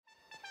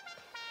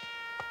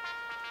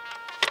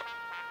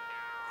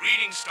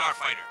Greetings,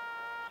 Starfighter.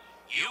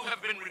 You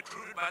have been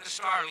recruited by the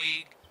Star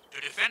League to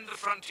defend the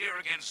frontier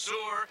against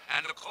Zur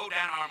and the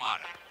Kodan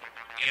Armada.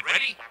 Get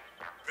ready?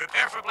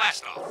 Prepare for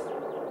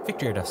blastoff.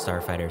 Victory Enough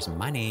Starfighters,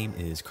 my name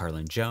is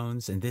Carlin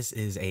Jones, and this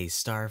is a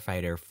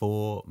Starfighter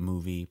full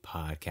movie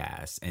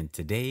podcast. And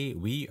today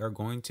we are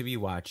going to be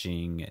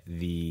watching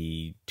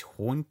the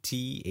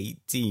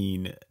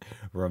 2018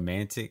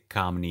 romantic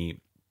comedy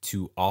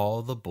To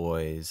All the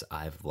Boys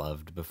I've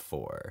Loved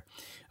Before.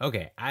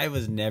 Okay, I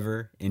was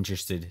never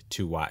interested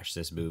to watch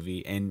this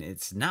movie, and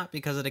it's not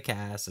because of the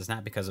cast, it's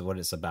not because of what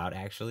it's about,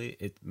 actually.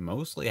 It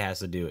mostly has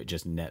to do with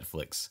just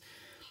Netflix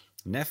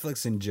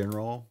in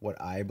general,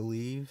 what I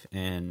believe,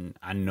 and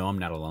I know I'm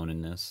not alone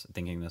in this,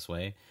 thinking this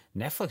way.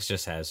 Netflix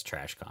just has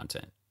trash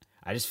content.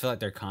 I just feel like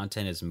their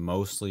content is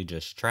mostly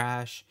just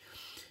trash.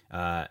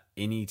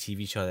 Any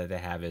TV show that they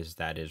have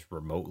that is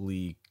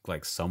remotely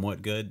like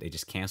somewhat good, they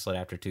just cancel it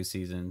after 2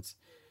 seasons.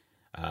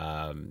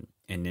 And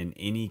then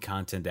any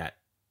content that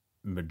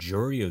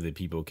majority of the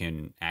people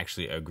can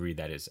actually agree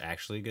that it's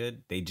actually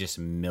good, they just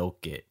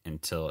milk it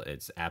until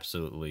it's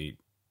absolutely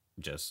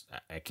just,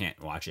 I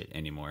can't watch it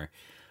anymore.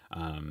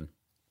 And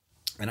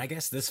I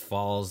guess this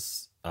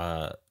falls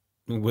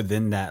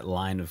within that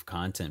line of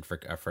content for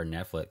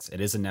Netflix.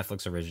 It is a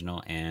Netflix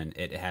original, and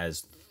it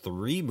has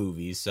 3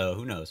 movies. So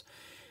who knows?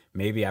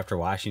 Maybe after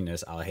watching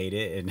this, I'll hate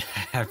it and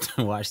have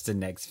to watch the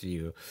next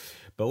few.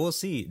 But we'll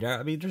see.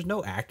 There's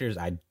no actors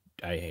I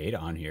hate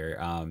on here.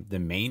 The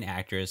main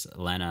actress,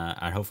 Lena,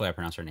 hopefully I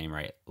pronounced her name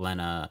right,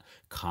 Lena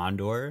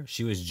Condor.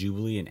 She was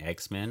Jubilee in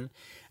X-Men.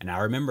 And I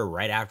remember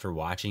right after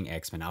watching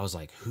X-Men, I was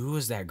like, who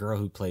was that girl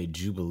who played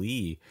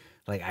Jubilee?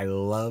 Like, I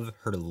love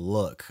her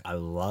look. I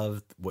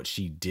love what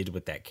she did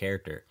with that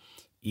character.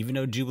 Even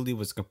though Jubilee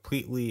was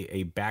completely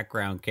a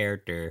background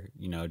character,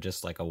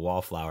 just like a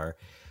wallflower,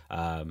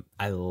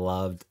 I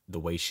loved the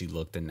way she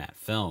looked in that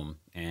film.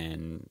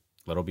 And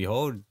little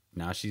behold,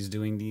 now she's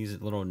doing these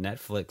little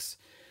Netflix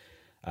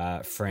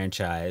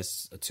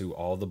franchise To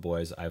All the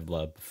Boys I've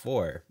Loved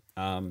Before.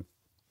 My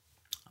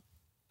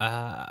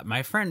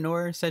friend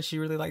Nora said she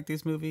really liked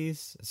these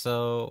movies,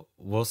 so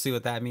we'll see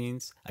what that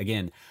means.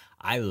 Again,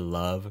 I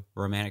love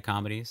romantic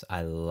comedies.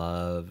 I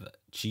love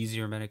cheesy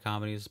romantic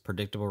comedies,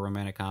 predictable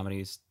romantic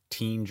comedies,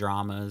 teen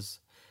dramas,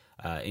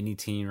 any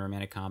teen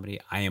romantic comedy.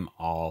 I am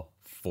all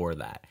for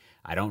that.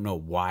 I don't know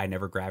why I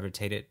never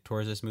gravitated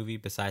towards this movie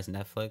besides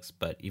Netflix,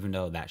 but even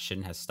though that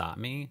shouldn't have stopped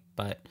me,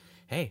 but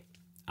hey,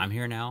 I'm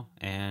here now,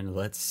 and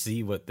let's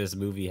see what this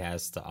movie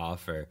has to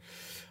offer.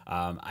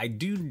 I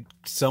do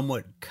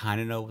somewhat kind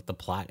of know what the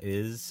plot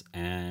is,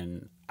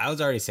 and I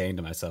was already saying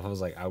to myself, I was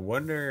like, I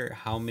wonder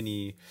how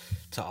many,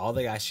 to all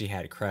the guys she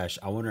had crushed,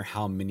 I wonder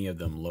how many of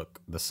them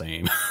look the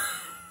same.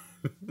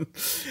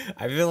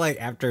 I feel like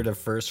after the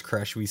first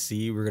crush we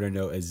see, we're going to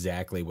know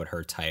exactly what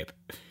her type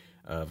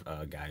of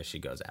guy she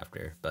goes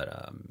after,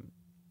 but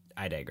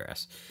I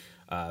digress.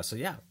 So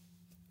yeah.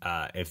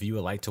 If you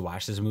would like to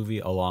watch this movie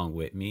along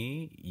with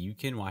me, you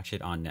can watch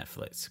it on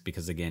Netflix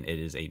because, again, it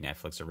is a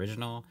Netflix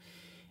original.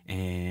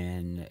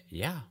 And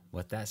yeah,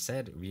 with that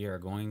said, we are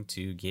going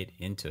to get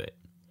into it.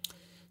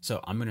 So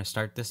I'm going to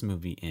start this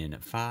movie in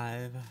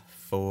 5,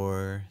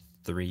 4,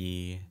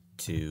 3,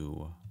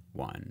 2,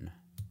 1.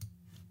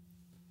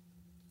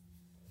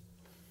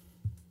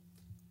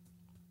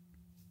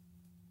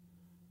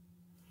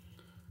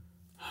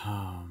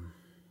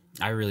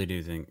 I really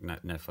do think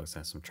Netflix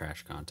has some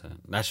trash content.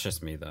 That's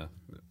just me, though.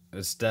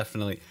 It's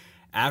definitely,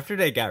 after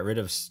they got rid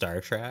of Star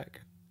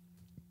Trek,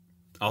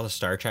 all the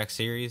Star Trek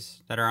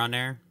series that are on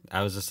there,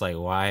 I was just like,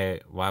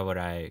 why would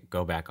I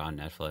go back on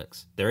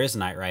Netflix? There is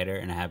Knight Rider,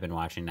 and I have been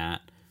watching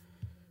that.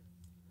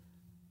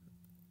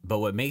 But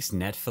what makes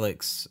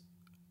Netflix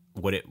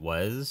what it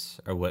was,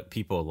 or what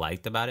people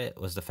liked about it,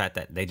 was the fact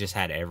that they just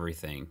had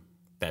everything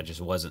that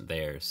just wasn't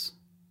theirs.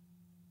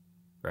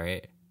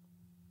 Right?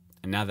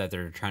 And now that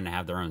they're trying to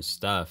have their own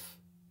stuff,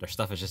 their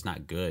stuff is just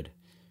not good.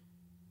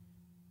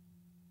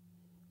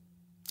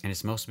 And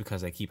it's mostly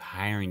because they keep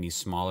hiring these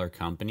smaller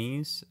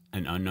companies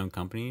and unknown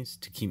companies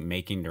to keep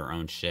making their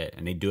own shit.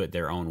 And they do it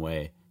their own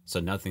way.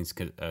 So nothing's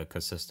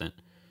consistent.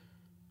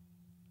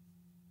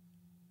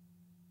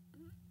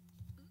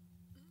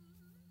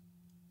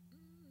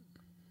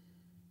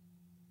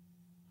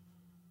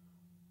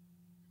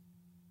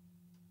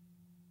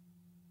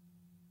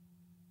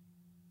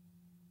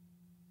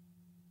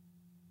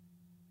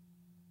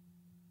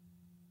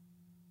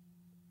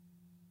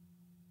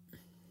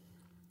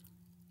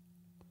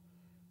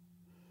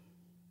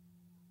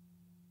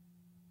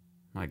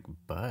 Like,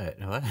 but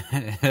what?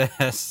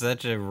 That's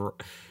such a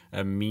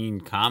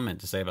mean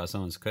comment to say about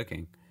someone's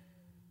cooking.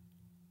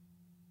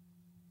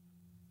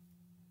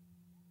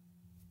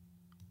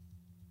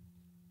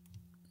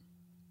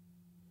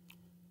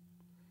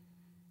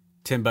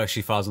 $10,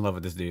 she falls in love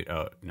with this dude.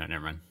 Oh no,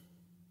 never mind.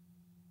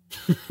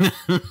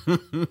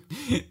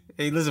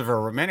 Hey, listen, for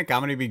a romantic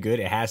comedy to be good,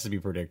 it has to be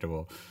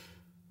predictable.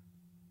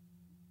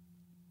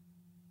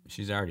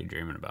 She's already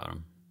dreaming about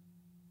him.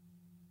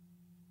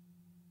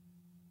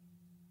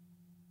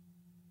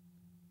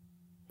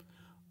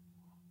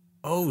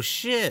 Oh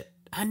shit!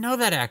 I know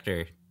that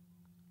actor.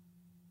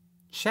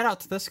 Shout out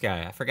to this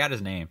guy. I forgot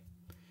his name.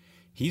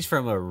 He's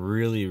from a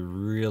really,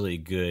 really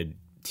good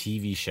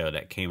TV show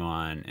that came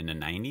on in the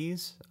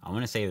 90s. I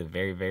want to say the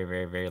very, very,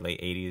 very, very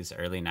late 80s,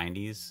 early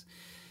 90s,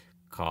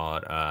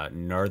 called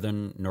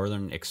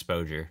Northern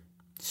Exposure.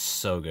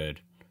 So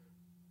good.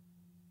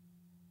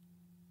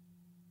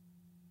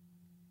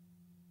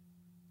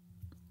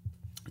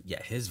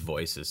 Yeah, his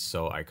voice is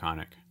so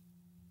iconic.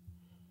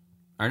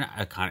 Or not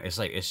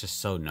iconic, it's just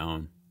so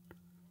known.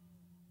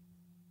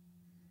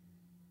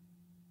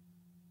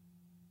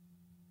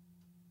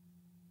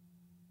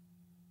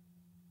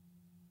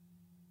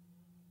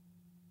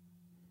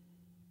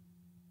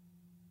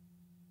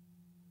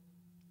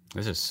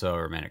 This is so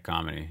romantic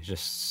comedy.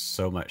 Just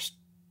so much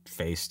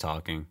face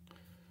talking.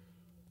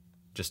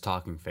 Just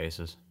talking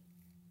faces.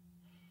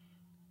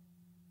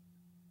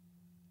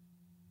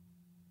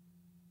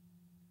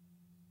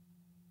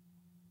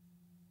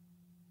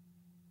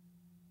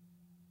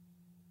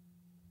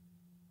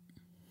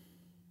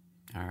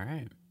 All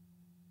right.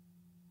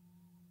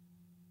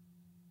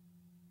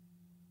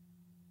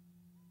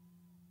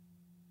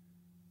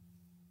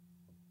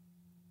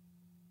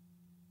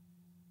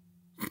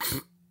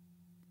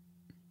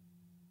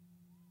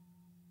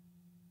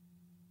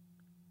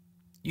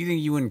 You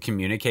think you wouldn't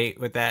communicate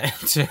with that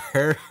to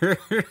her?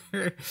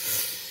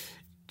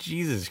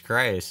 Jesus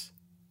Christ.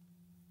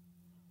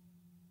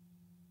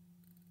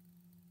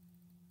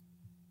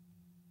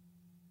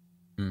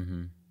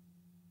 Mm-hmm.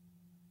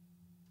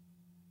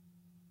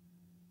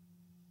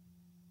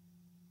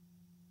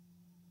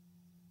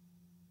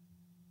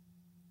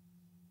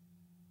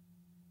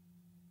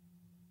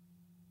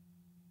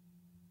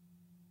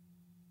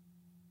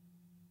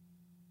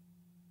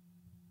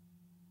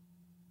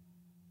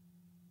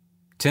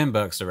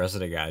 $10, the rest of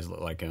the guys look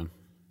like him.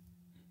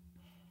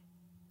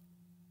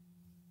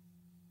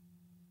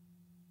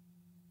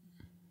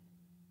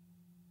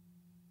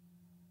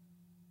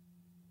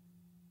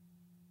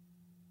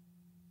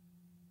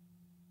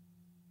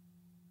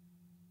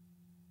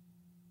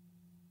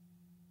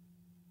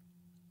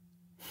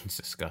 It's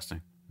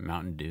disgusting.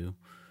 Mountain Dew.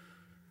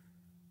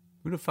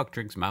 Who the fuck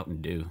drinks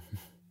Mountain Dew?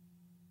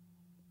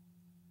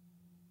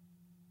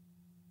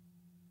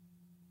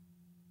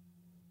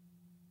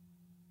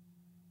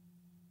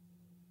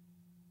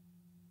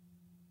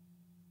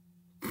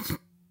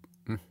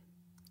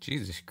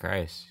 Jesus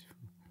Christ.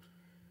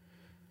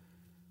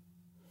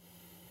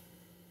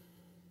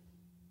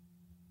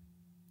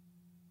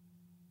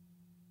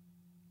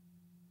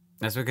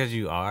 That's because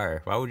you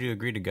are. Why would you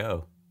agree to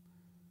go?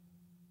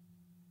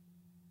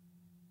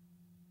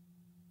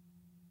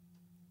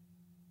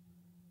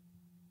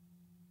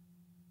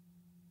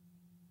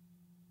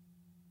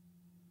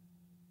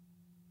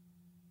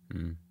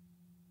 Mm,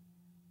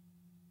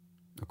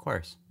 of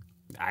course.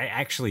 I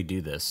actually do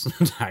this.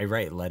 I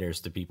write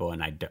letters to people,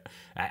 and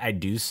I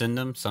do send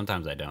them.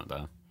 Sometimes I don't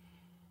though.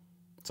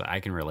 So I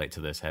can relate to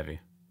this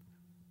heavy.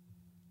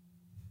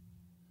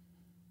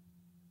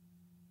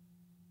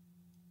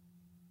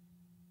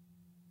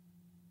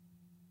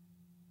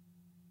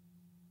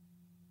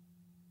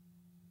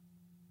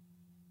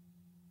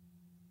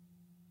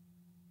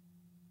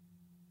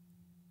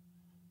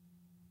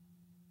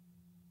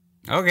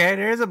 Okay,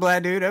 there's a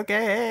black dude.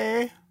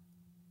 Okay.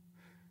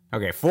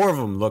 Okay, four of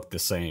them look the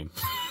same.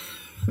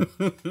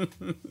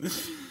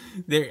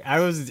 I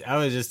was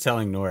just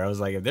telling Nora. I was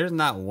like, if there's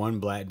not one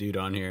black dude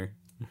on here,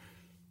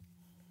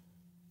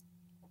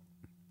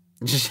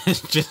 just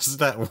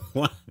that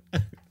one.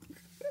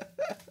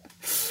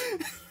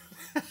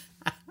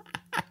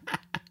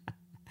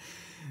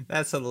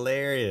 That's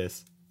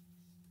hilarious.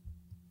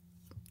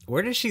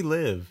 Where does she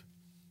live?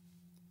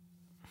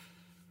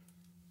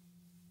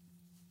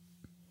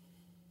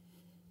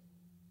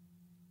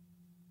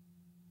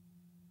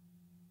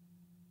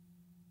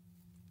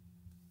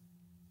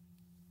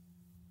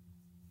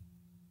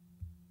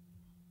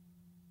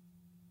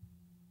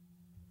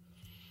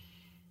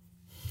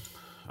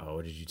 Oh,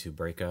 what did you two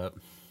break up?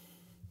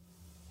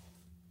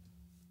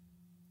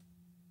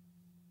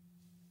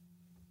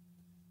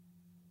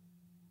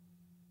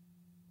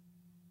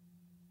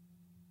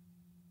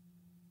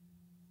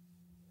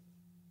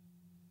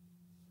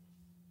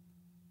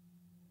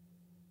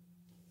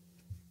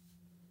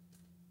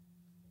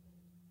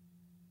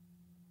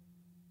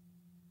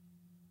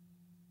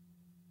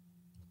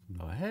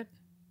 What?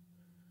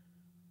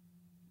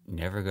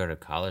 Never go to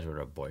college with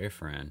a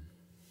boyfriend.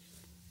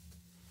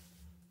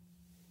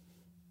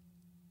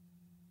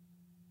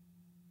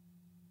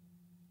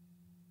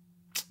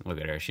 Look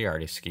at her. She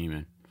already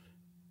scheming.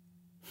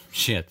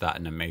 She had thought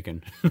in the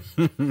making.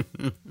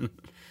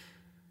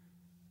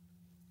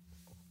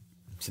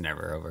 It's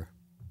never over.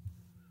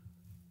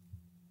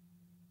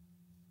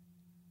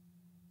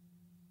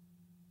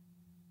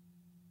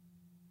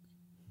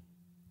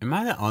 Am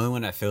I the only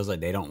one that feels like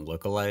they don't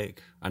look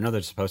alike? I know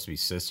they're supposed to be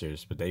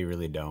sisters, but they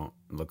really don't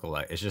look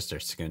alike. It's just their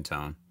skin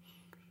tone.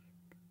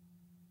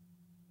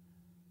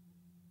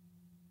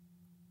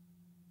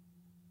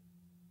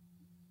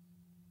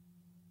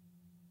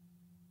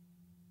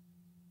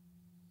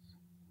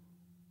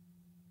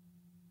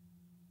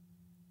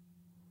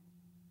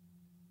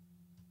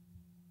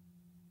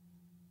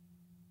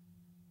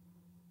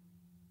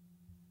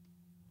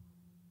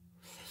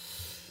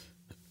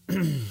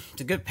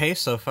 It's a good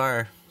pace so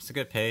far. It's a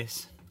good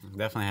pace.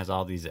 Definitely has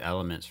all these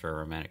elements for a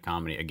romantic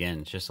comedy. Again,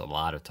 it's just a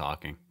lot of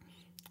talking.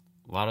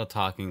 A lot of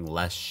talking,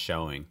 less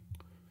showing.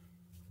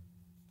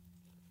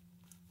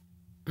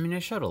 I mean, they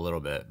showed a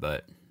little bit,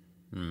 but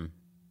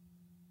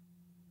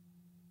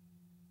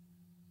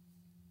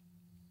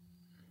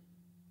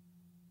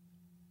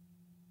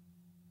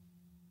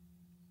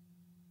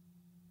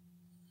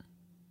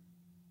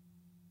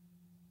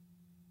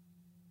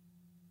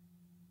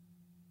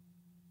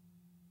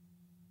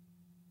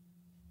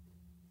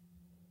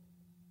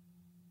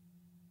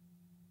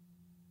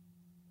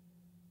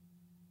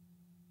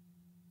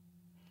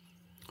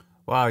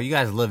wow, you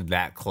guys live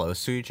that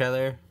close to each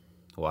other?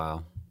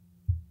 Wow.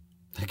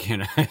 I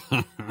can't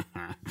I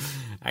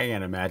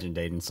can't imagine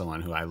dating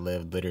someone who I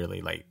live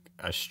literally like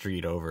a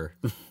street over.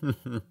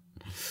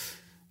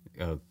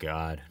 Oh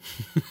God.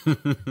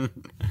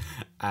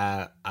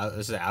 I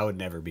would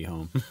never be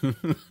home.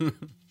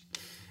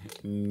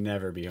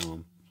 Never be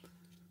home.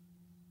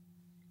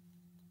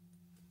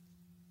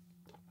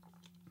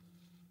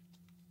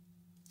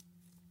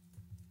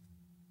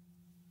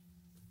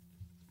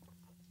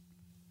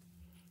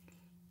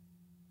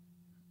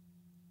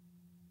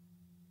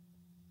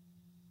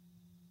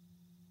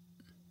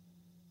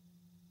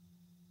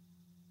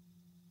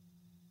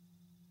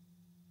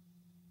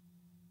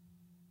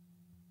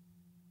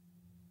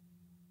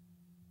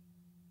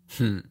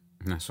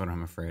 That's what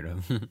I'm afraid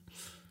of.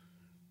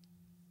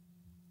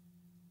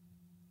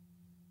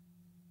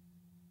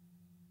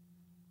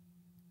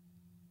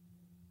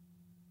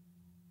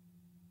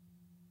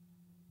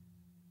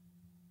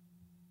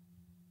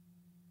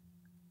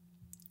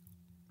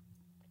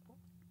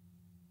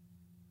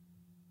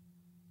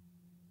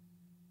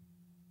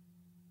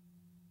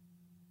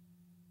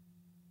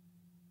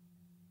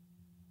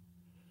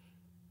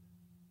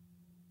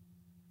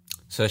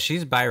 So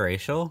she's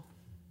biracial?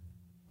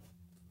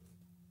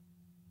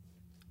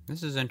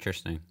 This is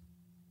interesting.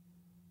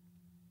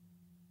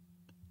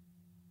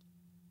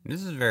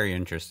 This is very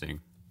interesting.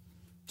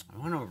 I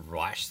want to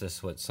watch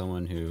this with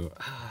someone who.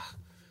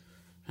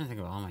 I'm trying to think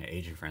of all my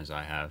Asian friends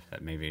I have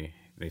that maybe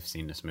they've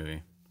seen this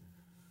movie.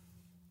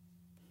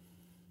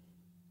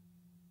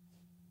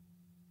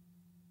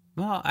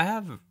 Well, I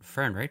have a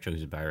friend Rachel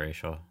who's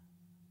biracial.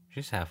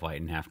 She's half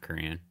white and half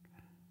Korean.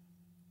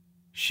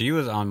 She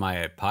was on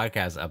my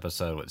podcast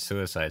episode with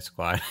Suicide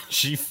Squad.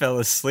 She fell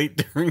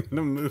asleep during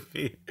the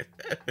movie.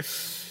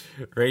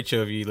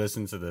 Rachel, if you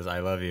listen to this, I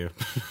love you.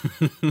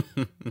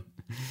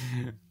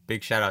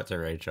 Big shout out to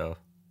Rachel.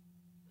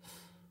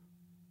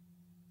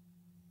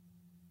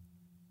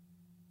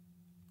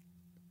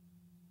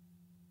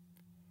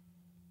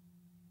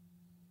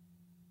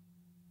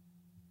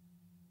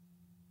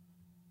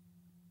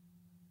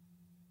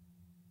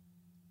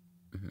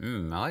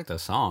 I like the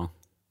song.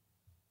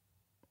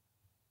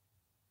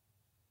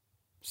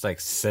 It's like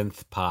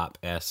synth pop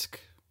esque.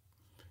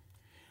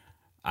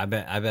 I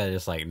bet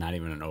it's like not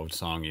even an old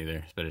song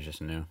either, but it's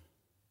just new.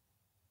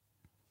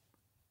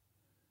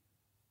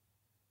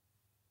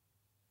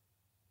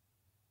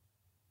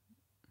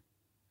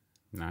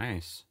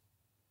 Nice.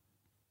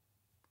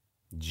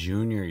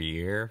 Junior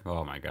year?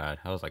 Oh my god.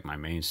 That was like my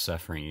main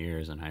suffering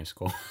years in high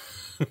school.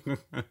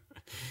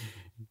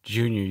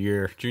 Junior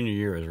year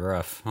was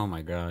rough. Oh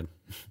my god.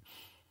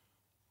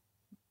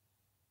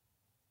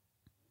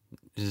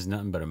 This is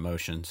nothing but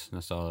emotions.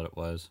 That's all that it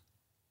was.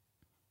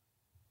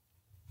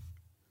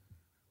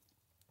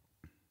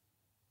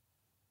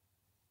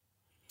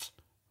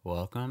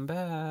 Welcome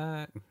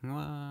back.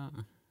 Well,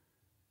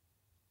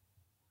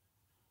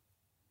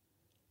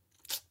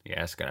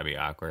 yeah, it's gotta be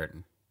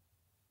awkward.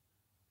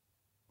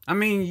 I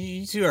mean,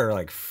 you two are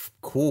like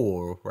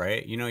cool,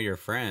 right? You know, you're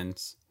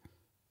friends.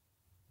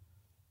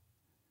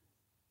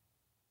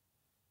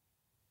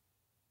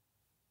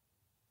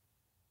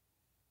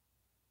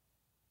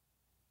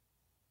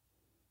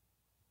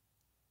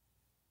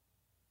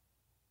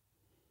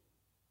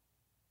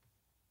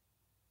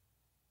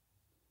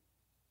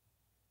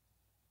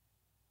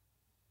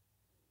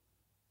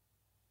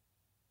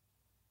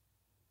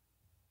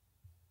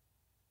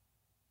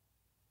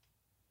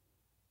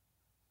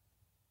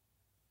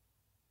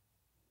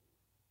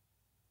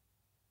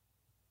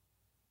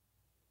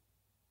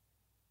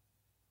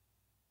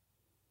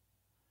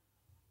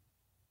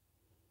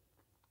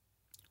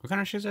 What kind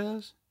of shoes are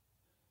those?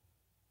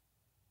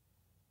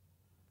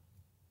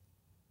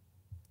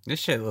 This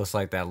shit looks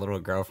like that little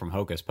girl from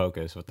Hocus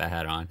Pocus with that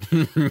hat on.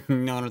 You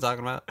know what I'm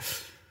talking about?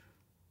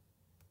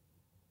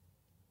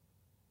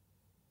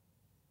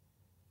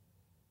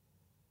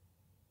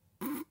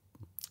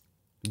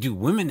 Dude,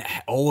 women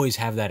always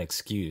have that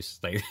excuse.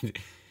 Like,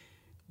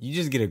 you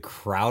just get a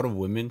crowd of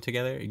women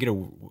together. You get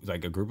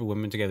a group of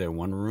women together in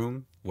one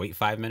room. Wait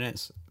 5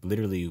 minutes.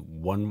 Literally,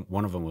 one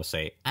of them will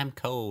say, "I'm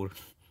cold."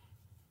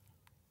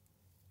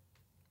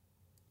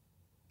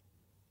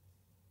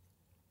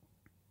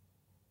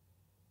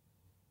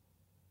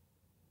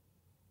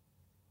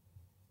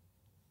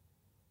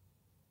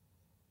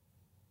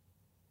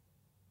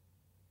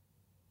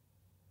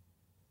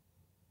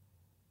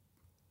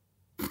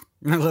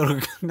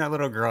 That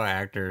little girl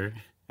actor.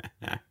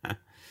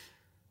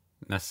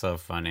 That's so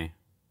funny.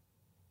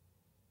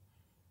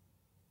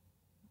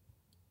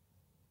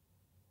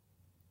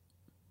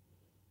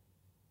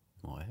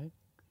 What?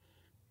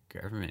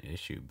 Government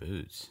issue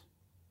boots.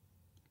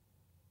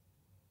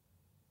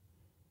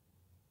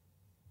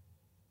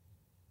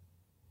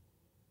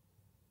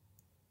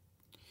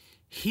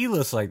 He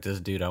looks like this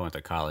dude I went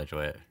to college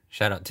with.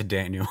 Shout out to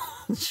Daniel.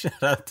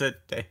 Shout out to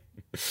Daniel.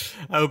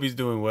 I hope he's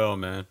doing well,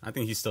 man. I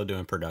think he's still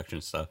doing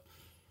production stuff.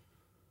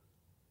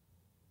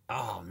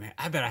 Oh man,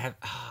 I bet I have.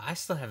 Oh, I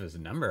still have his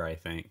number. I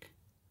think.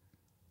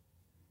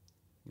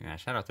 Yeah,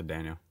 shout out to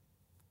Daniel.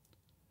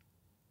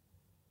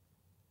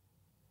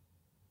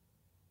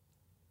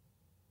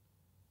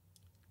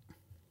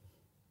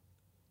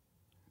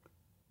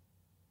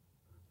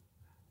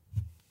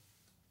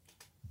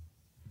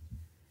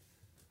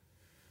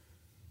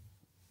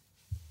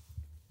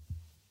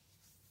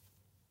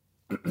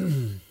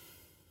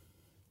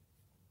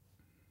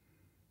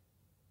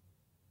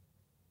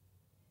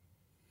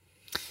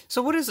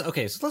 So what is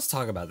okay? So let's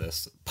talk about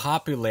this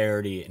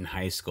popularity in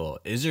high school.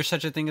 Is there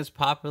such a thing as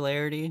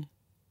popularity?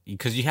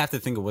 Because you have to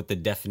think of what the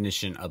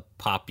definition of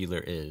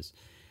popular is.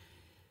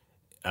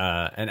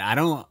 And I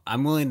don't.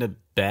 I'm willing to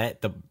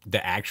bet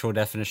the actual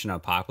definition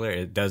of popular,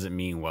 it doesn't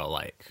mean well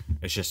like.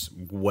 It's just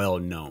well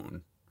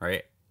known,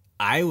 right?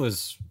 I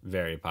was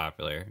very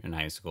popular in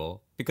high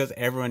school because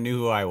everyone knew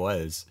who I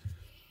was.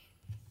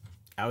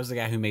 I was the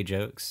guy who made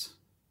jokes.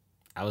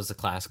 I was the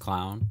class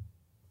clown.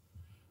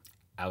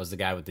 I was the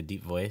guy with the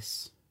deep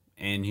voice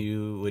and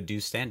who would do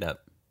stand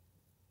up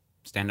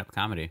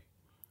comedy.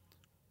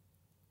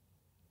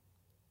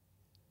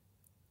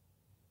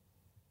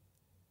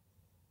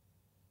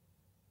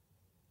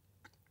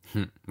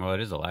 Well, it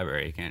is a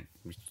library. You can't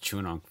be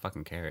chewing on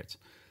fucking carrots.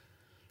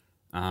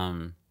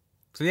 Um,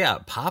 so yeah,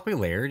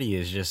 popularity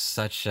is just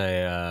such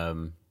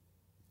a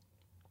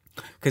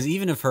because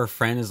even if her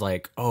friend is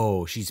like,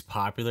 oh, she's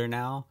popular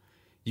now,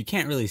 you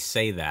can't really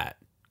say that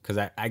because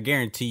I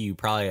guarantee you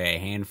probably a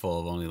handful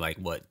of only like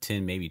what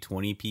 10 maybe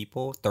 20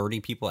 people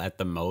 30 people at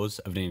the most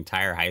of the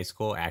entire high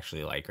school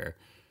actually like her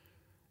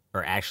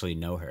or actually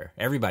know her.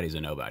 Everybody's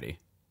a nobody.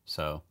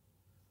 So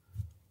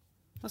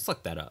let's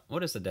look that up.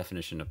 What is the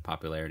definition of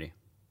popularity?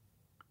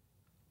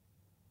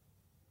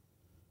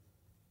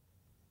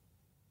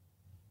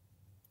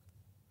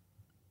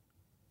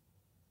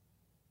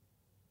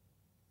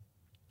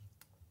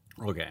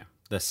 Okay.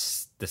 The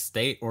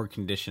state or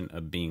condition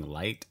of being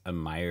liked,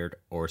 admired,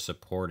 or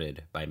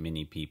supported by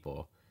many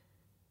people.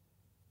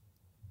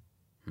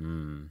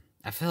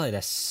 I feel like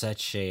that's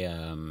such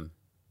a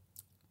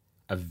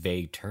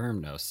vague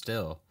term though.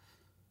 Still,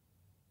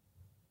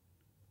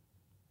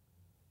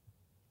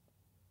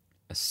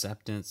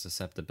 acceptance,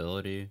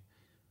 acceptability.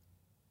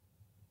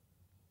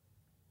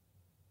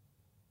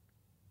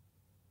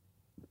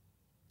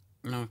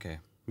 Okay,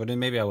 but then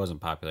maybe I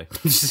wasn't popular.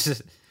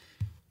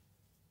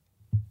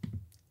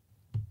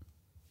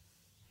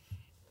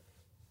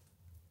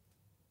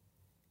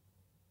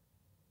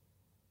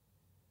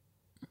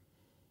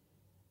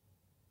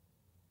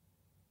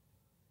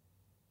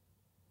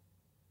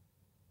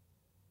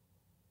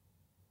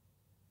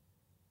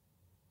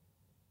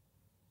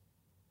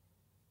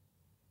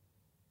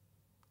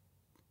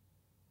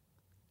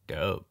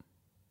 Dope.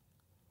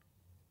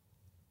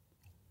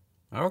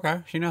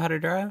 Okay, she know how to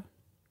drive.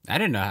 I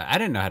didn't know. I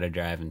didn't know how to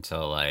drive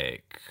until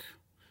like.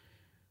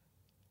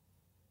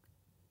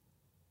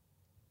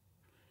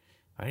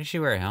 Why did she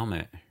wear a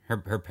helmet?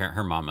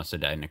 Her mom must have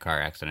died in a car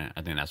accident.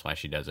 I think that's why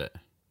she does it.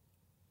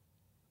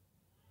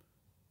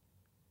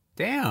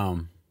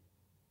 Damn.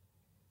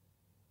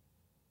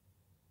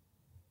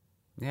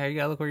 Yeah, you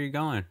gotta look where you're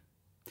going.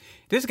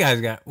 This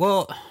guy's got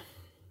well.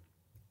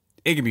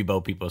 It can be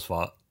both people's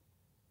fault.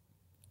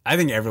 I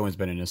think everyone's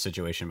been in this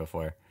situation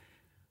before.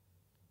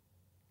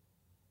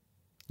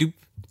 Dude,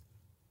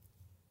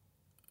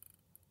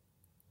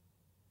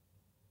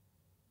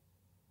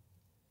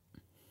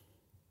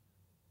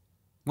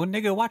 well,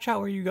 nigga, watch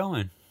out where you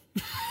going.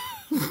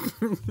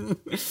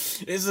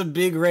 It's a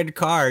big red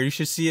car. You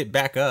should see it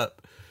back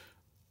up.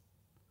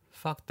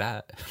 Fuck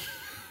that.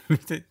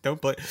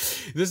 Don't play.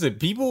 Listen,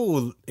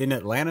 in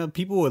Atlanta,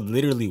 people would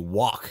literally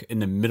walk in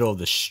the middle of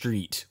the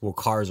street where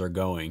cars are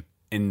going.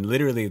 And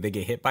literally, if they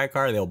get hit by a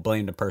car, they'll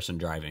blame the person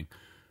driving.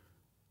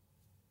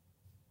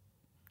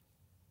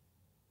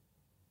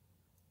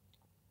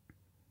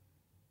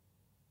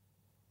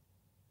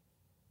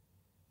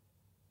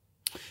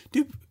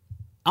 Dude,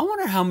 I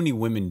wonder how many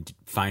women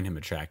find him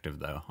attractive,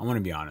 though. I want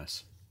to be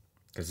honest.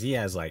 Because he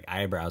has, like,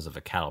 eyebrows of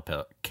a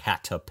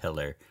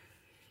caterpillar.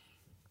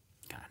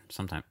 God,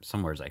 sometimes,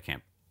 some words I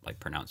can't, like,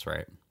 pronounce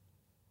right.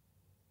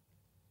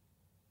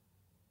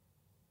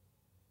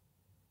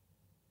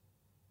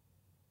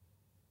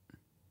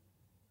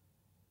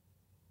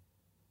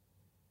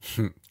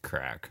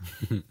 Crack.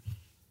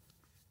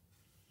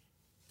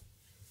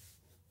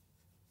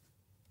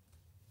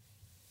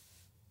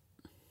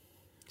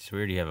 It's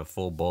weird you have a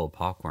full bowl of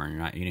popcorn,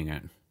 you're not eating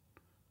it.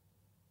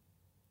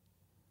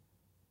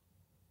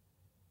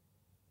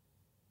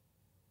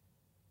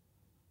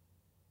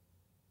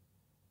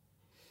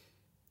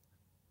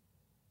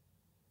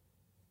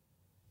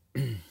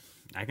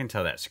 I can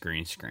tell that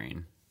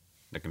screen,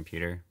 the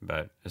computer,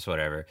 but it's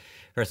whatever.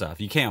 First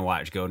off, you can't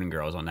watch Golden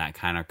Girls on that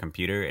kind of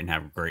computer and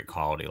have great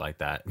quality like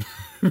that.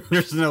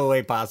 There's no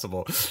way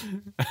possible.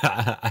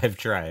 I've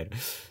tried.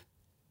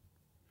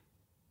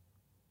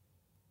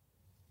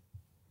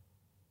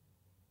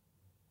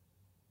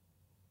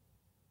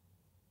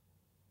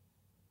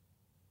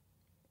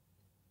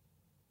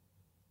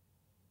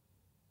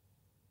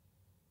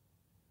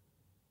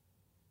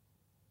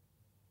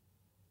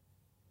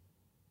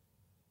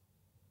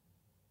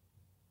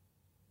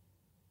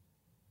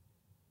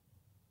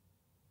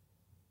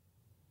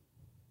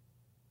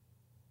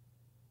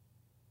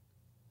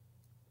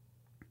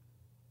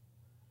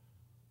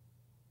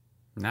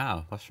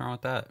 No, what's wrong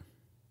with that?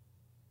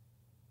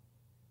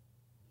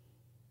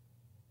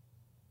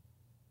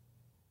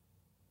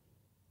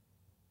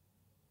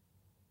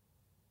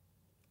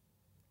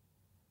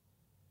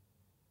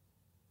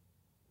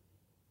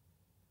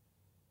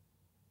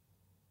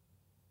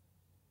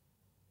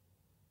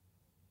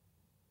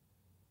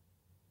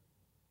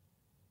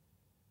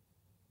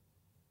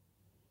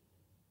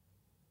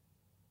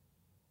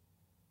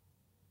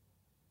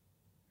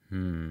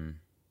 Hmm.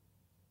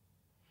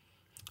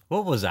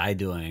 What was I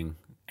doing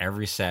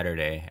every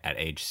Saturday at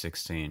age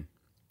 16?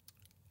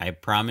 I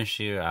promise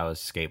you, I was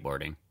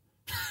skateboarding.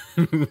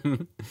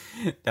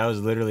 That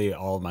was literally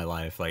all my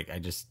life. Like, I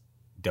just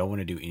don't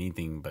want to do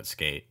anything but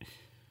skate.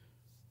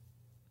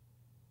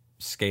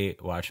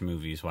 Skate, watch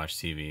movies, watch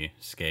TV.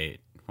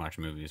 Skate, watch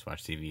movies,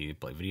 watch TV,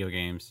 play video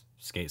games,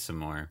 skate some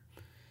more.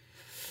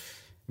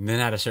 And then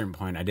at a certain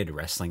point, I did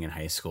wrestling in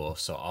high school.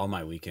 So all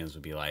my weekends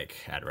would be like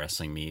at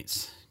wrestling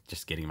meets,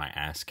 just getting my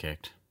ass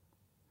kicked.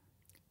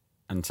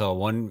 Until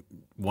one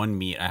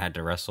meet, I had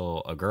to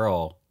wrestle a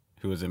girl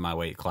who was in my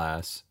weight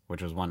class,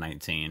 which was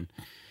 119.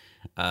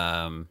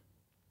 Um,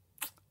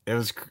 it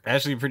was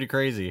actually pretty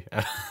crazy.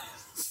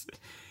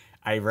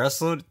 I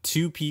wrestled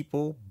two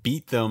people,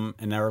 beat them,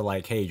 and they were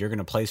like, "Hey, you're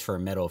gonna place for a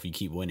medal if you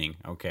keep winning."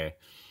 Okay,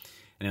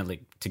 and then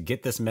like to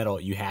get this medal,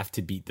 you have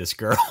to beat this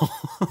girl.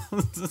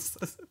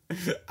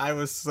 I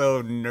was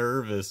so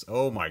nervous.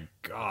 Oh my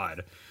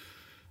god,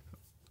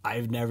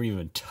 I've never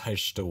even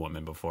touched a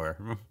woman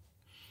before.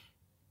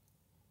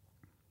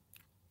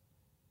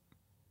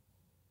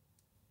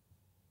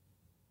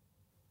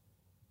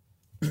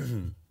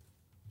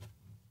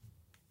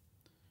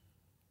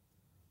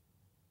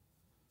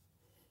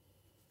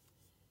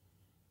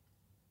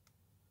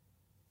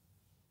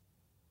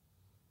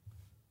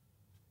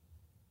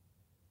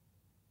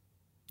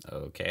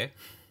 Okay,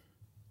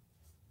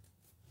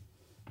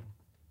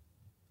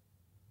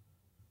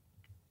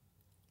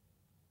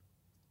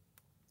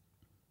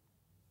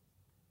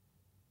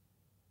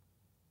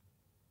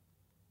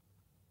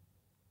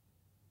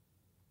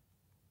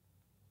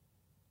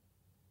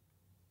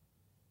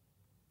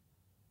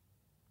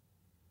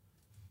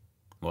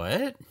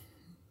 what?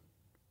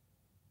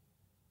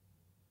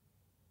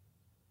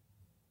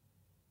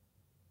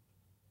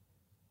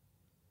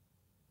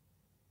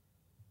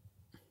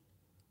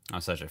 I'm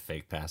such a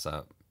fake pass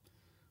up.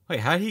 Wait,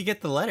 how did he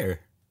get the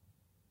letter?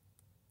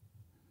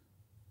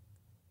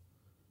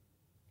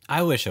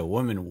 I wish a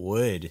woman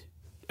would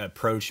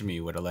approach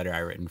me with a letter I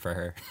written for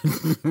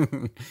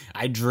her.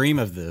 I dream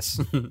of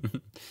this.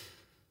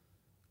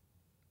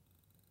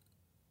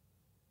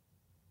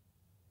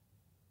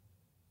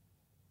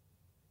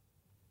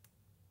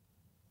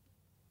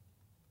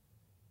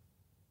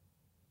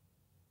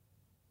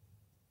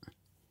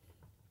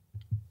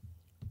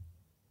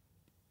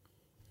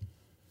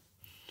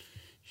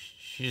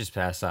 She just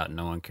passed out and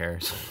no one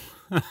cares.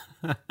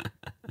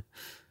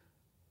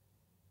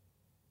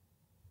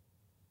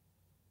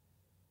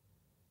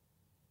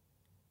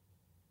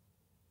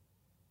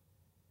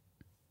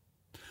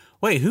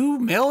 Wait, who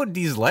mailed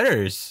these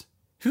letters?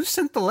 Who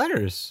sent the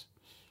letters?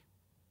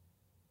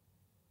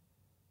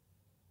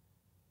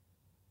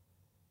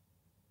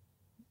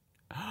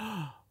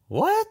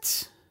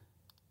 What?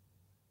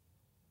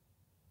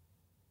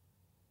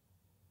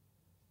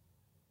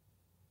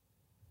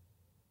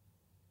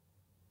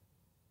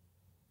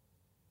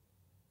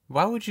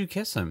 Why would you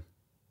kiss him?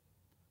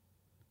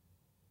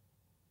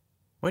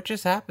 What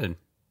just happened?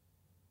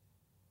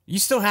 You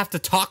still have to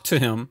talk to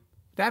him.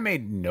 That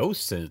made no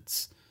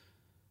sense.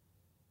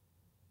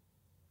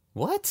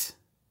 What?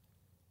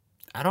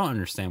 I don't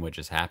understand what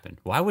just happened.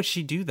 Why would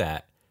she do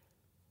that?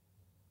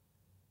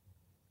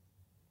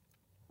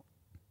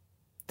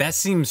 That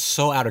seems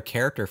so out of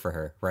character for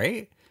her,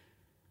 right?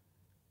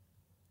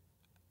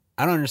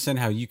 I don't understand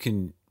how you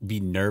can be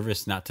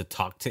nervous not to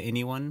talk to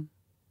anyone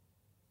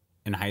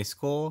in high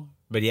school,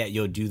 but yet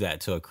you'll do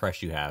that to a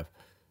crush you have.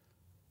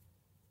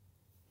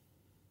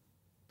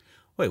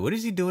 Wait, what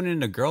is he doing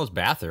in the girl's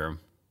bathroom?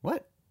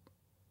 What?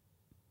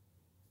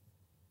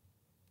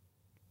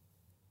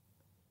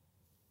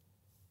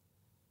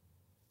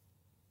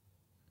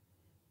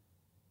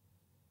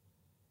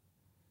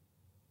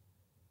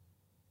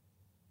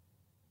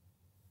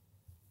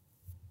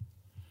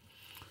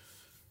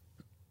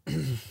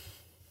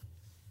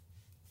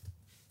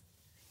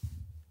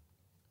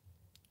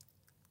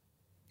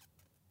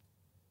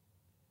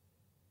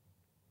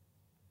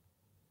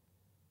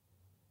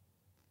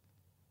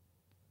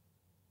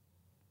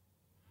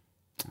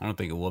 I don't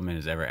think a woman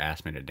has ever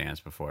asked me to dance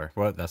before.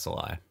 Well, that's a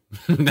lie.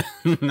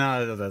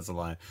 No, that's a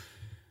lie.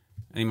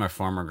 I think my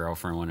former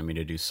girlfriend wanted me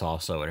to do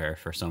salsa with her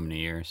for so many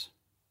years.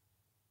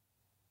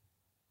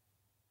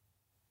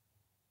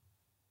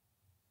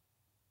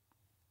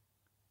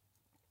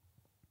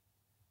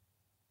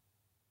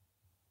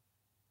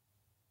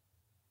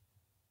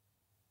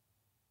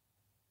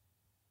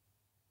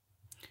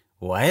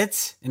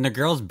 What? In the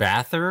girls'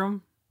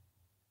 bathroom?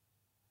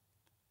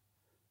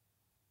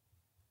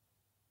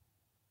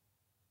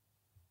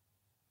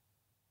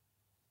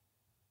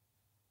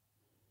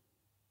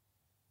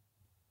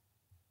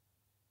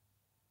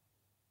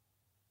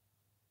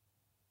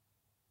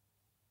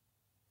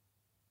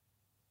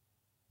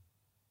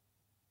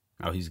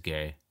 Oh, he's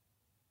gay.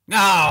 Oh,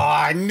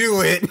 I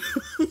knew it.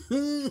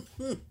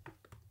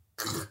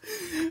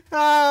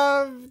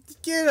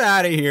 Get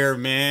out of here,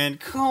 man.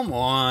 Come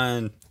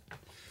on.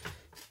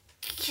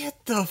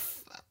 Get the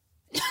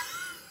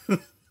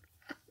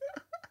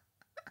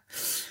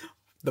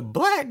the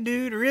black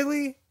dude,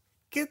 really?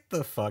 Get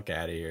the fuck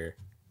out of here.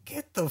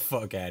 Get the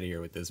fuck out of here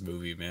with this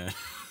movie, man.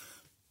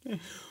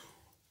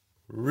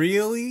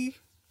 Really?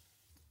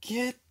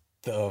 Get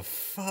the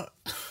fuck.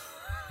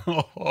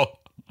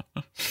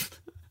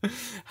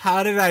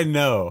 How did I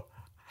know?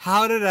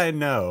 How did I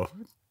know?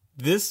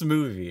 This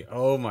movie,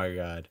 oh my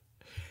god.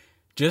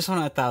 Just when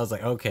I thought I was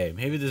like, okay,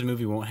 maybe this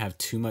movie won't have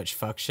too much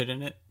fuck shit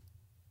in it.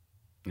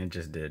 It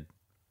just did.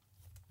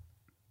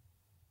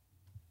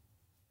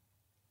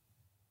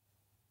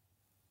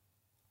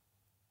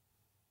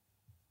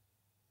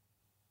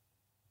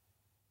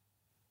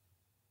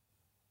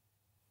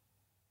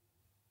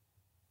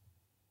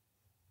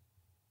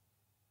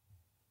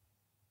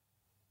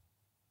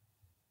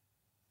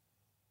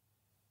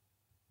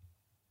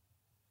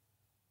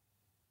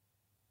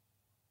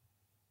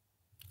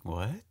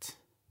 What?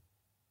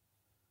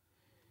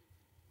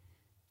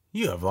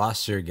 You have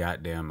lost your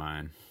goddamn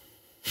mind.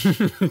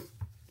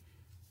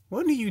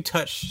 When do you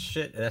touch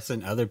shit that's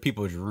in other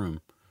people's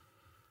room?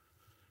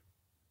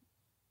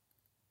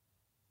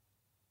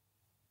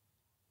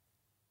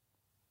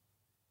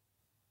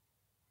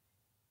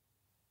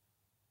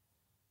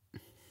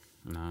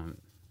 No,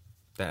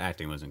 that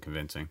acting wasn't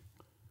convincing.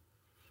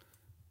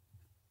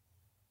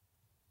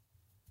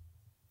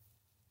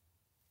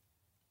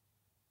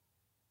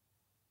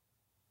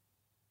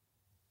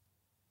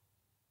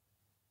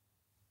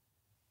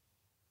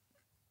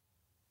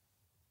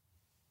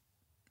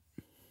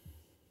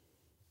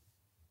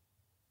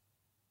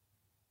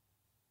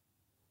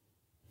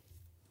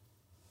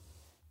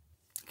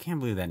 I can't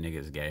believe that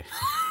nigga's gay.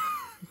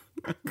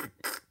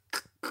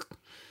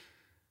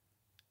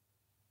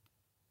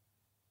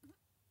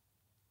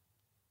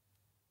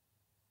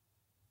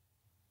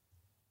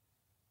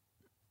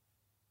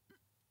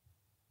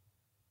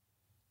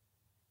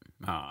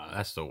 Oh,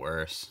 that's the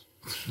worst.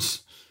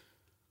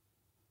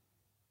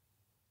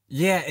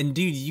 Yeah, and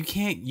dude, you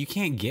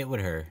can't get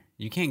with her.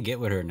 You can't get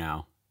with her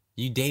now.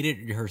 You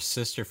dated her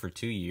sister for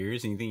 2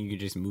 years, and you think you could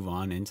just move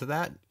on into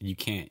that? You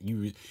can't.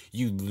 You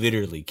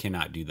literally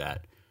cannot do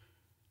that.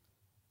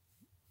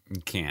 You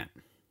can't.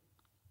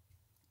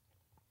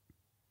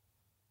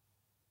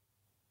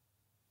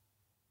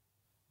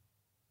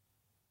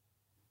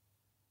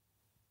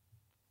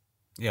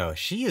 Yo,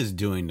 she is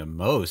doing the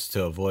most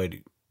to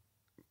avoid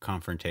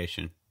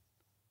confrontation.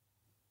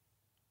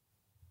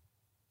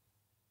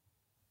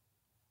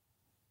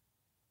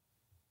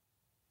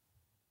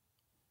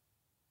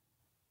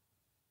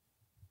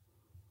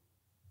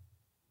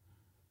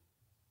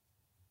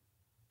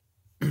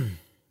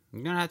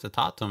 You're gonna have to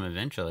talk to him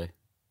eventually.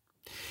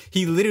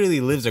 He literally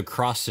lives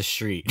across the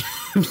street.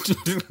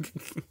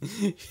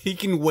 He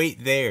can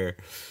wait there.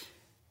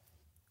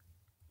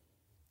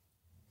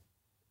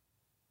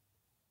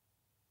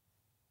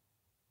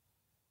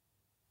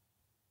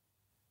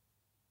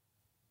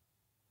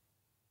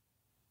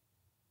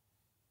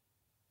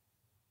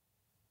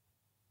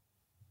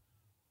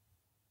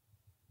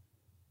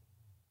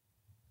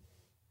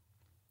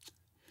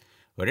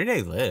 Where do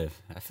they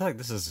live? I feel like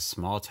this is a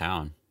small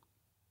town.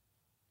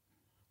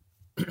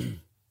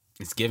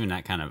 It's giving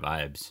that kind of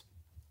vibes.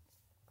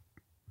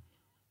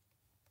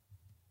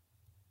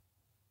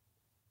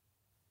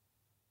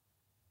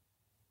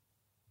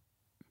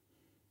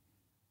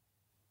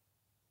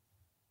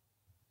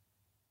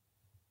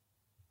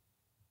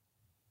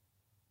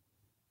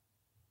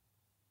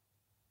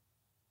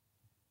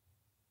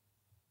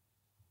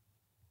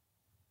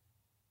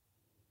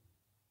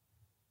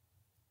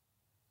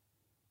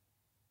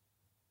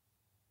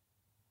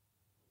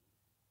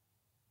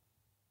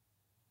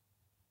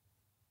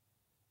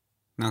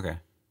 Okay.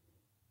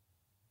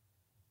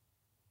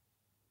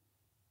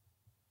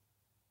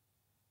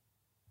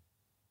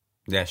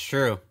 That's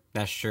true.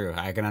 That's true.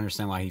 I can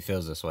understand why he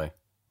feels this way.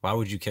 Why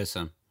would you kiss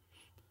him?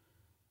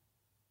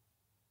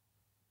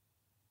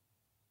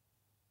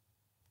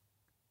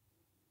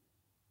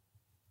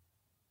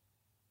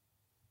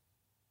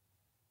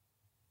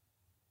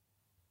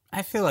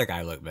 I feel like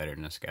I look better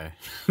than this guy.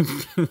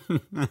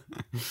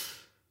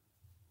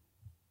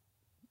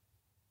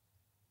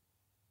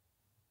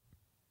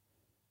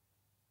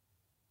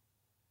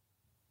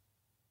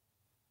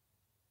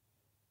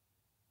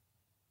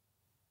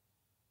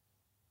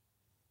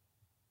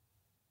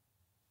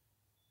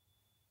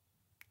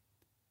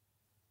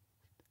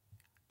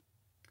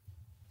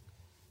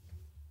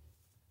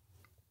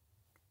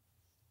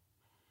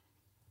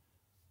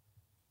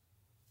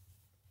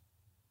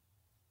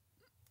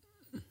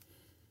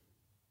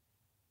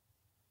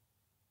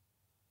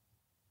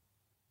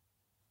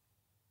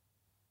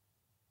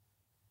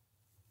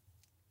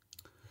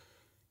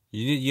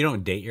 You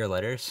don't date your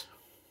letters?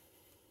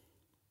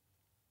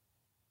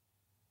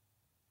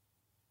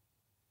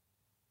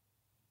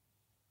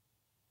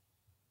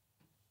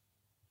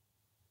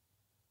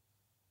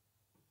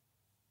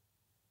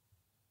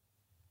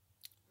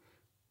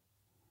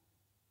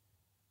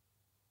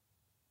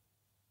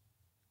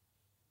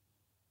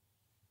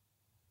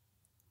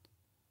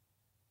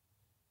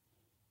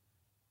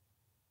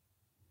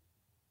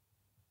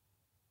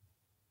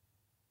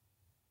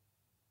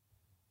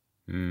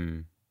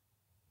 Hmm.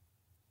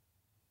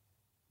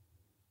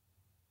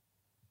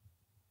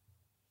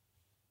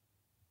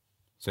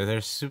 So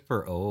they're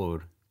super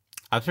old.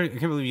 I can't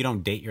believe you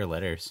don't date your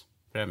letters.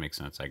 But that makes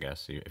sense, I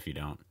guess, if you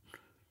don't.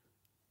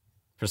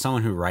 For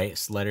someone who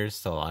writes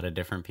letters to a lot of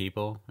different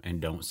people and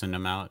don't send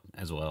them out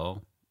as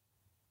well,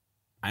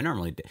 I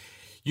normally,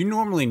 you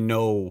normally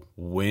know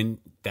when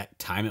that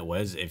time it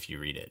was if you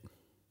read it.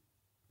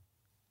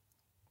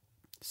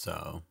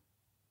 So,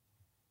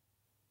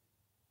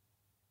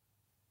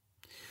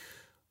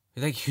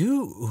 like,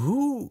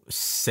 who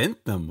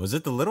sent them? Was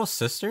it the little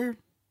sister?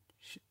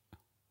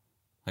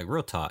 Like,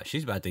 real talk,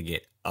 she's about to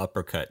get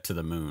uppercut to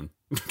the moon.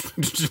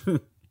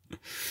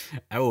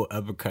 I will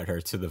uppercut her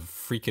to the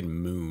freaking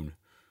moon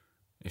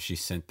if she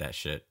sent that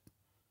shit.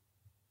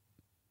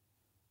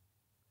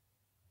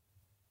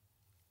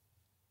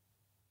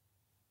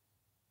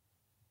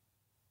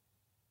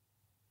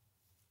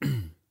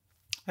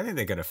 I think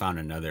they could have found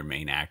another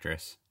main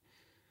actress.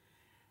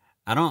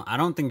 I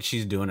don't think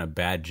she's doing a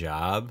bad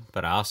job,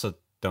 but I also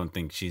don't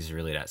think she's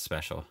really that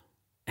special.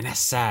 And that's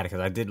sad because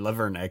I did love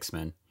her in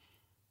X-Men.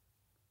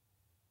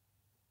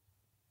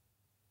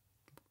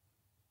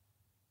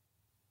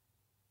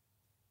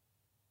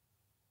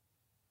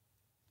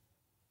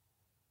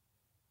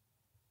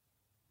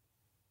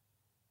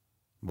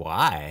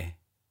 Why?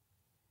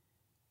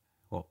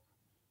 Well,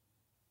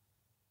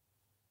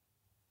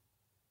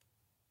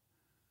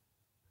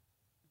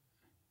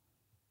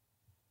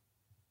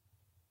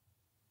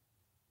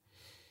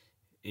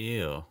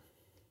 ew.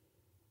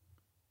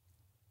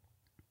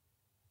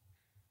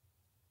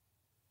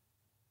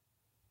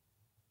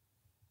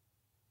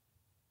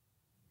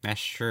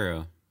 That's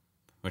true.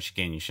 Which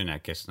again, you shouldn't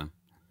have kissed them.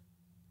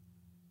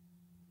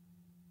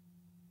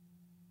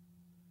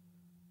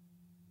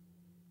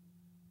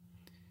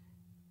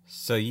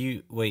 So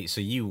you wait, so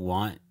you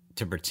want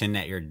to pretend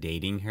that you're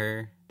dating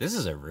her? This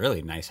is a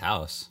really nice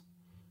house.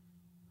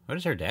 What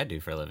does her dad do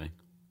for a living?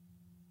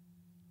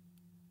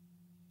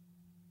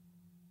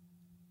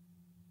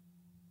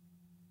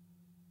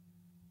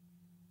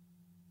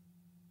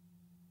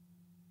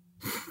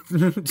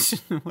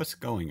 What's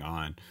going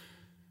on?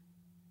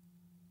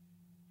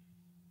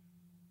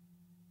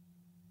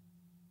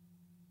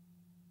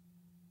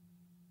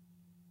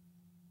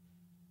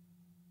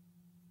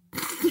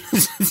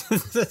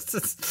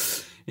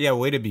 Yeah,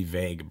 way to be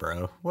vague,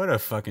 bro. What a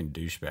fucking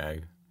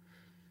douchebag.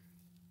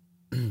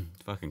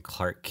 Fucking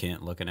Clark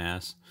Kent looking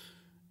ass.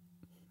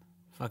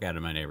 Fuck out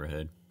of my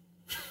neighborhood.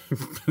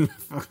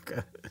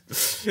 Fuck.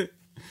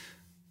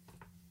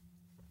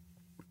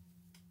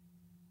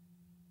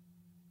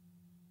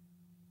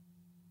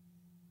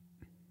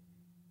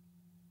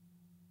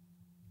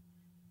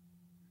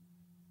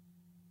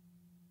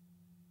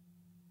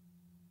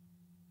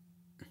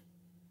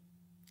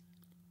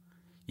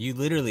 You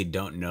literally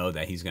don't know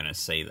that he's gonna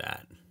say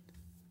that.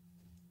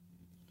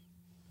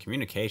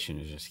 Communication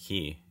is just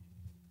key.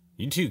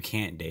 You two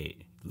can't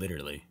date,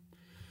 literally.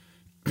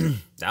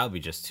 That would be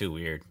just too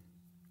weird.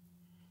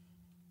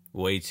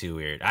 Way too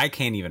weird. I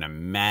can't even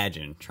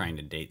imagine trying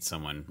to date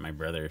someone my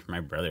brother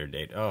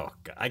date. Oh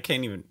god, I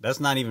can't even.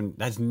 That's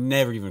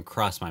never even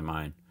crossed my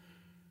mind.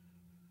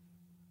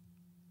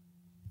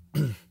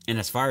 And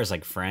as far as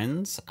like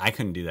friends, I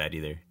couldn't do that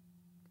either.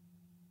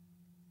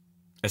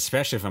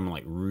 Especially if I'm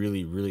like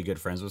really really good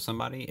friends with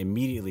somebody,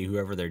 immediately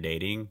whoever they're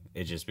dating,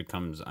 it just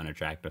becomes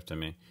unattractive to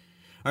me.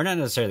 Or not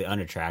necessarily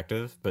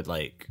unattractive, but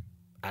like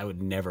I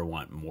would never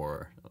want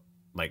more,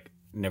 like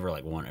never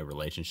like want a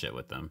relationship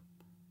with them.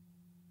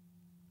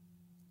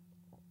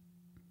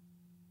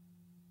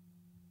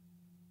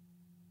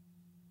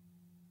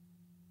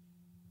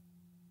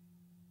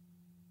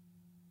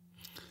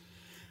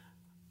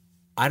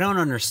 I don't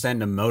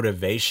understand the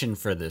motivation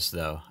for this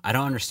though. I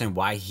don't understand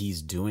why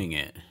he's doing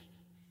it.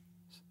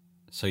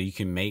 So you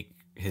can make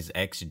his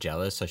ex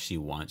jealous so she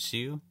wants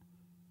you?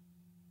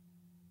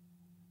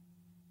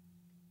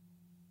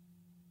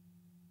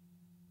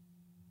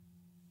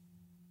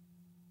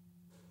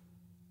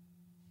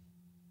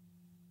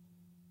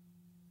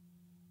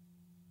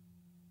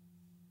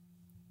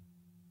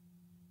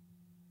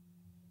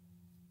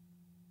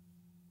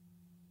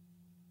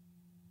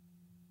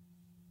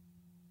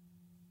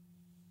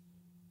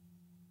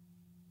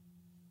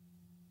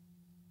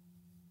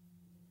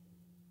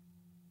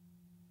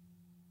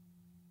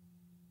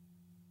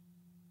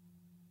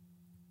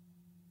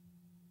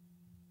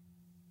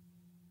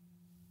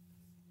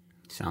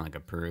 You sound like a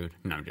prude.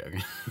 No, I'm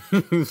joking.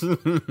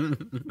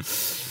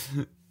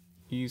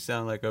 You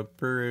sound like a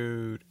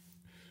prude.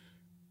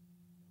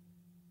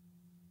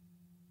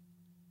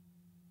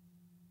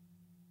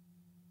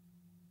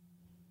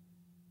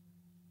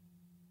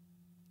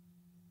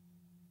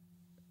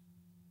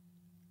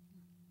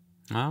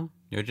 Well,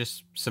 you're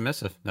just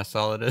submissive. That's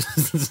all it is.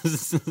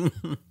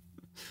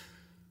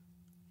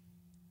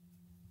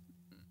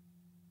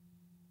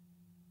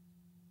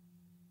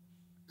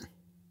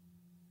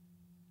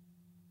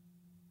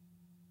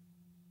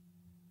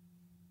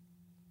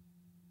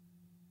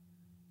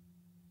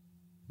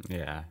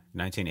 Yeah,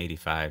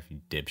 1985, you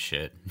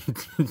dipshit.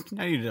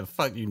 How you the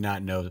fuck you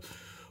not know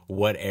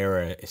what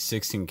era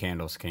 16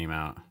 Candles came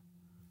out?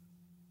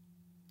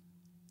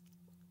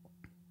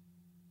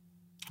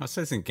 Well,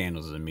 16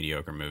 Candles is a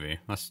mediocre movie.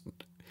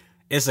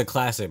 It's a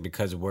classic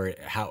because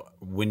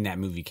when that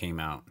movie came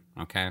out,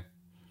 okay?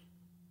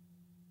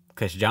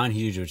 Because John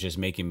Hughes was just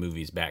making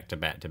movies back to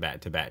back to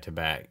back to back to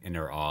back, and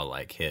they're all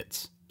like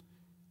hits.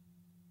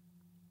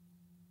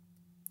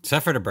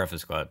 Except for the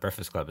Breakfast Club.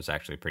 Breakfast Club is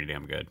actually pretty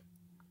damn good.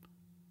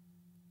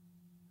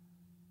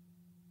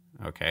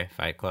 Okay,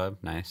 Fight Club,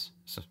 nice.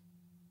 So,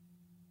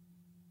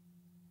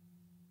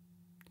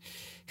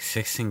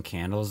 16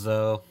 Candles,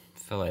 though, I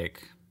feel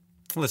like.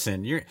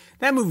 Listen,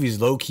 that movie's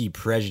low key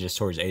prejudiced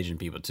towards Asian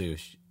people too.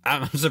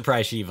 I'm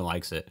surprised she even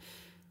likes it.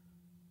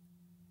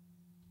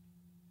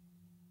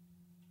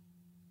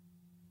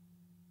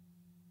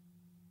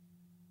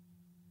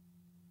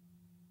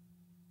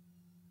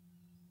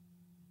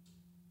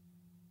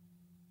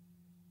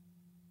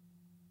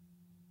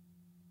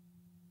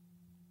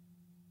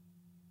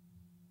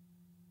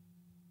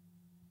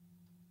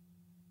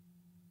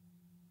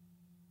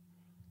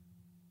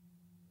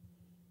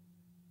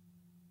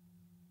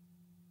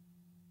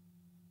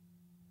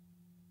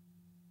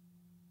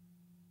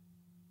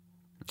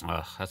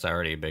 Ugh, that's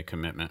already a big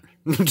commitment.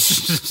 Who's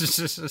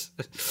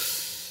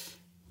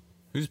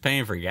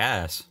paying for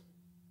gas?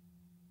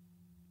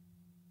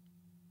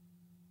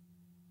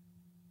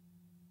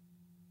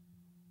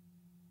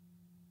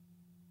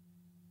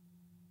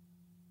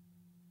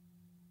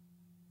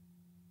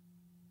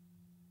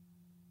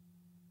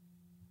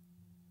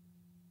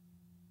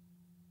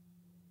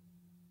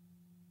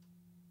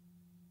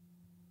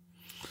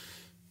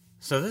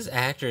 So this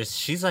actress,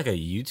 she's like a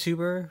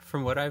YouTuber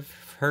from what I've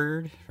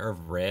heard or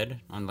read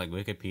on like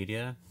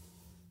Wikipedia.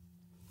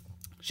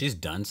 She's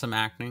done some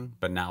acting,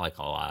 but not like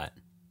a lot.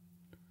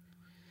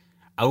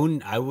 I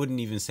wouldn't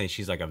even say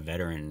she's like a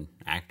veteran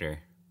actor.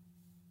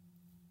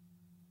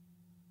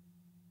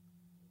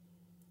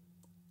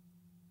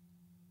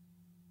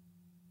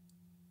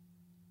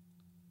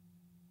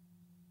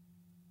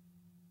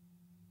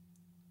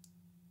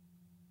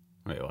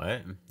 Wait,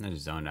 what? I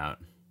just zoned out.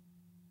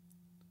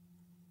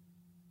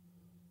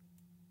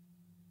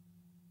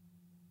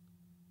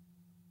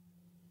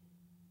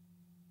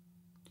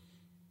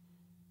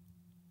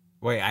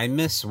 Wait, I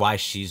miss why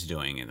she's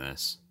doing in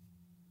this.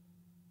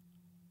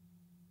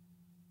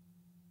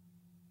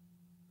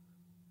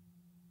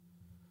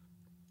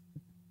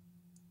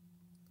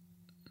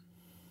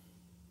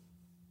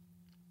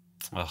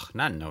 Ugh,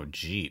 not no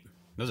Jeep.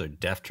 Those are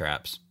death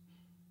traps.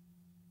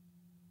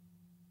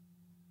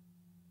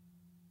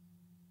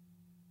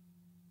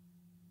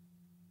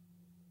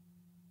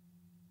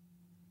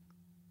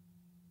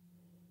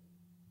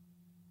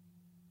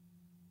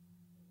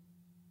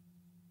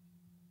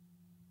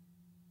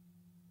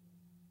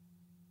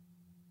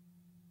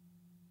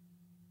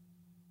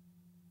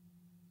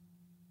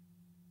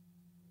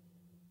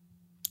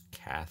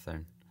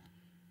 Catherine.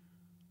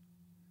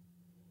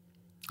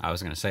 I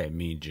was gonna say a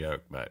mean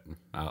joke, but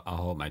I'll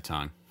hold my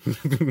tongue.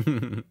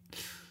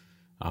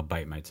 I'll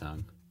bite my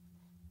tongue.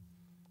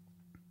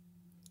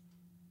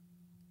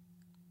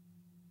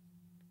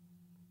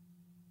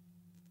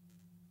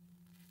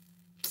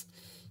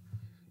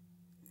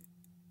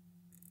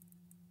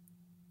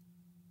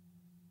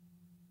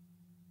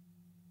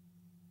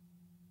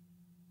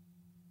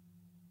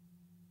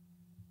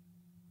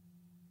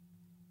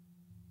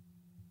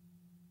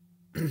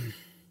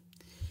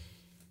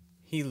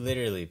 He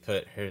literally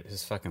put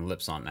his fucking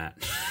lips on that.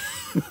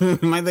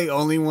 Am I the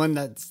only one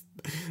that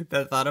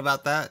thought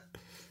about that?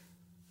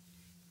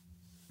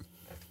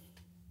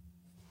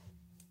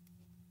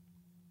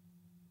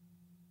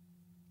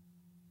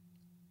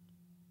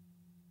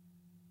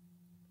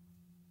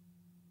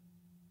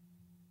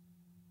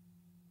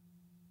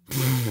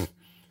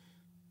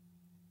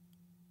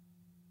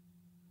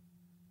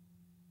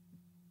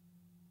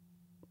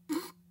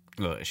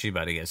 Look, she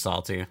about to get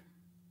salty.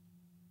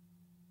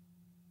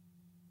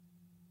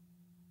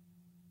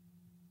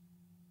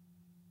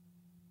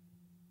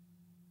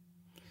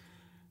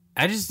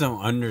 I just don't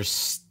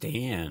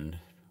understand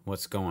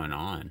what's going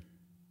on.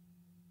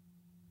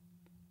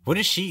 What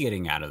is she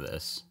getting out of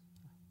this?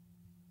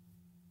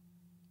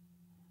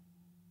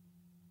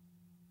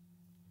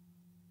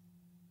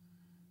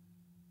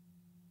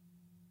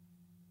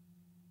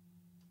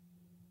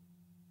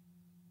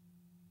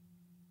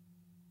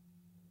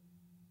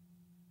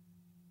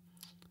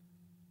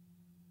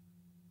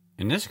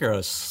 And this girl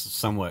is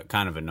somewhat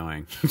kind of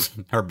annoying.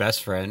 Her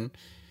best friend.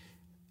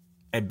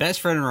 A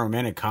best friend in a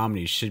romantic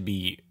comedy should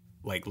be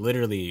like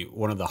literally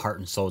one of the heart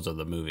and souls of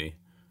the movie.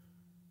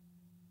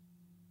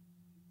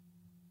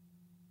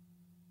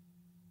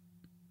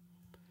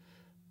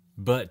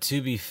 But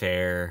to be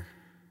fair,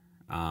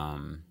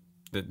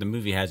 The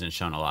movie hasn't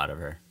shown a lot of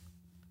her.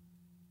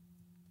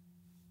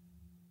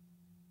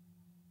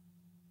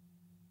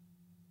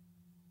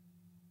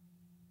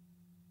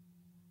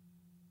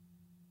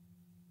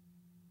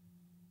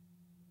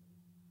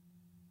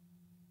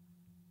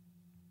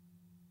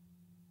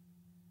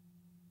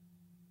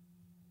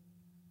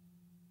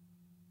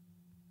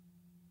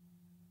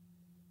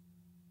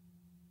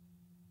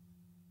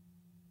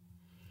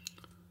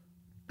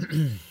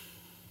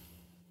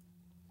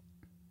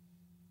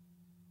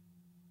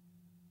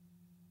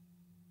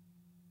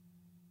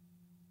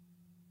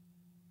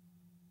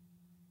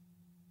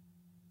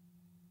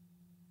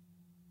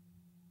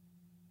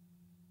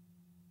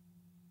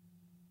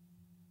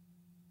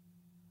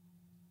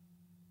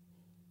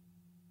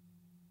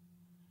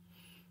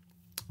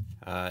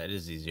 It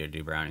is easier to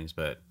do brownies,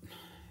 but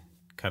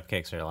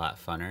cupcakes are a lot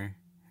funner.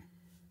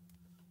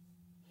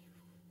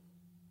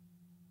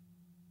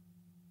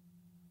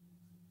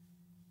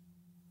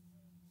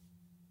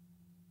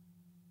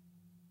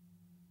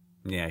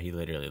 Yeah, he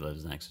literally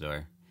lives next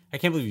door. I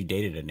can't believe you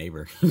dated a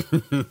neighbor.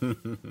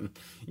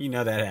 You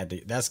know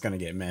that's gonna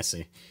get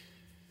messy.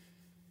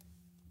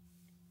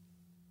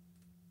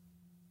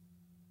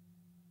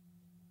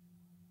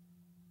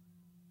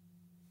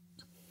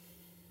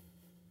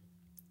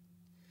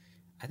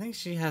 I think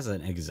she has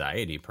an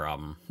anxiety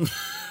problem.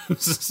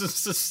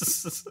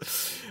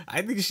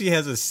 I think she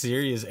has a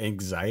serious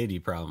anxiety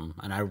problem,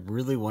 and I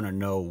really want to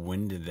know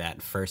when did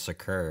that first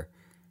occur.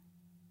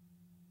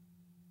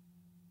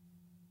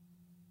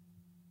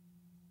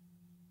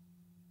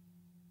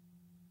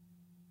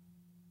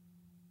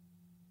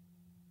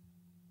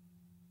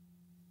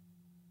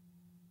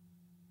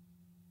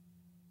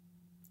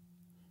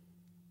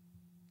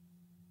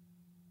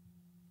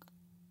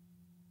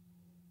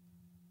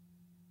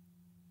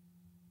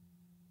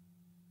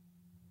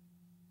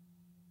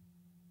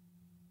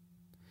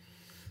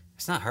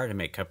 It's not hard to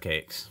make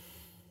cupcakes.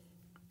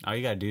 All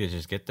you gotta do is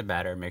just get the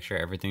batter, make sure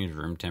everything is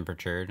room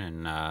temperatured,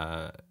 and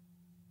uh,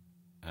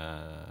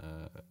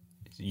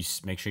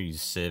 make sure you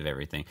sieve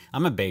everything.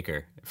 I'm a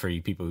baker. For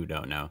you people who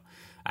don't know,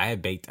 I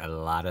have baked a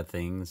lot of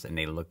things, and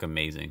they look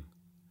amazing.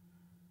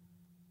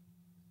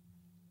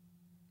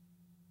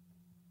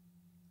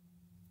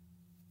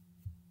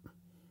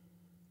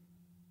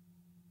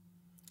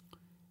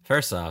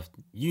 First off,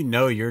 you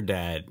know your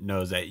dad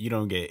knows that you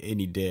don't get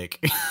any dick.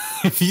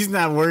 If he's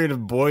not worried if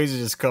boys are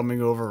just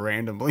coming over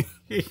randomly,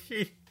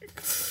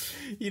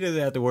 he doesn't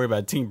have to worry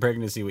about teen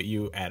pregnancy with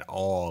you at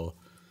all.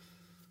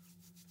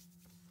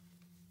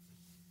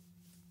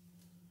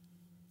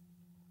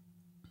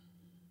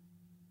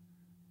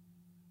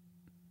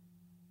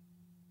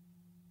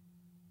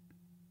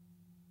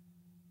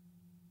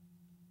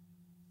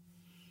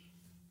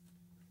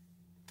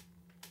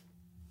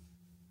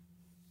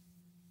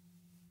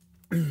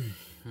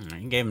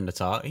 He gave him the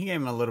talk. He gave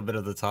him a little bit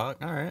of the talk.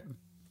 All right.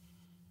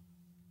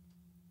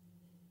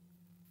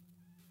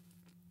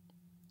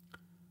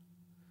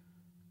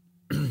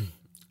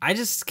 I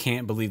just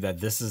can't believe that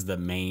this is the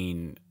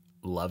main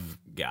love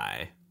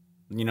guy.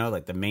 You know,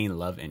 like the main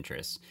love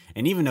interest.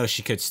 And even though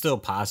she could still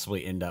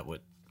possibly end up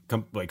with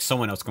like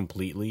someone else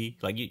completely,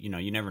 like you know,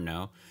 you never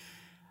know.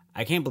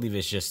 I can't believe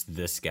it's just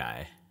this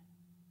guy.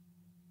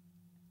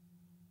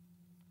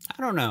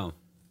 I don't know.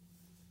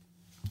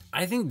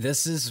 I think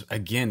this is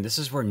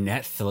where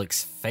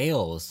Netflix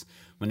fails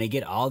when they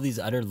get all these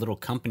other little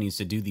companies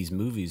to do these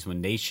movies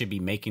when they should be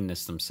making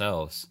this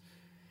themselves.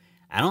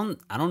 I don't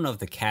know if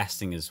the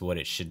casting is what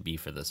it should be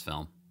for this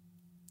film.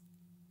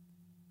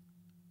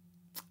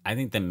 I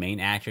think the main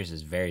actress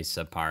is very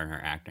subpar in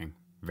her acting,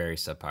 very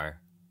subpar,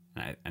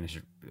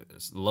 and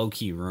it's low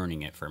key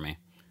ruining it for me.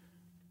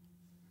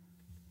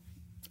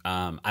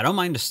 I don't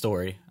mind the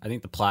story. I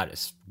think the plot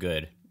is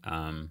good.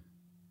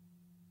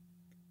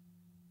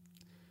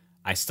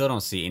 I still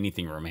don't see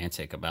anything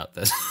romantic about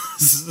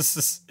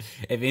this.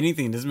 If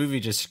anything, this movie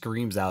just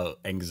screams out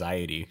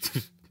anxiety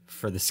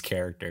for this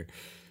character.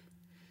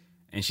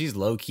 And she's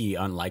low key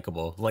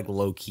unlikable, like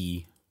low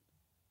key.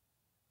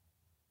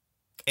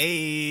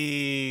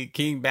 Hey,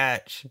 King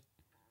Batch.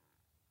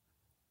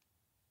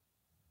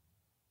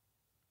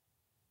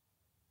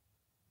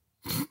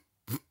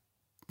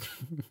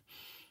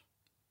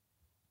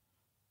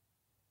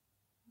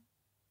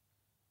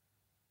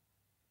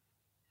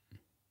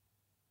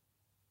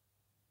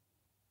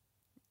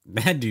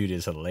 That dude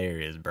is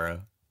hilarious,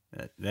 bro.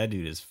 That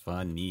dude is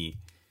funny.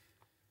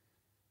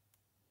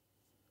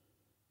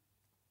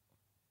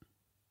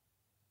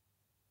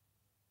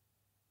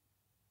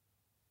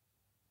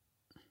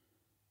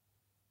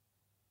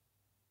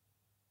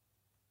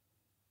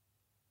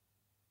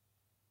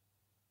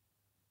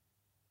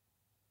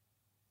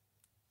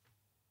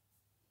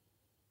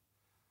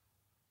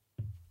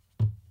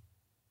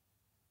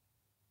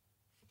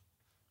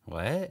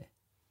 What?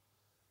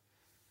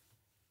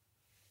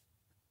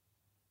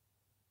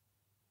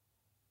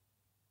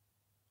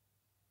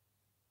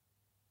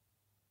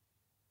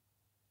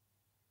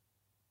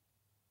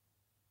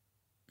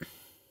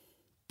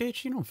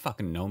 Bitch, you don't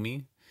fucking know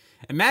me.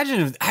 Imagine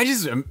if I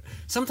just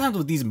sometimes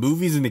with these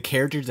movies and the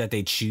characters that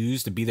they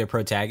choose to be their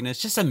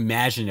protagonists, just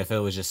imagine if it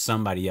was just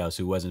somebody else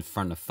who wasn't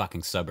from the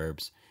fucking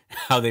suburbs,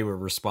 how they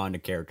would respond to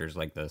characters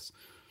like this.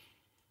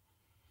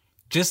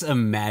 Just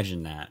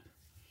imagine that.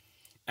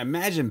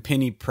 Imagine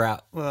Penny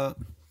Proud. Well,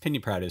 Penny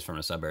Proud is from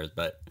the suburbs,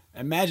 but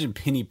imagine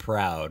Penny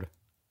Proud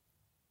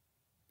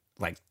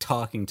like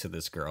talking to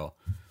this girl.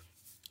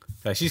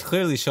 Like she's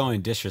clearly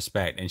showing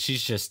disrespect and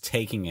she's just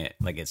taking it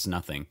like it's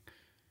nothing.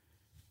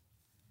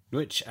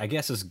 Which I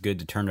guess is good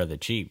to turn her the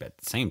cheek, but at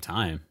the same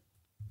time,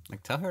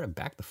 like tell her to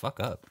back the fuck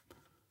up.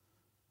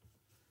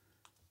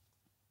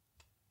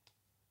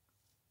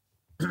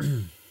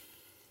 I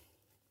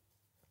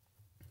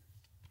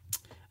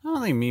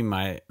don't think me and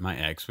my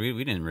ex we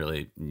didn't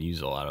really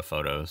use a lot of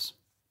photos,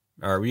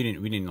 or we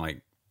didn't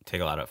like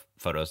take a lot of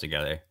photos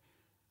together.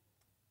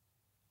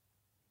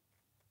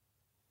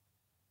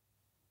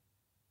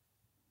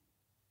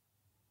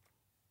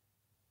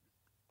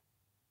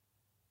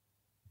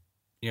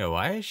 Yo,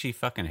 why is she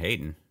fucking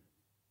hating?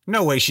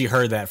 No way she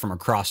heard that from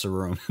across the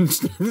room.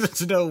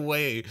 There's no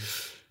way.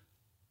 This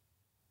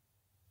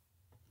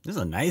is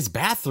a nice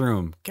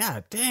bathroom.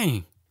 God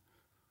dang.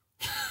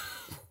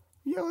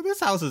 Yo, this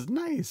house is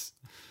nice.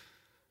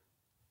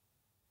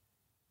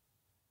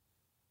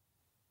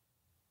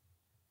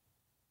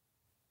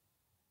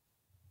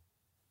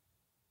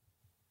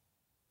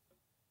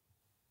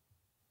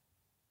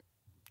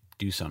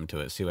 Do something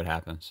to it. See what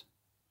happens.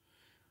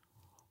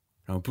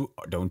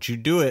 Don't you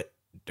do it.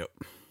 Don't.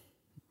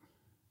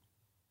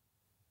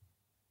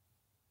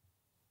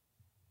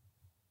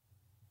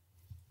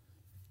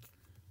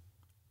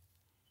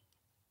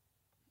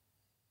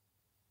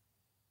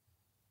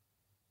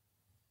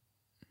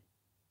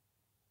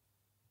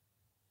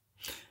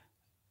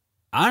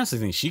 I honestly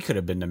think she could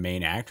have been the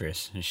main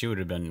actress and she would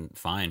have been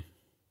fine.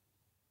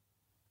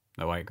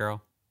 The white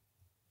girl.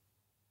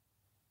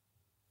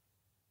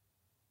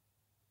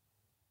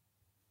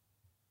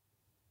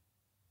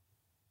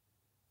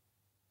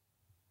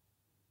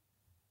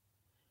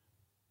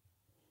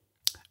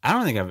 I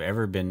don't think I've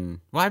ever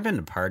been. Well, I've been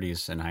to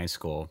parties in high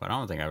school, but I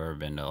don't think I've ever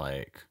been to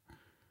like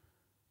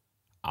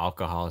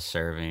alcohol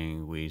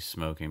serving, weed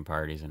smoking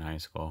parties in high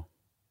school.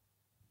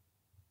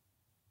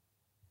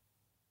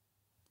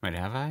 Wait,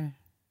 have I?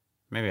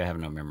 Maybe I have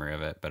no memory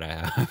of it, but I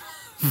have.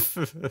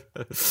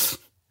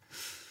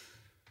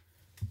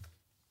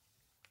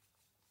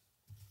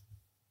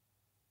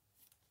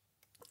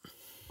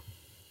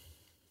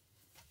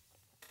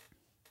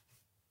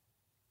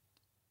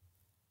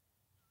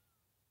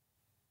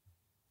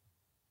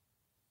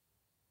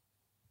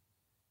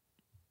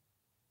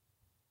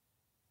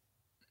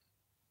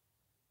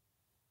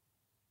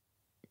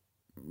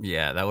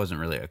 Yeah, that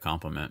wasn't really a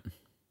compliment.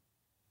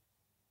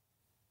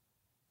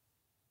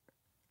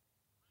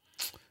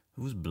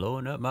 Who's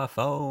blowing up my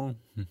phone?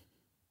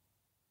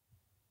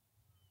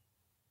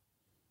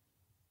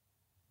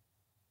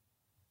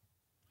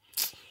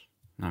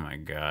 Oh my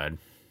god.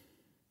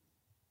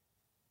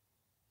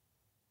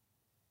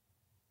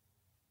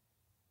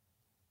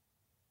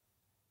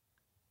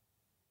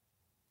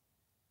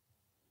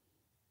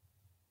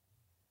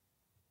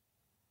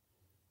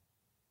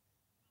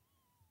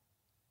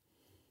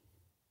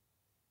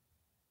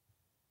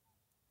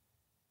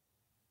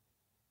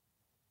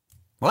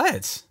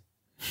 What?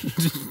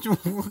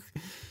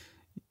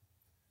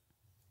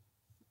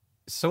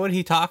 So when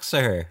he talks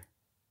to her.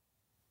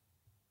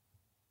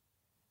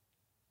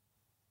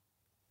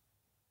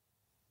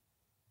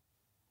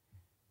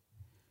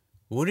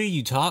 What are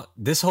you talk?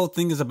 This whole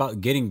thing is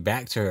about getting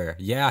back to her.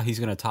 Yeah, he's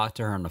gonna talk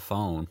to her on the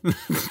phone.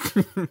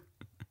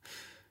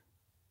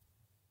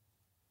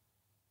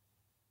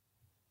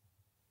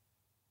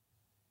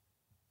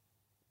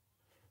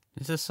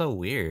 This is so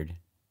weird.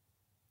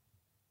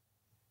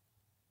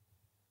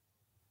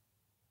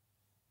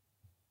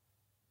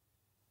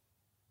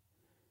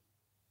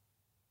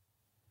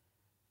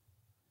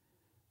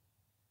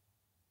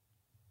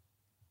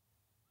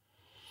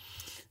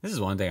 This is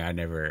one thing I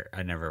never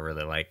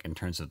really like in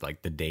terms of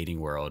like the dating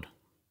world.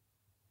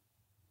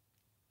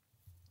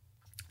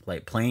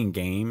 Like playing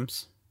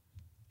games.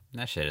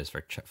 That shit is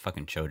for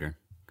fucking children.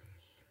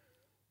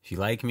 If you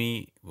like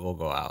me, we'll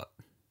go out,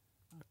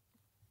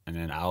 and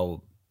then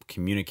I'll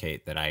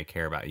communicate that I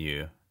care about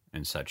you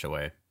in such a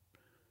way.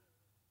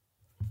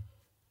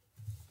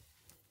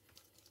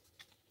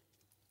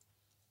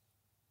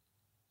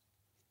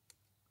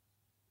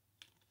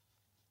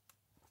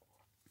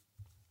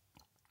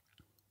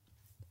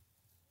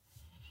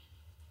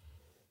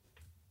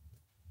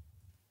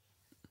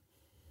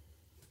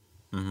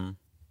 Mm-hmm.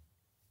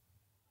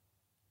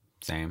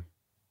 Same.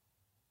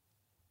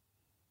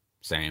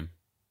 Same.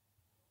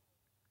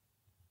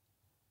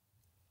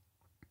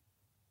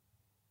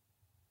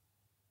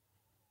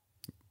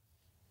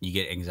 You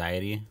get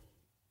anxiety.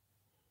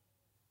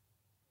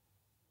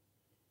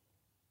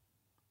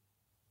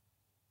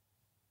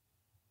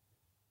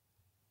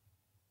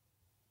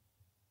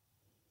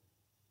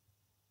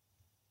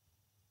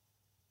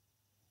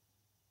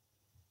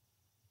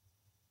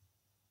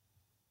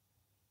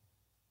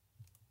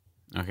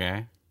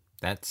 Okay.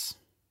 That's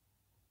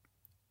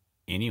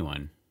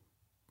anyone.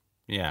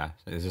 Yeah.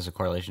 Is this a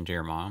correlation to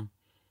your mom?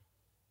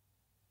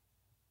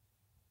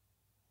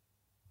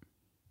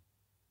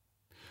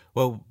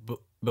 Well,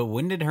 but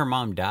when did her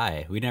mom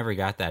die? We never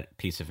got that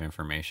piece of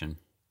information.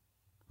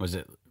 Was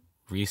it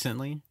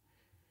recently?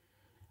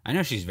 I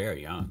know she's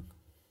very young.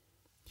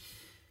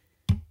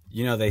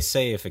 You know, they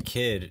say if a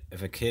kid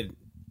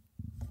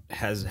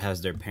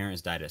has their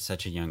parents died at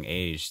such a young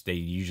age, they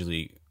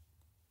usually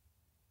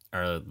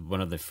are one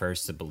of the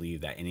first to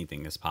believe that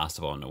anything is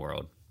possible in the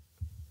world.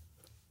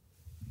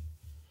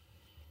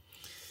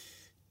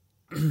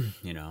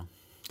 You know,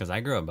 because I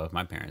grew up both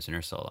my parents and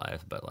they're still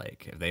alive. But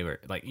like, if they were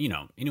like,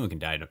 anyone can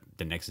die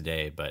the next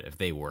day. But if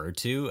they were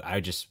to,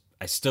 I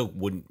still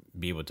wouldn't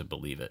be able to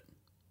believe it.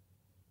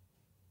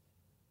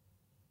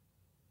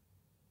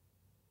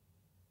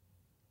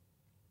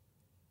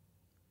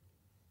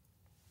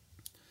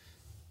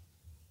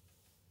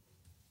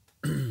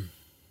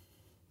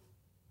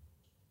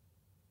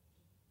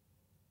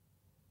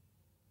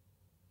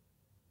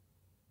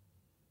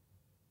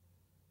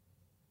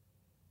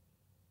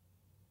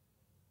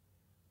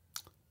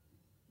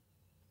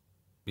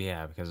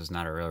 Yeah, because it's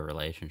not a real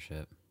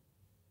relationship.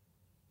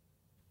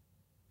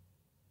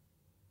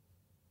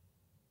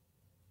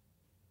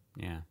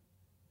 Yeah.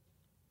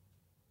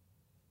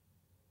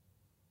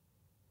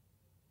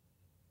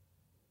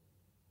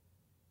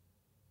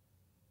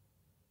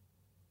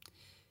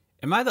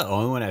 Am I the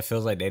only one that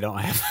feels like they don't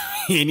have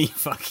any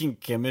fucking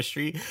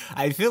chemistry?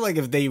 I feel like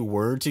if they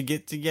were to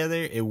get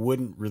together, it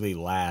wouldn't really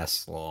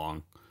last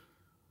long,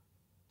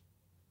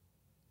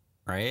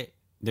 right?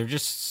 They're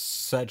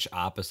just such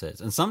opposites.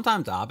 And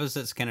sometimes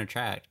opposites can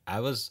attract.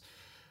 I was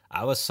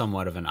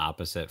somewhat of an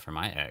opposite for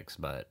my ex,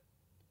 but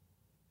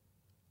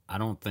I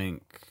don't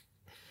think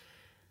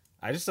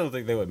I just don't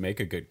think they would make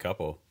a good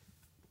couple.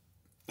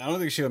 I don't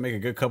think she would make a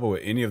good couple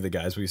with any of the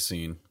guys we've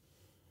seen.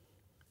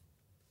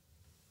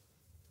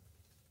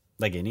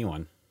 Like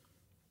anyone.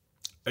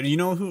 You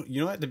know who?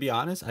 You know what? To be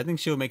honest, I think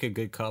she'll make a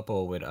good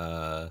couple with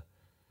her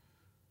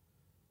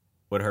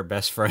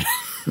best friend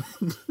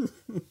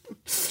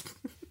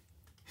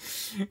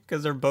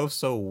because they're both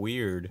so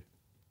weird.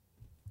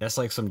 That's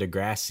like some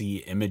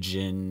Degrassi,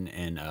 Imogen,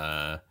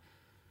 and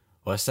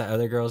what's that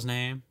other girl's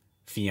name?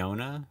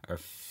 Fiona or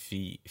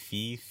Fee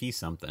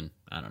something.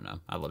 I don't know.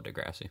 I love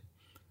Degrassi.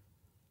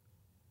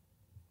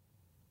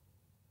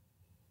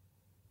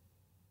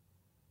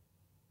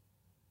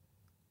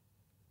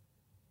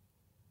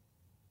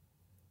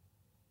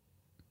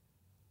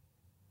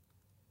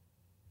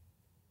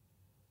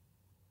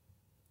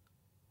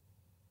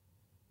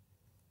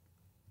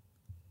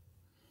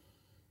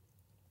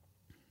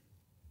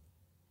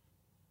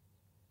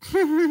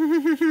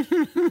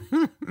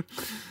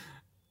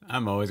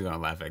 I'm always gonna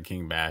laugh at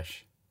King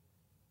Bash.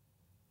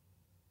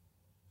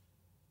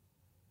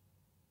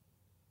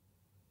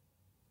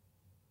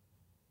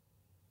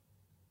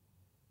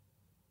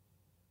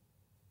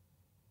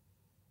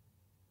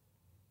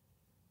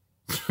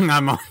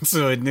 I'm on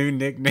to a new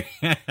nickname.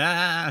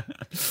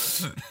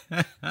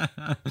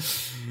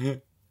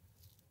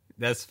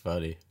 That's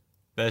funny.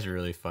 That's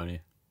really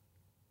funny.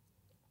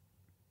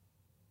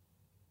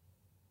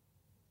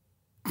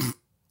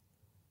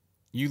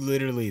 You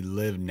literally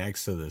live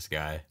next to this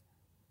guy.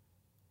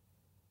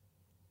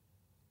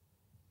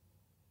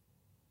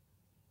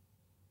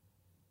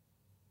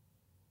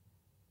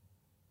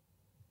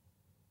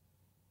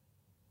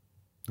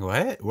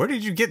 What? Where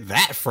did you get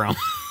that from?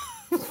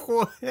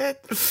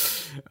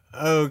 What?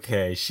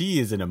 Okay, she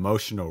is an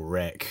emotional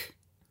wreck.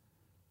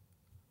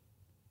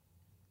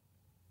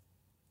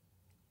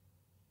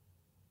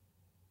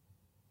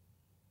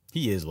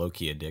 He is low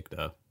key a dick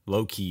though.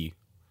 Low key.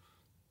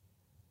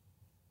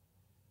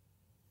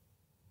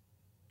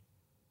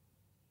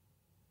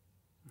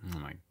 Oh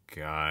my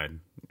god.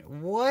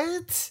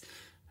 What?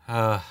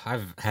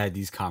 I've had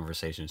these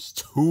conversations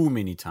too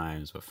many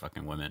times with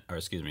fucking women, or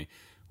excuse me,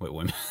 with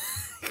women.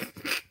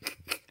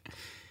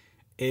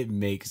 It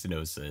makes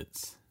no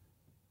sense.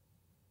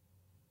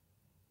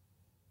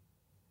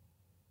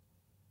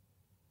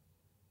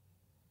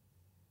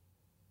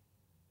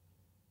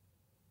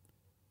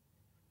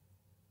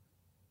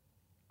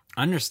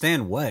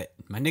 Understand what?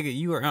 My nigga,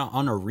 you are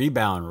on a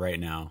rebound right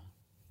now.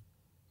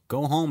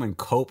 Go home and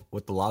cope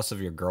with the loss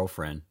of your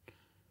girlfriend.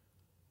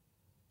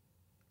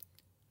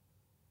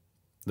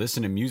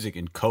 Listen to music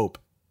and cope.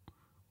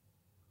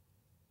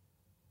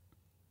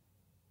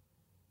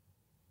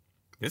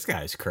 This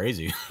guy's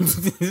crazy.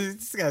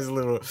 This guy's a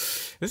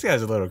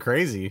little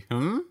crazy.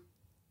 Hmm?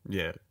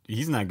 Yeah,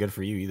 he's not good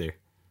for you either.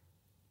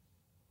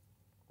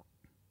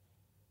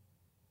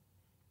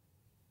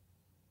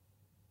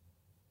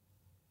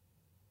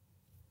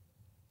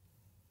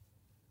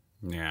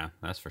 Yeah,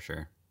 that's for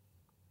sure.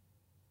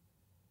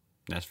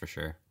 That's for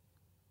sure.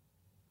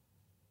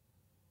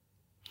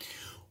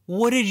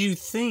 What did you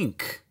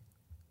think?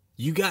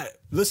 You got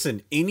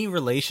listen, any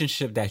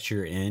relationship that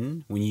you're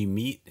in, when you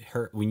meet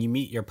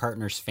your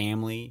partner's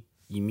family,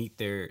 you meet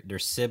their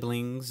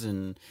siblings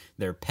and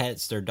their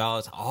pets, their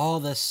dogs, all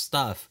this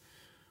stuff.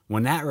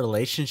 when that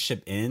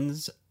relationship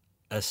ends,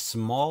 a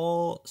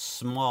small,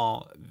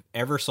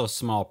 ever so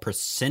small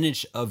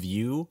percentage of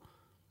you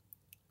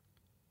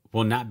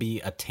will not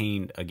be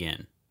attained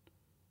again.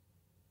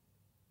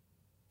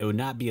 It would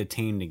not be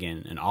attained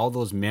again. And all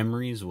those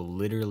memories will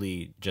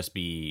literally just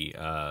be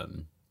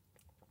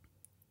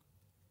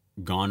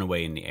gone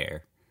away in the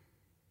air.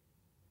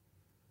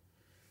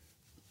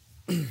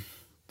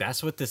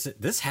 That's what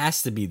this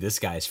has to be this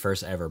guy's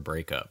first ever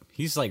breakup.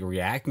 He's like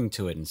reacting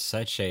to it in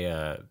such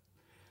a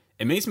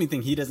it makes me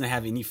think he doesn't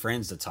have any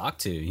friends to talk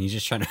to. He's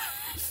just trying to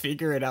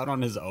figure it out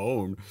on his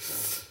own.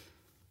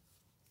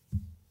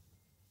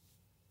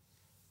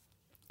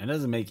 It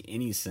doesn't make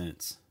any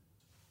sense.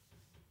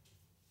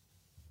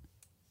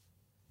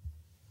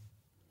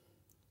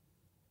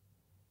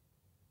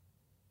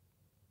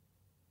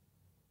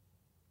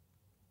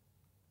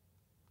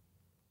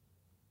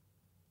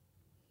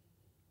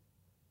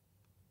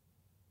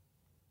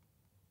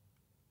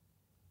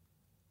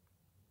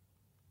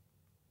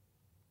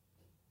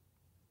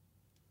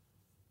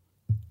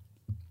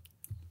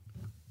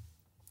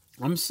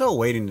 I'm still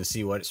waiting to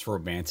see what's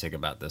romantic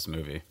about this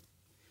movie.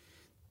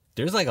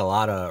 There's like a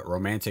lot of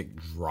romantic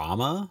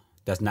drama.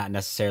 That's not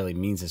necessarily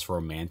means it's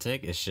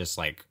romantic. It's just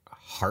like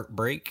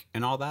heartbreak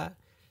and all that.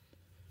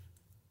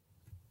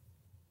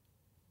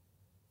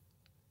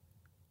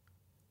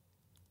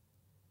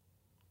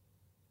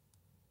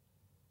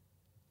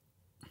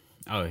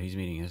 Oh, he's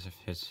meeting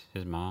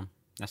his mom.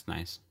 That's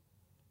nice.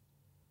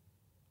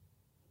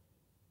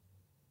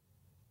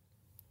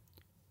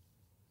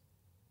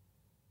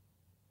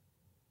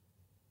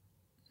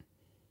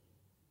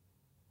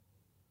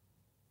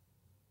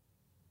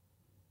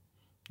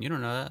 You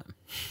don't know that.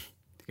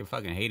 They can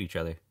fucking hate each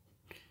other.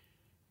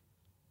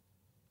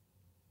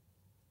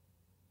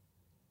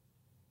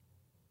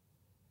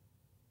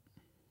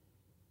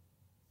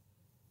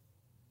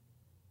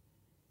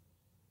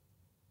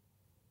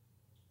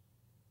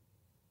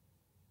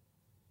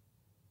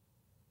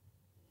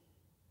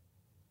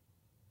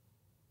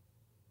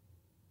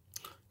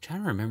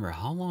 Trying to remember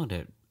how long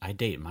did I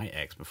date my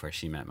ex before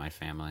she met my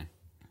family?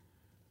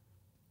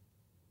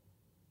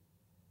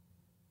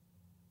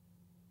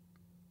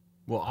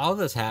 Well, all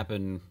this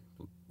happened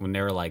when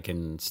they were like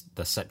in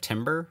the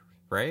September,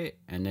 right?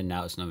 And then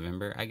now it's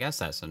November. I guess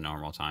that's a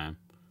normal time.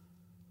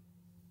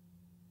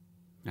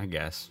 I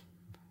guess.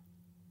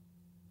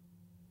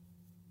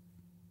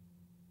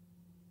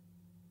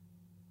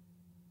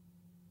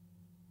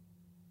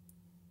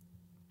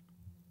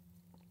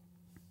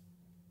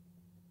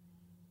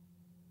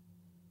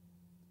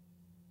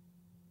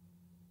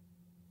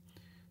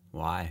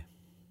 Why?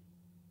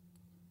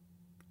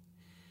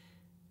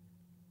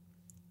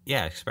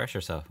 Yeah, express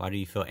yourself. Why do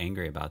you feel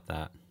angry about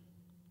that?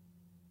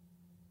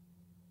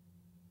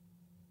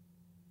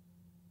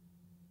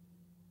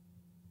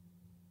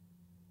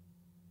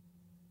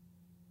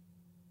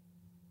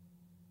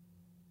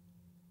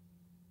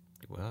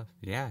 Well,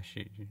 yeah,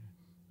 she.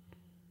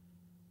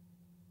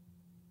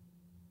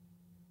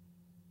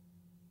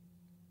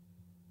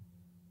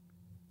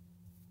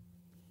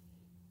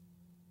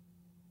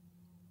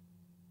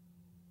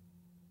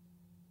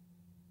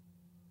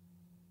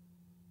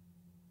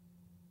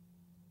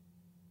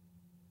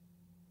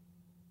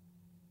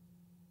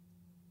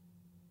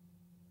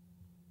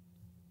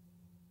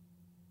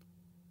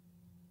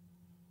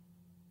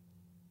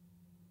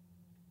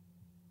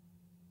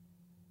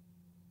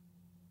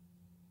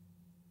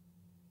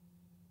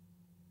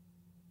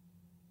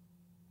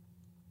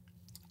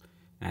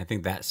 And I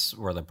think that's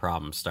where the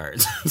problem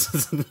starts.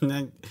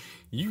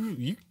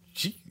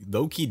 She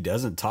low key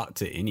doesn't talk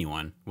to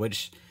anyone,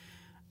 which,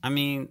 I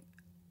mean,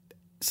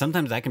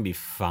 sometimes that can be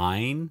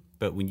fine,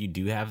 but when you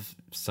do have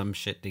some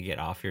shit to get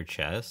off your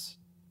chest,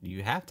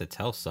 you have to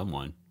tell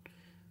someone.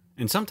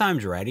 And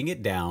sometimes writing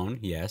it down,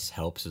 yes,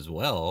 helps as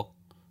well,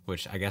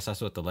 which I guess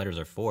that's what the letters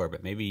are for,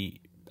 but maybe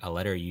a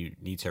letter you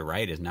need to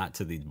write is not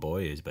to these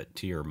boys, but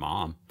to your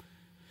mom.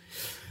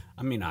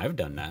 I mean, I've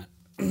done that.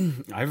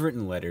 I've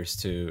written letters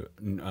to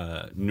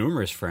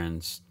numerous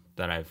friends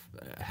that I've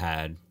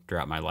had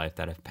throughout my life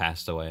that have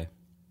passed away.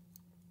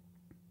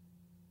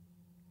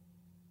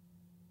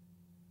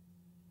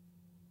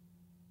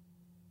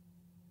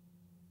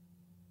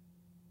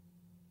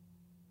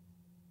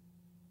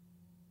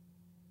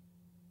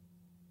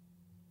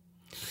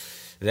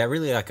 Is that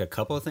really like a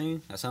couple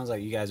thing? That sounds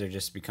like you guys are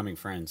just becoming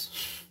friends.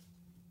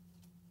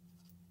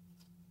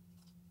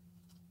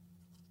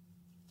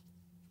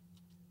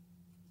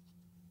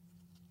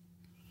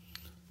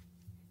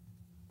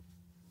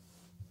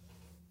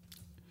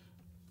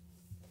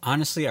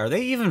 Honestly, are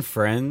they even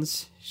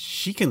friends?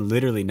 She can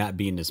literally not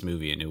be in this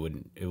movie and it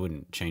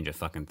wouldn't change a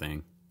fucking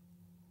thing.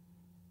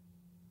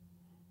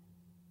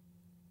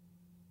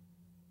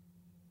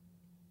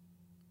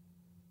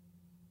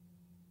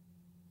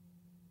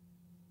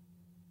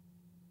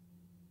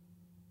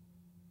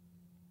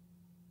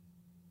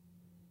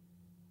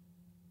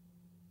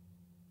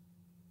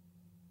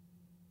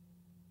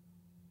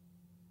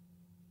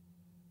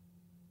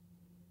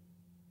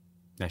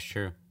 That's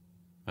true.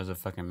 Does it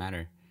fucking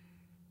matter?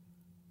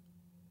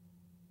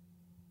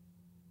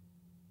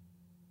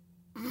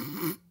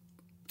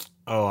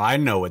 Oh, I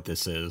know what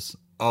this is.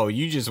 Oh,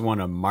 you just want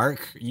to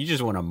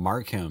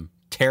mark him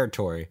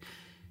territory.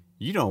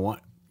 You don't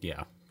want,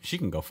 yeah, she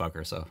can go fuck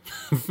herself.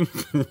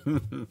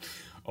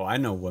 Oh, I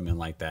know women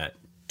like that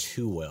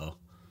too well.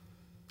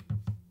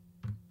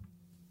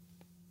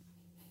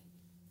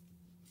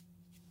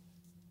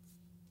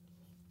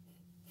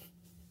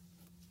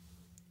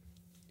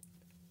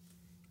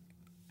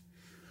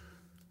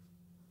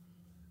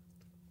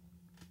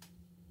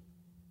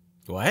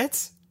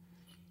 What?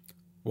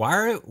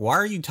 Why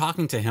are you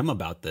talking to him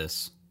about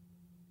this?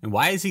 And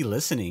why is he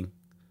listening?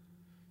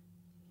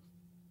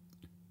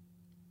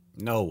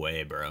 No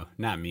way, bro.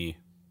 Not me.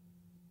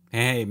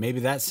 Hey,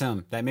 maybe that's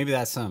him,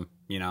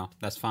 you know?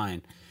 That's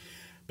fine.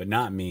 But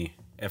not me.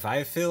 If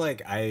I feel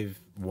like I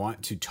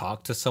want to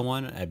talk to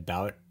someone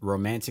about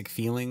romantic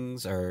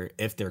feelings, or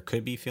if there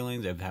could be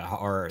feelings,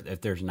 or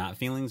if there's not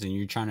feelings, and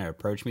you're trying to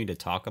approach me to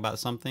talk about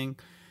something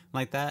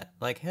like that,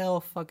 like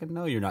hell fucking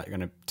no, you're not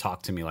gonna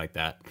talk to me like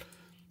that.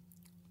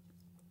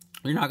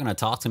 You're not gonna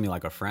talk to me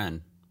like a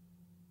friend.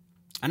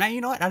 And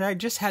you know what? I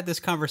just had this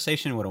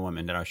conversation with a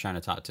woman that I was trying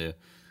to talk to.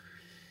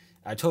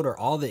 I told her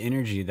all the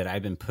energy that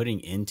I've been putting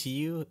into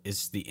you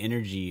is the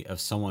energy of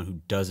someone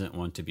who doesn't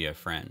want to be a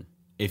friend.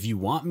 If you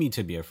want me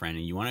to be a friend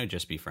and you want to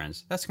just be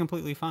friends, that's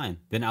completely fine.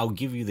 Then I'll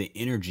give you the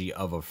energy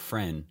of a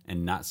friend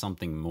and not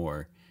something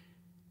more.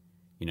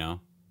 You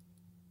know?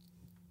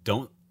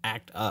 Don't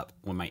act up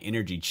when my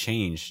energy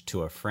changed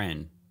to a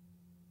friend.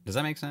 Does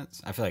that make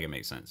sense? I feel like it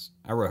makes sense.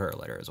 I wrote her a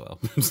letter as well.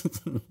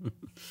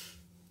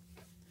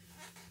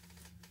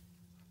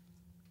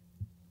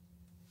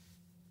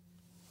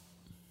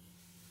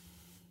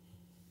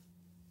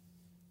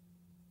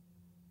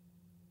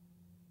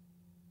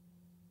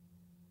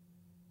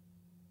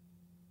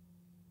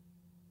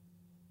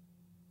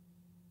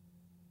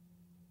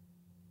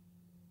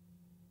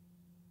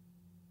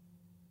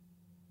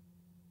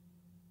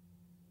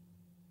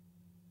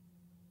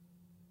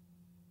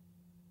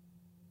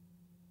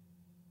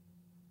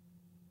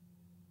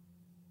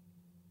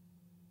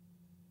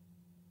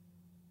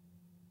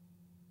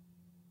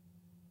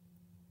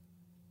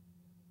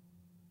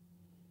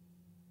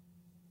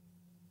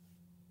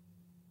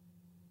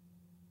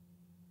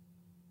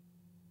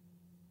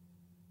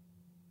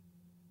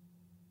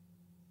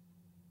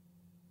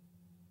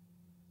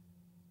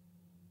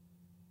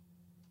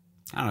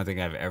 I don't think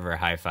I've ever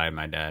high-fived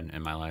my dad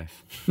in my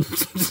life.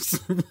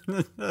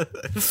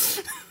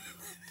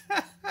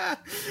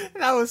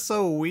 That was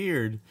so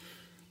weird.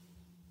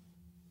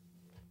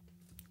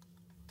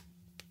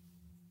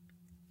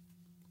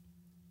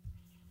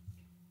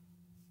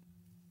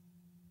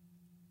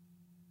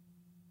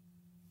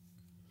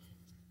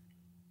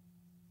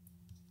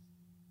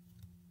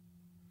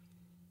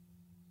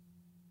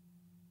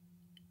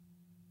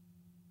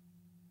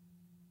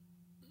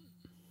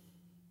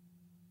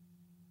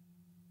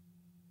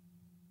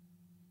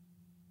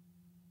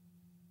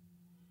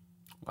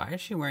 Why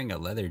is she wearing a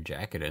leather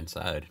jacket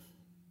inside?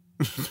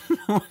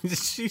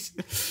 She's,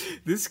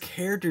 this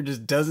character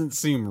just doesn't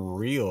seem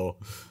real.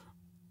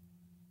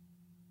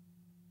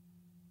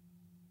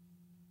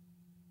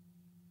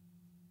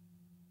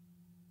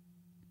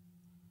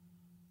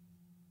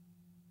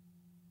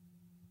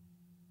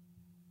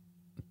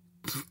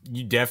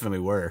 You definitely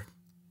were.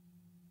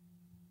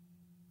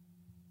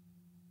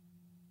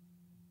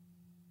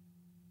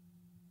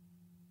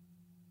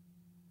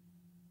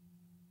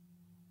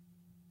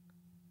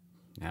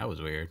 That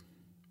was weird.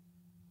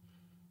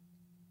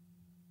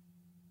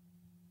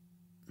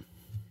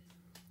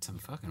 Some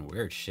fucking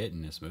weird shit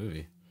in this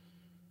movie.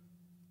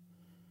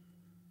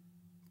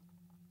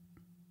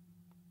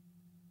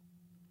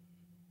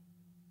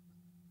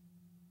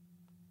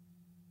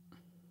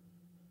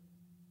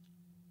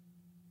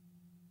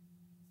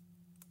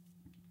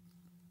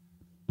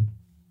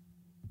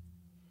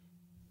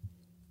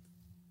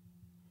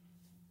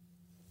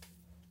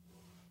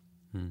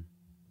 Hmm.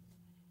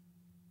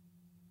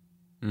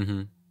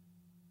 Mm-hmm.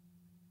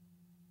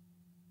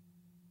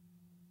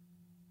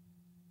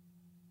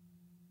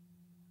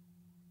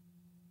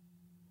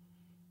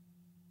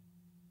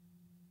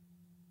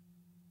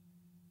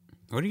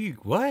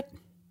 What?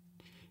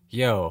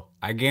 Yo,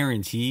 I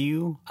guarantee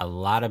you, a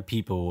lot of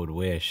people would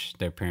wish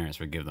their parents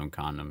would give them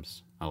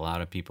condoms. A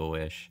lot of people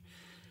wish.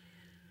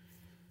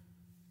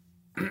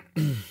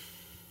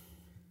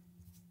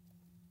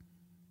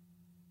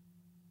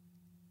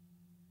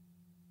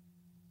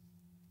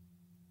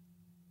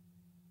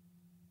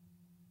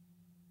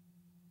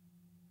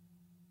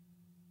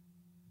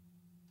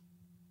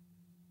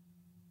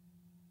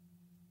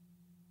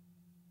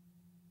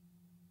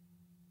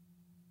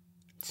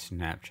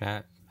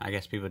 Snapchat? I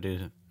guess people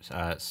do so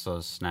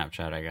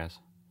Snapchat, I guess.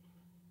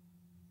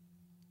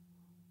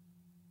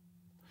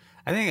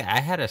 I think I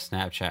had a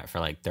Snapchat for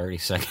like 30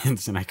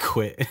 seconds and I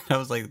quit. I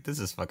was like, this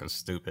is fucking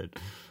stupid.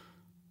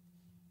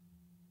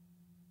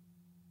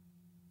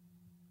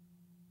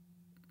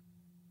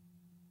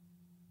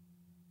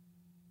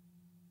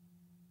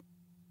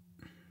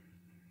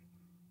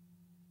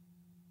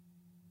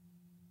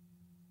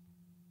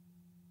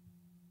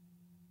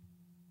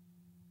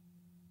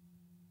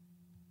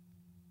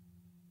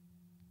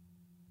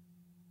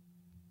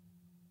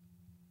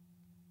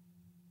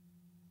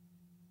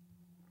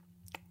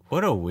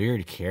 What a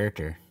weird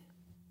character.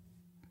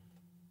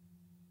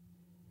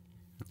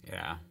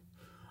 Yeah.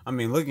 I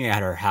mean, looking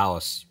at her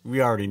house,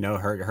 we already know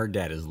her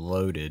dad is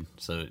loaded,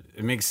 so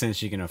it makes sense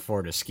she can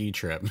afford a ski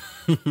trip.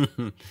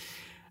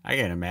 I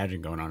can't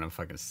imagine going on a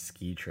fucking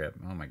ski trip.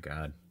 Oh my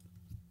god.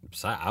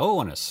 So I would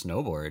want to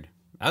snowboard.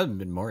 I would have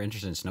been more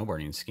interested in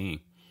snowboarding and skiing.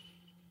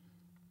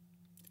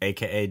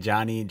 AKA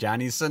Johnny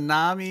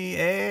Tsunami.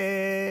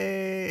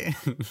 Hey.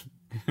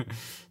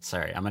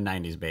 Sorry, I'm a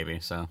 90s baby,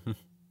 so.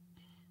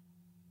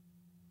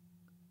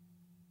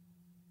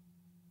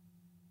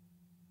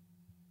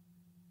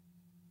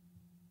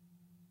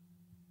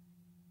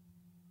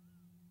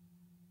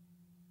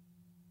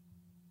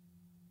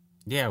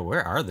 Yeah,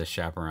 where are the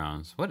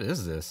chaperones? What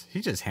is this?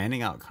 He's just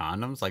handing out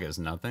condoms like it's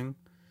nothing?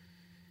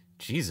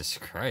 Jesus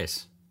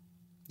Christ.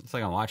 It's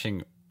like I'm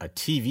watching a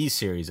TV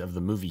series of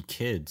the movie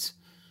Kids.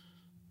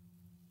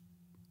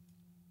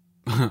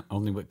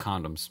 Only with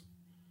condoms.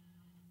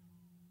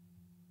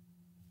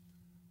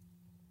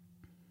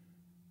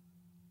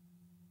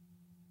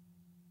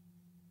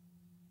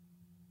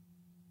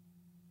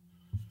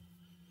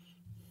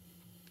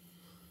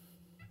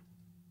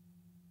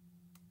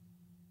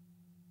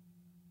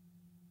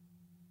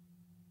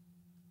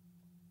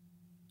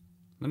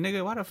 But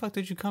nigga, why the fuck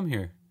did you come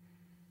here?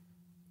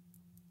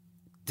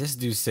 This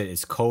dude said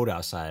it's cold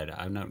outside.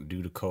 I'm not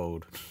due to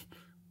cold.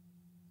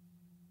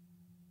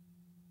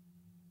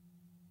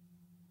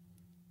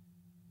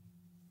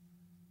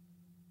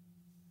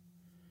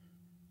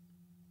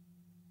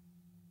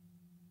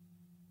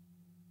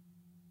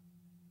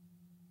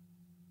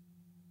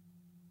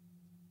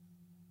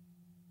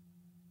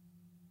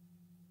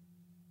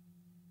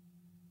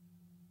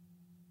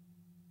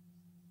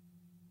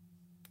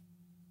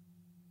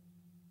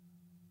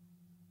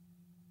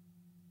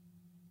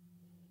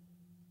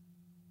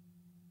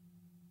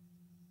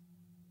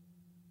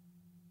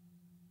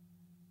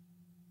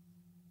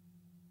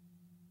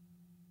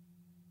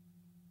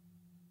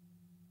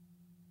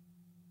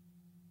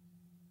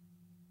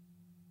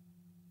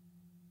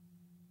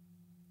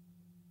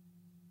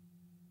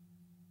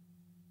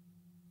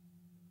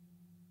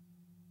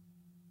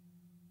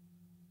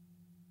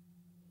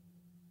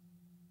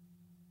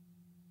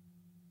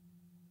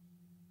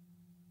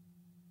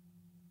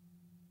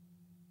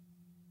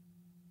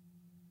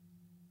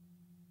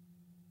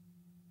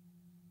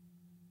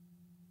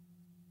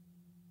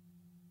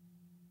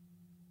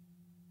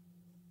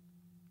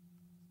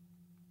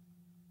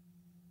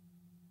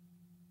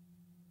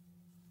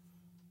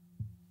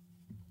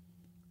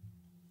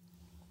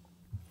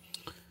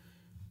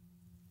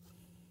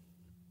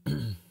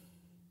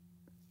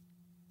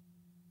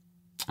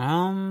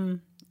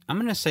 Um, I'm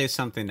gonna say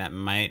something that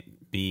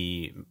might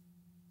be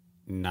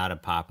not a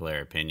popular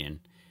opinion.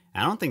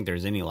 I don't think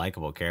there's any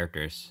likable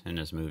characters in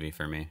this movie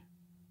for me.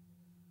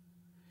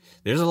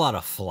 There's a lot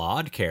of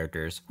flawed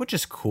characters, which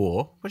is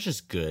cool, which is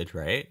good,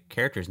 right?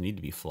 Characters need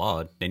to be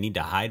flawed. They need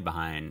to hide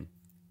behind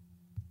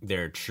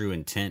their true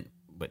intent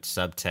with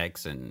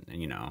subtext and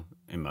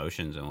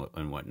emotions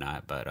and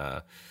whatnot. But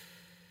a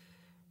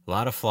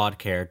lot of flawed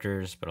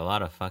characters, but a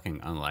lot of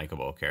fucking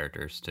unlikable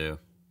characters too.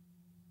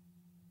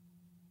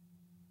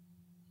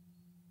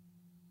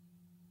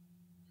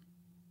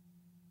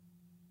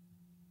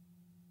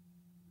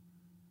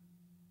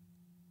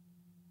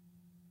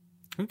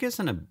 Who gets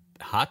in a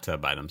hot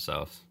tub by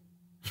themselves?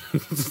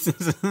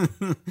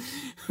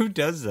 Who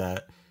does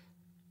that?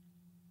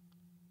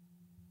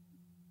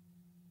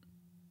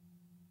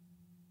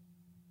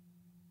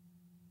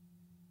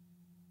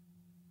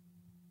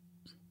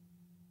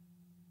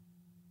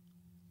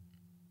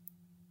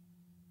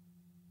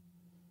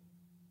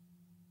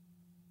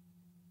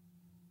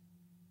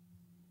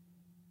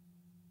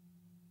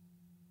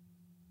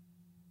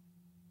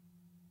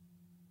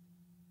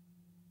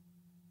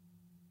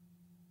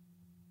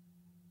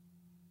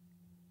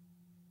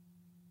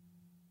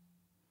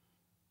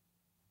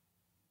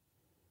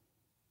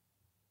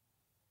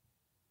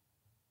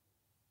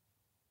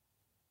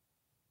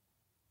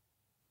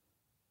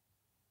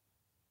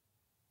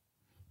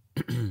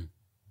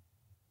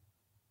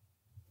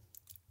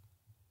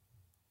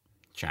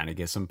 Trying to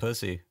get some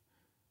pussy.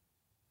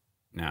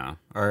 No,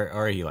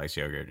 or he likes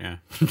yogurt. Yeah.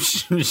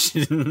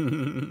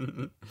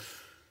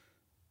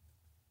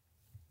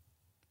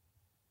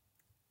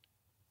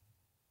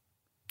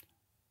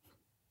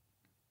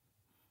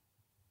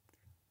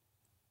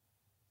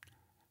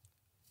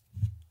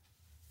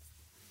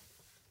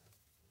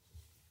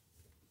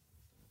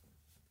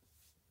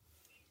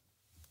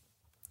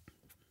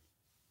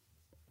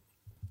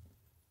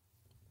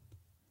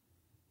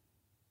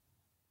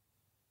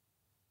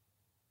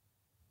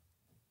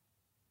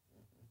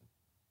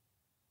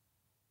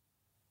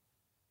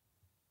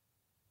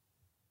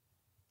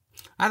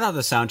 I thought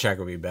the soundtrack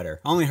would be better.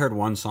 I only heard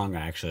one song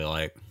I actually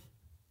like.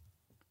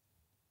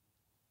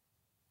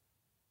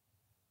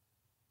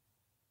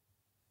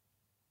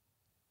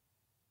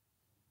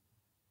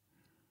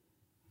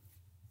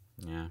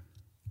 Yeah.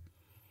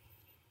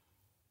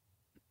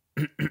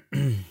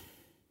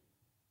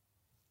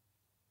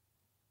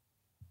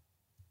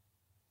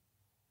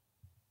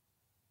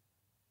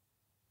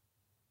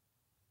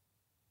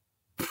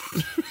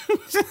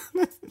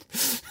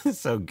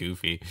 So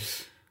goofy.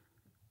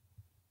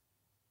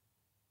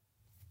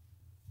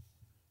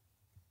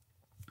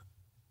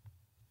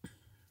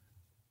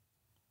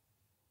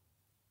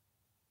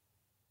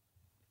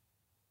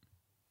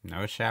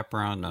 No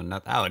chaperone, no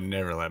nothing. I would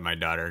never let my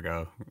daughter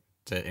go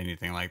to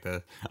anything like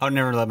this. I would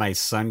never let my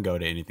son go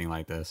to anything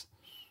like this.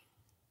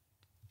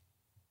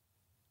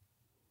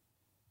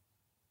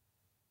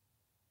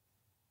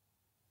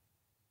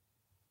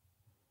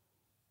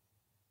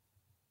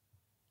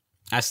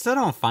 I still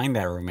don't find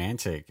that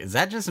romantic. Is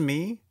that just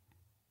me?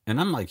 And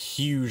I'm like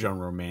huge on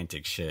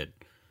romantic shit.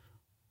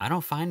 I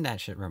don't find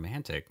that shit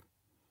romantic.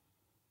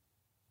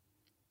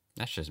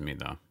 That's just me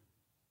though.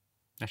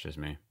 That's just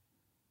me.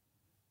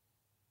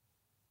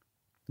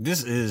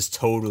 This is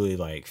totally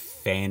like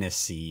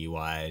fantasy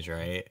wise,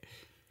 right?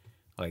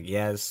 Like,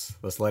 yes,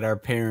 let's let our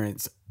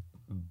parents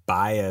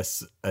buy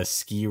us a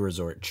ski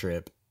resort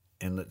trip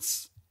and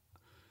let's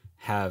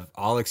have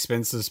all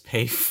expenses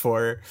paid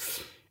for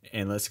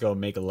and let's go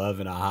make love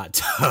in a hot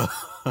tub.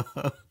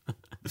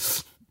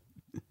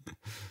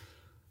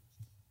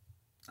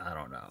 I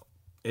don't know.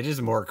 It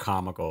is more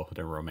comical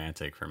than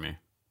romantic for me.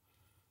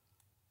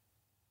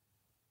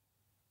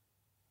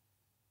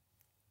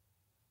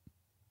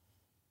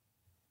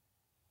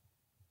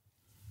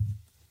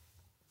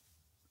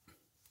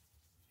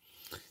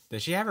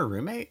 Does she have a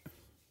roommate?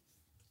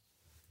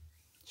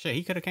 Shit,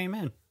 he could have came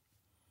in.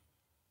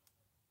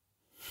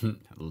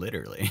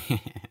 Literally.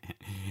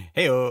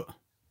 Hey, oh.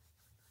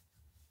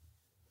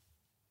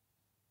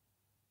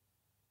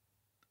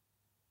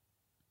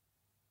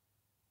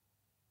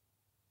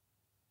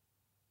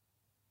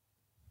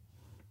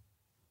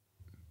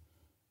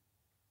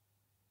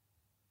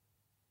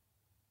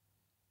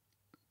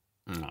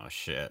 Oh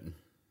shit.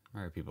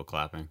 Why are people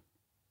clapping?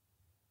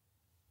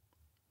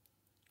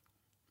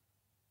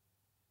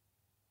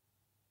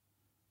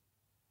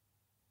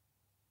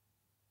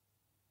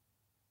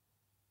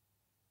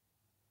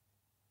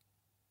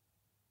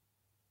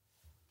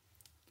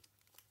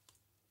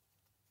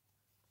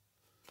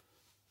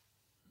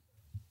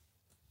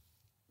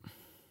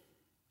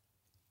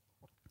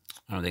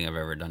 I don't think I've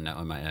ever done that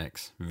with my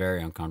ex.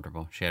 Very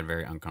uncomfortable. She had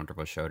very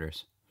uncomfortable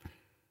shoulders.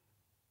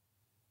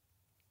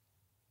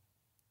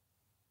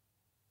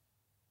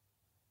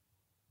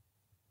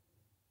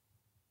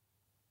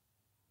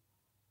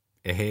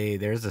 Hey,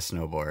 there's a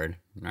snowboard.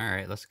 All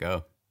right, let's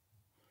go.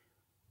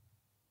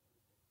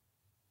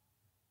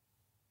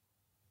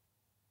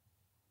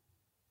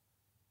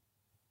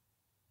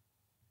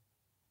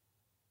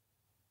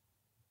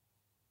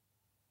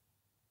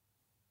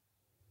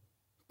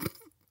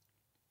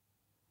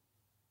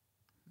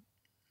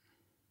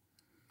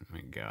 Oh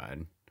my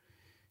god.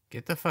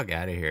 Get the fuck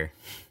out of here.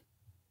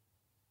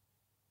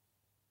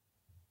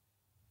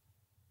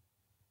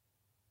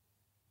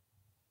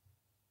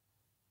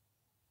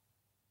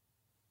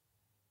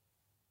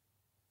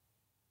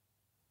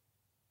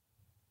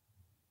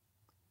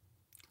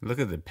 Look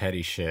at the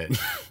petty shit.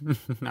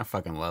 I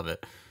fucking love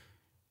it.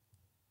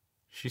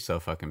 She's so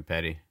fucking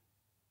petty.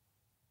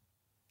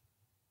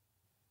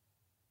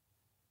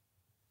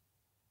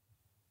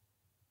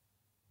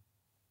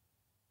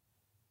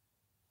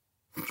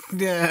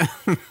 Yeah.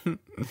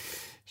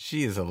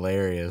 She is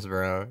hilarious,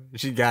 bro.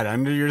 She got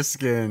under your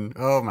skin.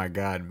 Oh my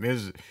god.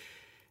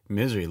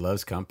 Misery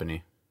loves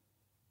company.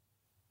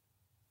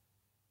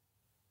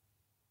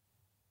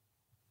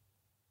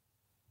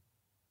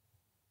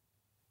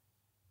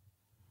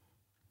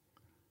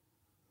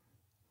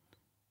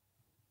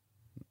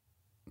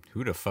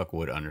 Who the fuck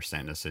would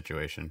understand this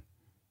situation?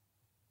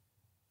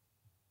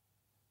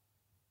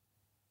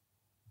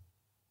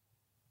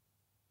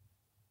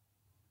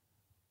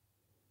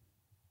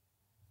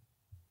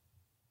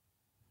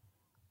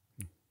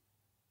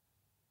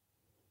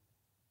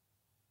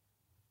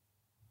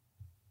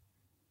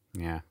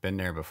 Yeah, been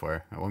there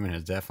before. A woman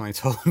has definitely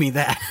told me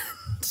that.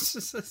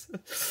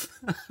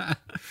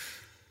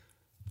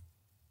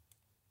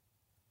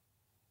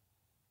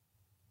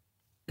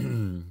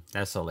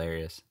 That's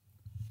hilarious.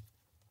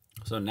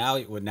 So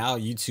now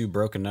you two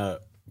broken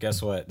up,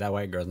 guess what? That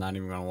white girl's not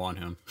even gonna want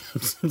him.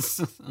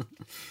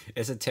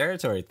 It's a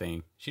territory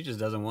thing. She just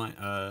doesn't want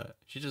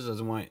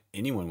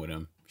anyone with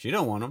him. She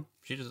don't want him.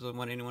 She just doesn't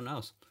want anyone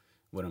else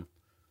with him.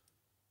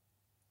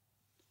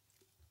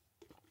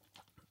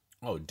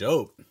 Oh,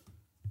 dope.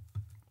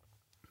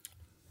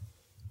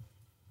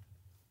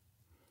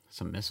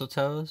 Some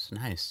mistletoes?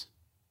 Nice.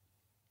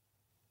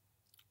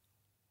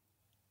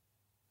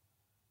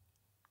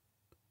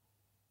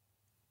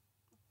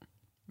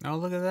 Oh,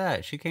 look at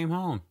that. She came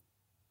home.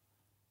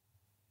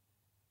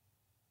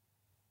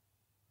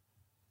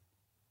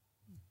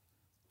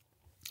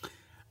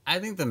 I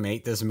think to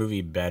make this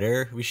movie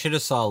better, we should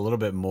have saw a little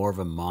bit more of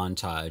a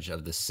montage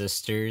of the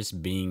sisters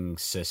being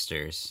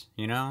sisters,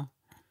 you know?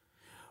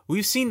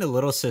 We've seen the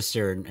little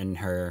sister and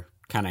her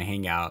kind of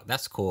hang out.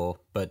 That's cool.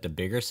 But the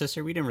bigger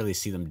sister, we didn't really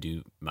see them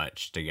do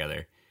much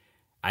together.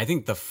 I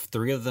think the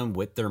three of them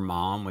with their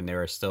mom when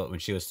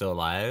she was still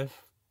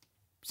alive,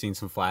 seen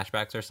some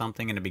flashbacks or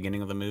something in the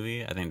beginning of the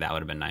movie. I think that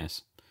would have been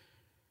nice.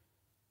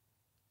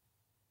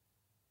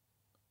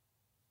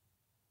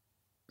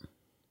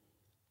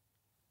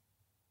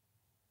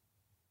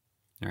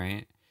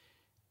 right?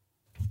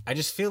 I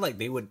just feel like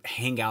they would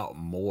hang out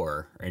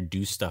more and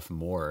do stuff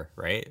more,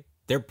 right?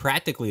 They're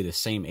practically the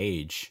same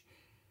age.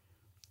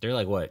 They're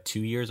like, what,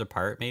 2 years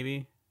apart,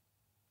 maybe?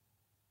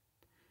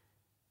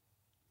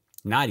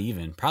 Not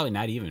even. Probably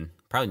not even.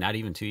 Probably not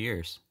even 2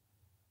 years.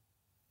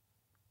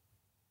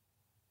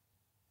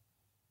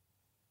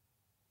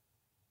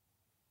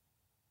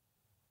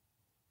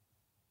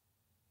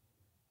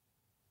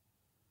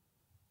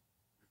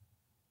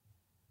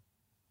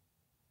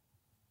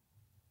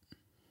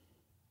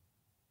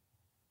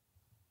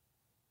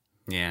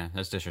 Yeah,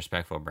 that's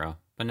disrespectful, bro.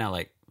 But not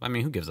like, I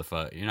mean, who gives a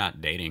fuck? You're not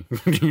dating.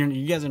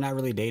 You guys are not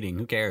really dating.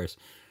 Who cares?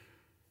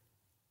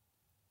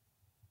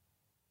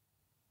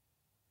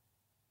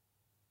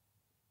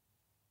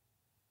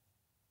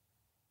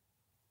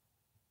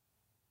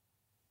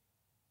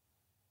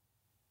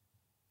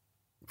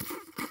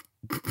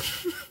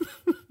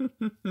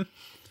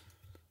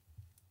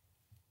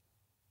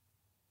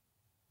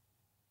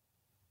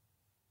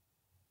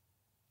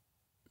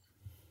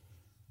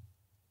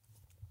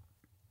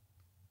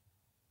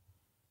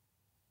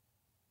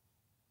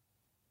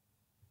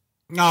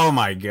 Oh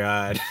my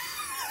god.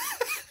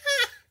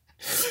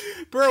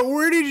 Bro,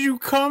 where did you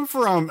come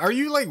from? Are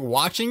you like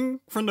watching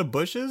from the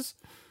bushes?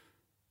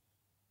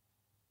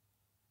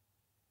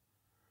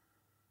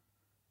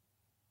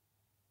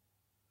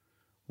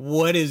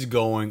 What is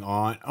going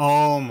on?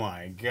 Oh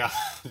my god.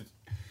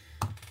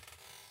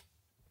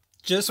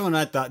 Just when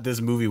I thought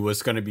this movie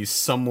was going to be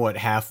somewhat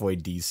halfway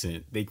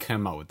decent, they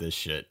come out with this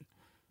shit.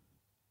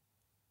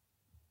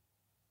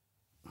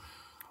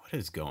 What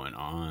is going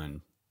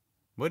on?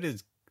 What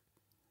is.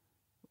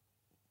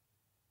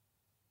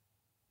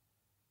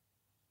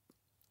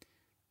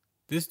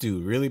 This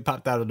dude really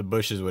popped out of the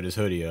bushes with his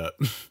hoodie up.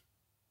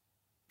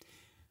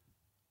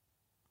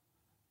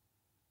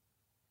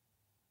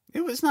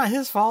 It was not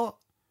his fault.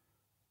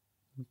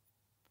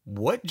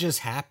 What just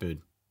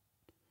happened?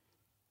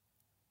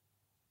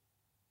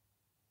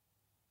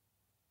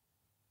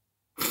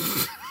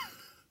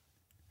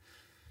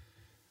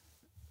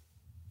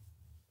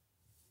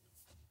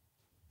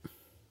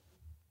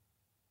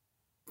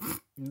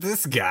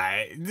 This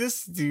guy,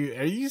 this dude,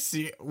 are you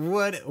serious?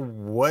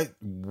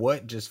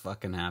 What just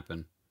fucking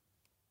happened?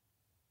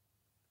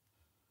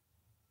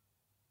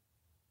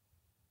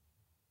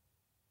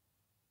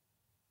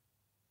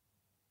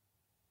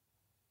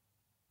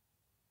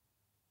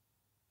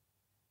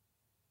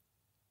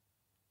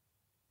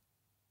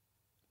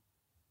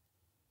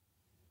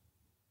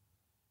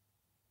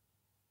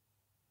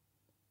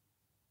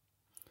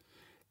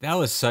 That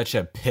was such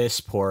a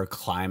piss poor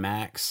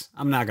climax.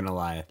 I'm not gonna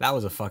lie. That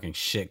was a fucking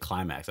shit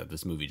climax that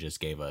this movie just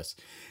gave us.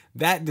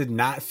 That did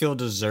not feel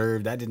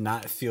deserved. That did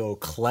not feel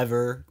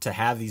clever to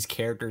have these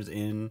characters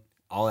in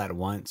all at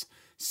once.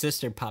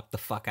 Sister popped the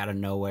fuck out of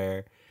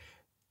nowhere.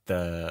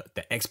 The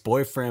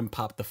ex-boyfriend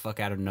popped the fuck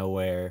out of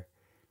nowhere.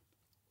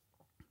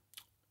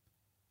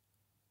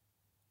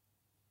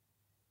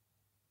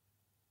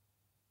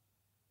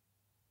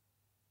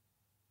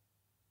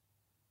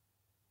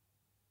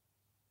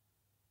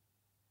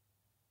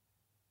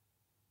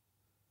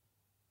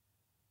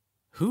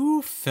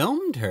 Who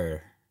filmed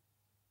her?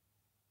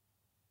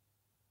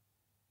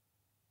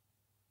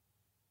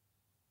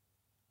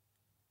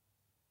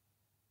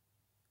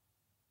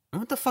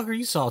 What the fuck are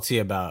you salty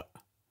about?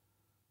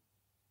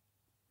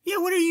 Yeah,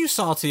 what are you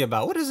salty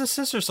about? What is a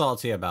sister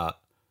salty about?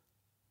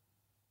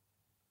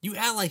 You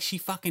act like she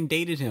fucking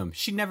dated him.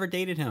 She never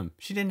dated him.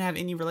 She didn't have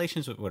any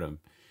relations with him.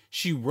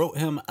 She wrote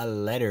him a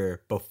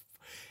letter.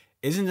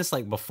 Isn't this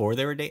like before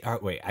they were dating?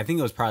 Wait, I think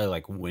it was probably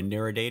like when they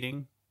were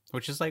dating,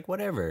 which is like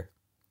whatever.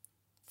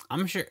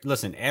 I'm sure.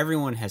 Listen,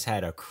 everyone has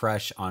had a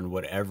crush on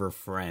whatever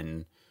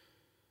friend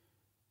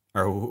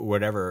or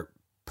whatever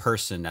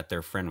person that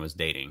their friend was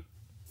dating.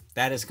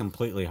 That is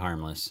completely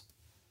harmless.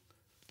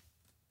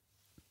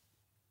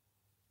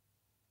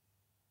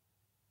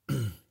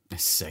 A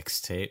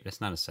sex tape? That's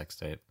not a sex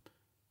tape.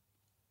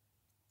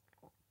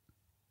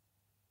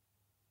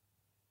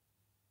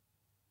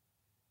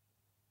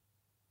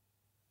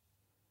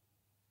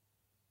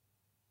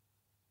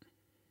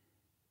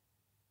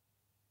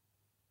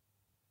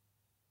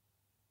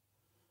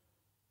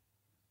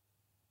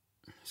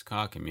 It's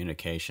called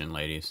communication,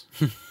 ladies.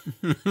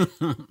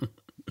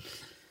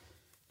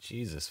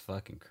 Jesus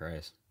fucking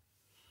Christ.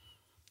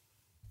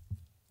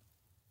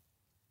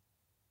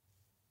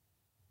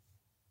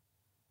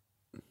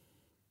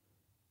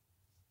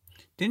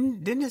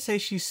 Didn't it say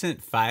she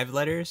sent 5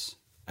 letters?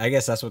 I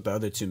guess that's what the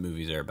other 2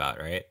 movies are about,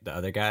 right? The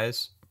other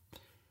guys?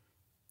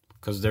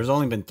 Because there's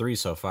only been 3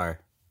 so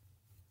far.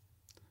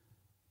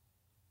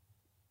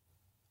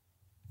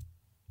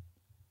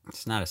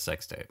 It's not a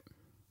sex tape.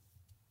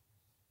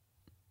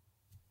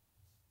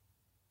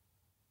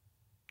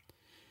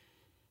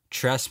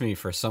 Trust me,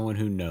 for someone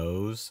who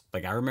knows,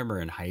 like I remember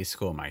in high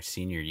school, my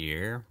senior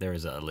year, there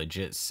was a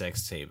legit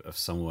sex tape of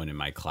someone in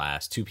my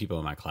class, 2 people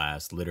in my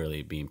class,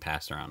 literally being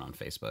passed around on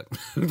Facebook.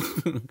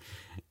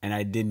 And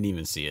I didn't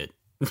even see it.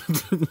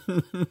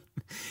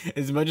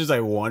 As much as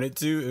I wanted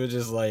to, it was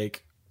just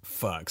like,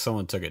 fuck,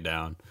 someone took it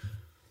down.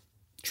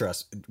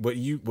 Trust what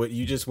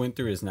you just went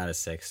through is not a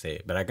sex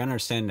tape, but I can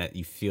understand that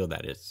you feel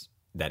that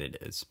it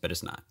is, but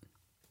it's not.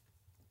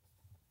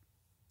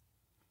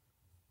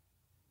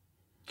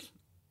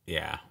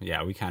 Yeah,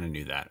 yeah, we kind of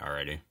knew that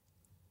already.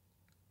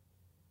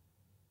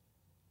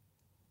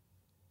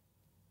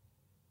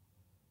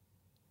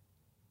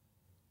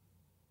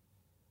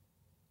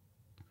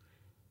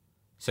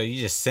 So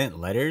you just sent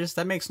letters?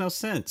 That makes no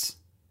sense.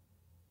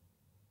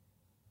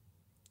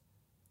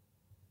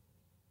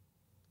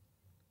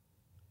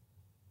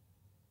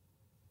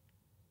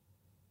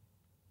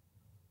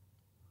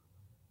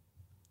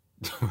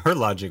 Her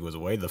logic was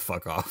way the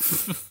fuck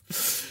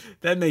off.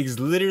 That makes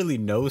literally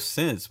no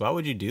sense. Why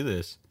would you do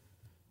this?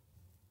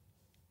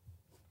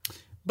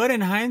 But in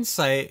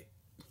hindsight,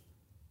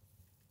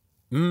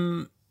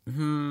 those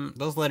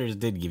letters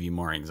did give you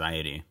more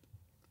anxiety.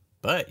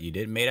 But you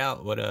did made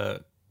out with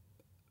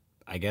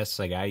I guess,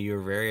 a guy you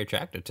were very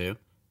attracted to.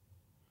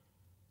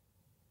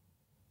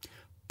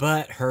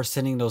 But her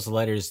sending those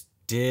letters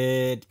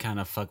did kind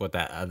of fuck with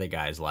that other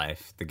guy's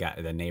life,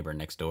 the neighbor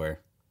next door.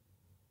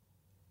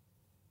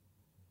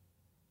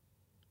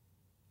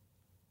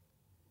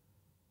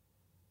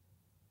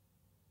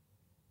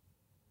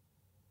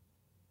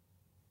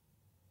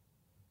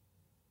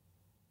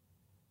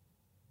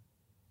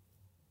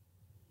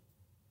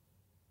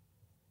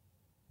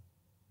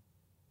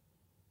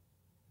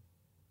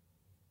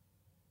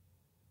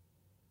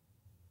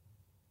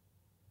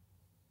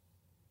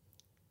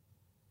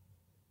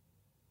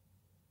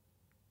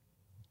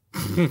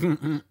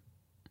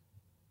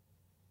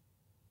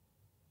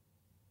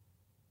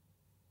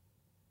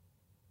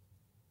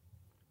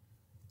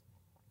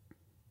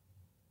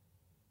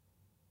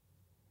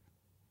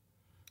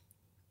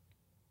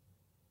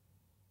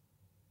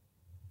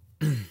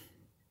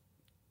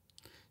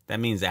 That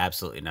means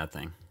absolutely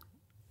nothing.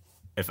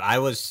 If I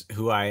was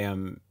who I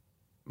am,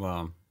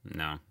 well,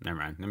 no, never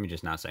mind. Let me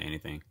just not say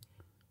anything.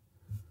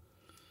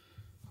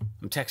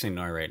 I'm texting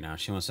Nora right now.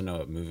 She wants to know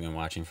what movie I'm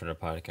watching for the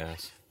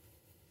podcast.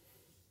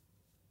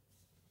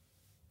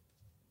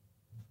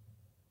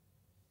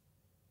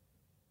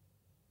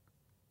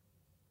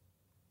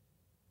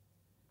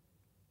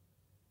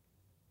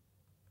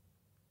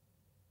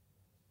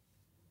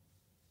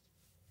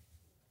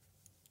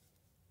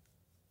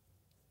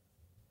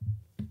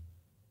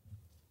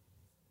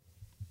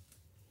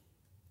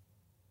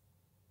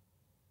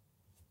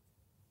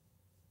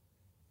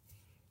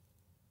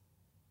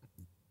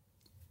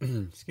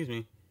 Excuse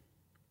me.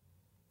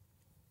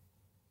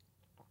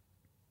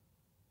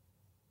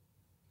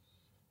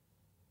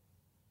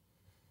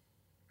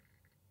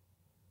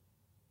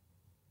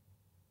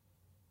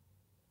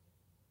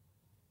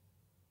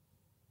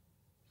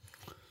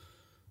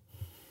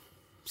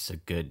 He's a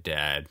good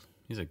dad.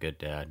 He's a good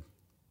dad.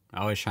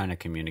 Always trying to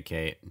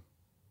communicate,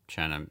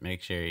 trying to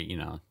make sure,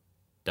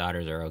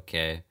 daughters are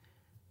okay.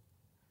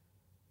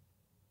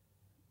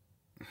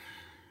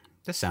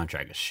 The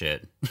soundtrack is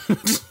shit.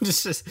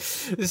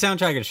 The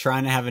soundtrack is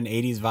trying to have an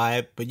 80s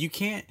vibe, but you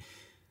can't.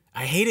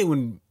 I hate it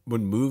when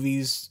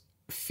movies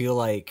feel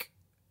like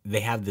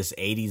they have this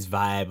 80s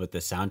vibe with the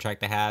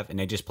soundtrack they have, and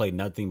they just play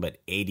nothing but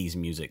 80s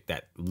music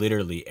that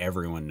literally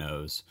everyone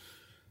knows.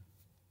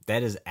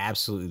 That is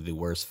absolutely the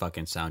worst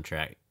fucking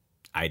soundtrack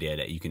idea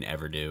that you can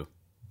ever do.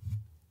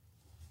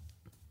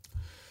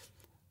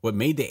 What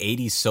made the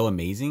 80s so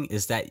amazing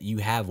is that you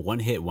have one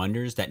hit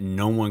wonders that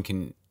no one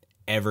can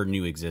ever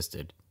knew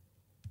existed.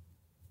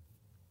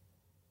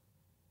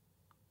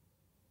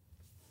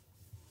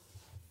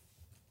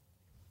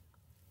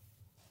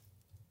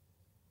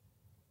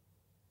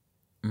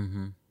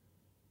 Mm-hmm.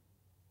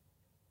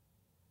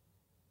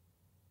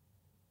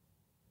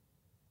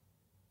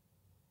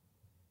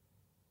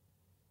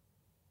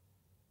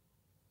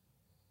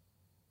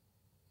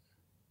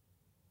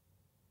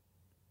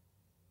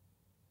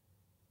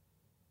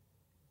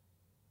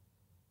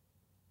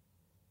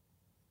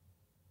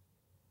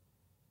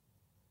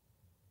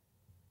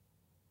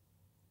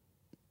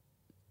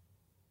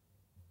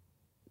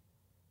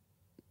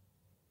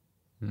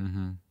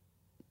 Mm-hmm.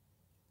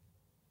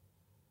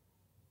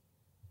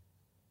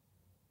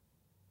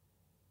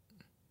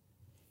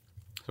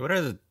 So what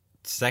are the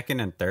second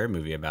and third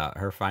movie about?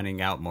 Her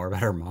finding out more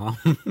about her mom?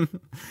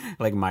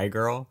 Like My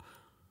Girl?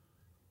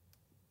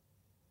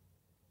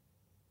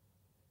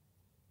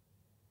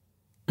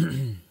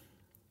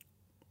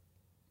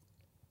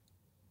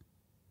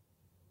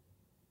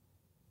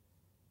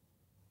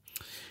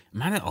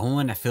 Am I the only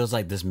one that feels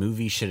like this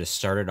movie should have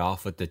started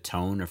off with the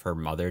tone of her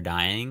mother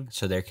dying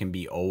so there can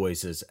be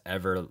always this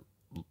ever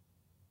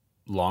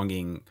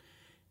longing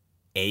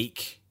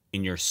ache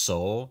in your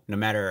soul, no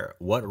matter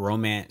what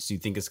romance you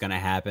think is going to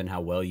happen,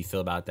 how well you feel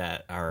about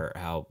that, or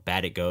how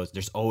bad it goes,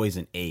 there's always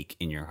an ache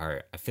in your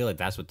heart. I feel like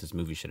that's what this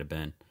movie should have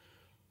been.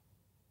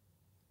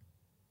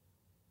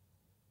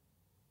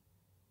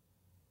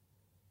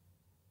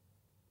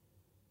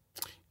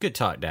 Good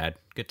talk, Dad.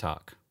 Good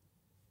talk.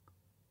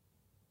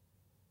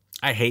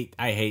 I hate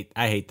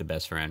the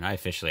best friend. I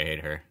officially hate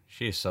her.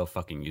 She is so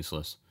fucking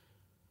useless.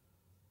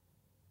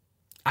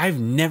 I've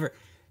never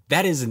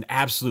That is an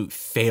absolute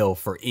fail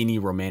for any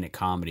romantic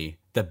comedy.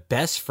 The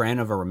best friend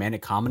of a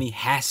romantic comedy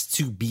has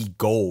to be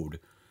gold.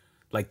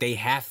 Like they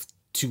have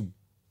to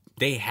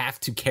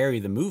carry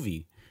the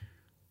movie.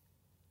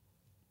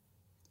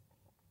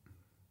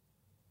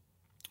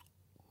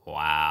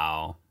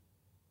 Wow.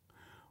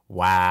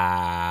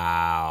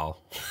 Wow.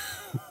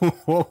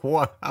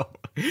 Wow.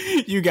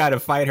 You got to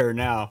fight her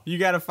now. You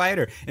got to fight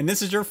her. And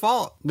this is your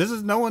fault. This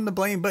is no one to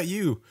blame but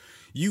you.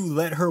 You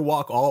let her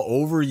walk all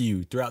over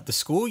you throughout the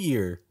school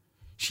year.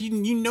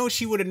 You know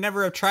she would have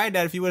never have tried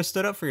that if you would have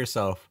stood up for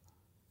yourself.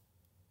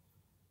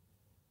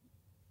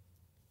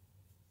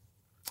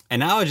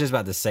 And I was just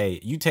about to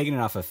say, you taking it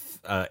off of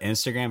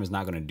Instagram is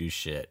not going to do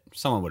shit.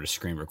 Someone would have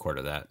screen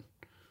recorded that.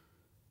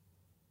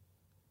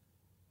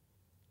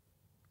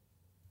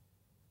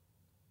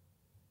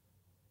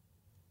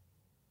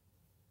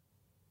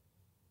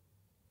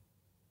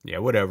 Yeah,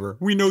 whatever.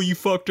 We know you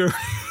fucked her.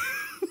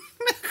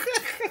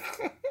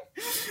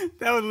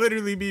 That would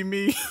literally be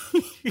me.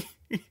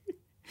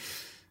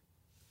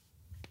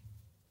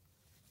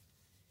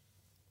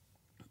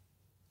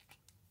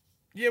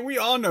 Yeah, we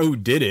all know who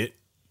did it.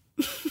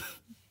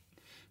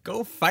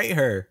 Go fight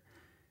her.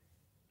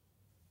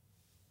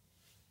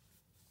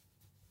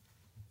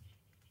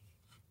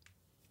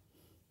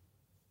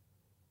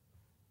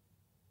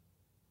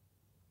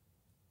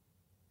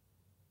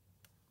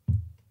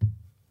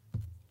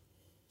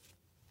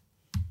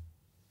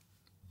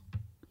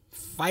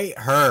 Fight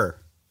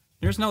her.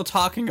 There's no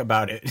talking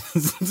about it.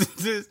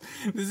 This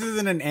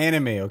isn't an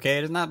anime, okay?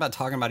 It's not about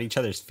talking about each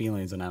other's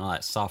feelings and all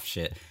that soft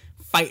shit.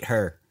 Fight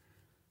her.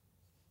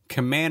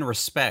 Command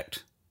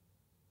respect.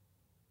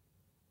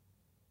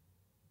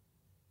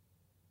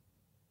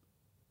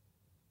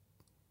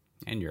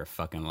 And you're a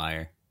fucking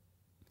liar.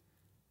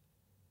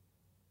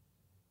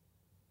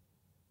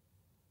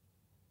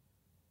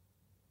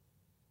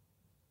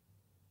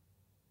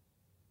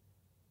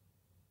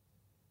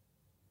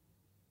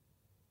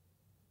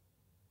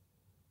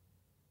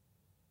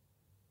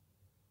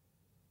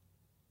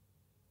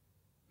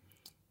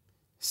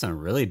 Some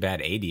really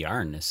bad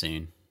ADR in this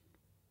scene.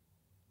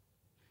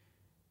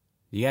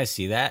 You guys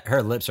see that?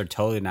 Her lips are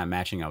totally not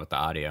matching up with the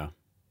audio.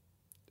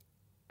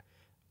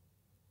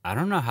 I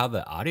don't know how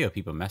the audio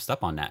people messed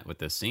up on that with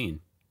this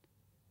scene.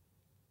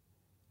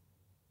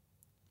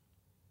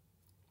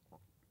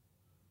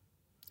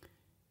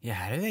 Yeah,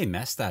 how did they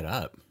mess that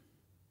up?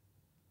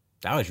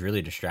 That was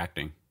really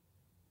distracting.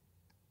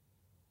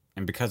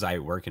 And because I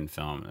work in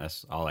film,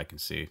 that's all I can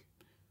see.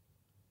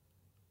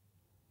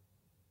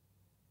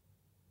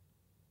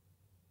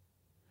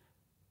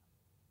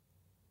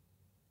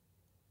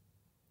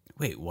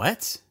 Wait,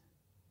 what?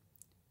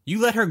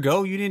 You let her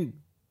go? You didn't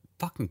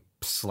fucking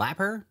slap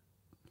her?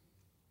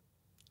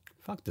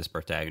 Fuck this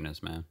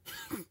protagonist, man.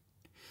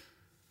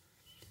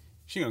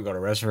 She's gonna go the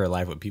rest of her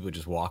life with people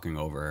just walking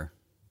over her.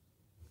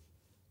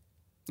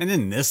 And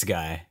then this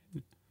guy.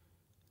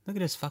 Look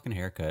at his fucking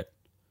haircut.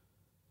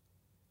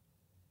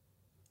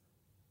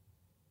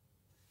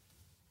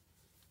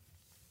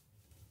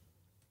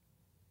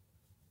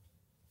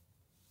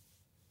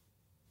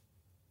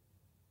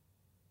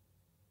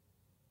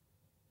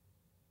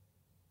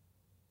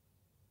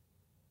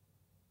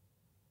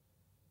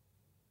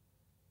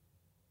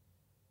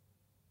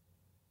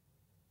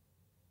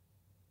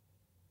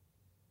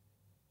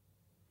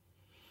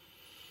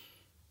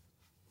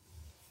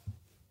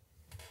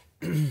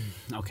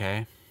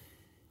 Okay.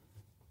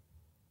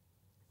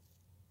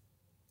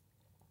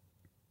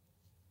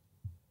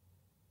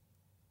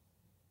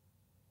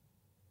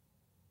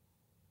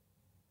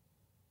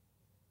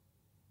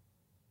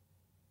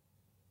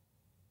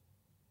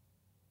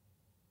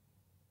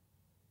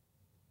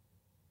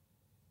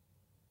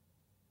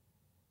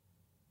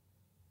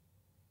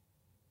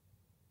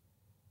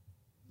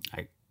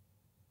 I.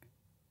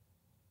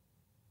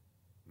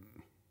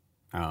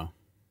 Oh. All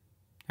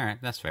right,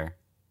 that's fair.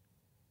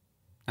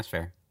 That's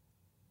fair.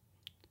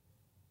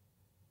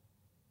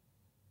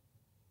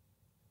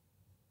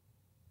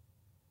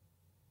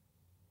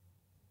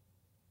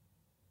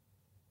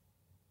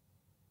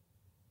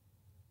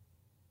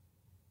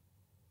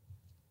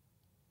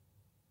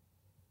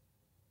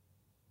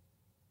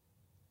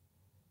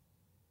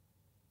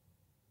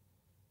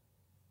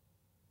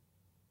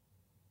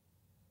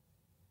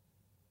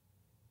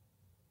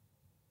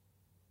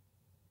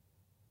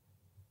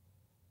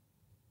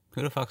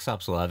 Who the fuck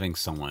stops loving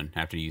someone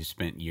after you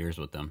spent years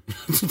with them?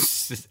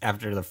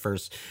 After the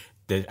first,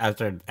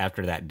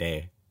 after that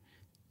day.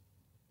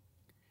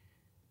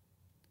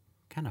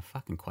 What kind of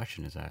fucking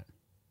question is that?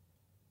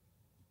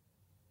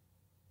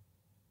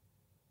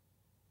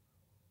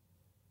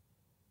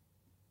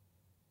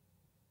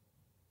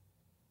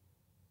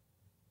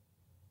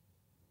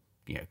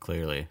 Yeah,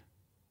 clearly.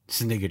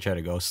 This nigga tried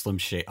to go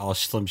all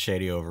Slim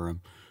Shady over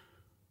him.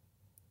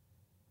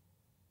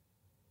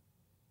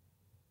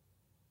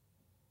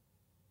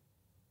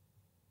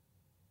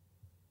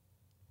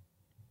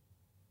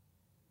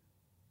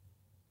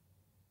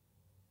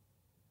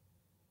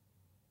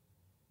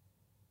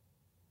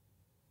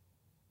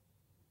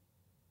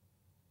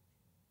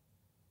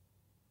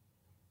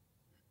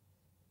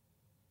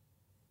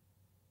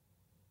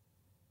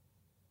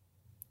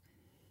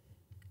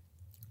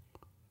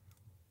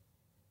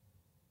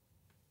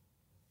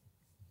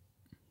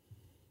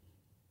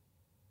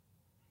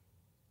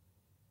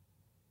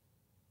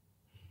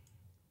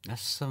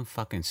 That's some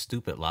fucking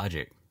stupid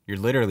logic. You're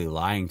literally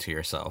lying to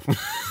yourself.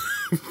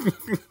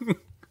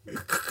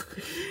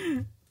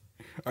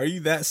 Are you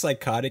that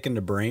psychotic in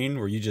the brain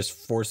where you just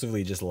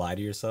forcibly just lie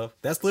to yourself?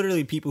 That's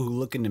literally people who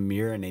look in the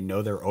mirror and they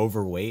know they're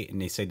overweight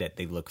and they say that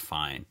they look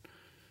fine.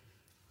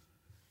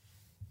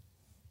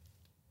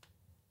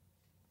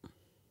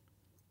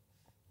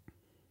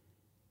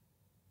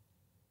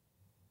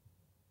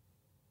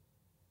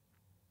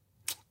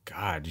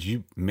 God, did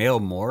you mail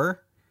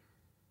more?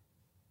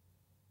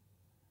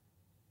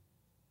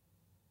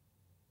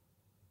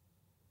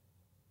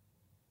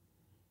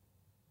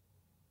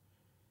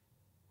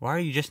 Why are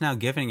you just now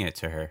giving it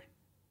to her?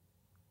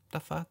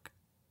 The fuck?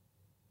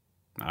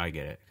 Oh, I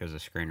get it, because the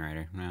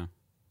screenwriter. No.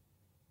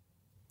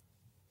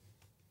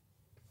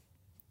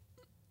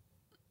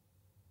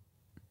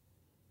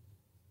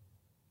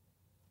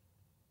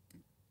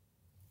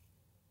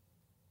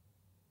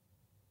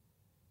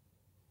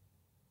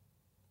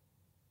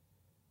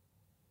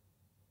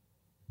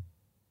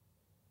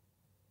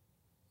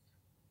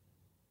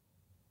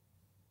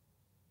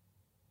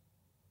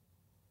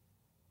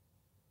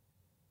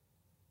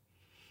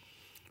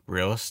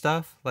 Real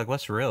stuff? Like,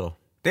 what's real?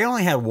 They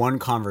only had one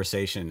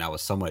conversation that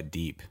was somewhat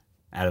deep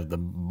out of the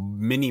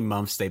many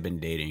months they've been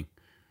dating.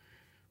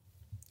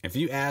 If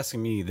you ask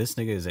me, this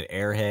nigga is an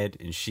airhead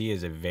and she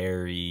is a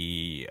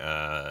very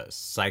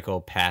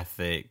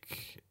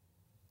psychopathic,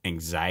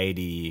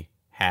 anxiety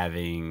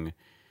having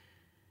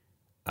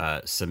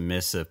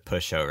submissive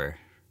pushover.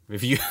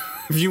 If you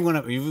if you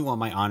want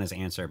my honest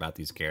answer about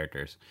these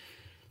characters,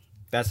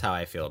 that's how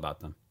I feel about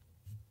them.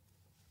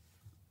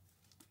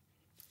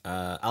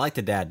 I like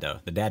the dad though.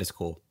 The dad is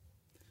cool.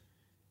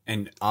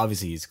 And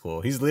obviously he's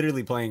cool. He's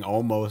literally playing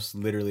almost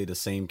literally the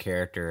same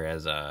character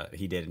as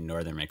he did in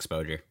Northern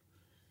Exposure.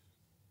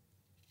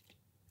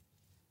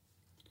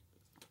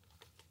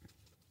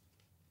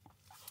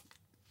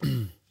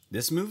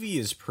 This movie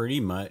is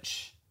pretty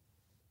much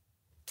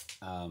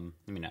let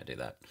me not do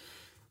that.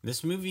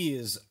 This movie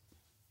is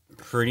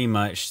pretty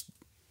much,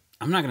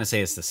 I'm not going to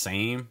say it's the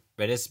same,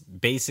 but it's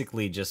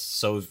basically just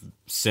so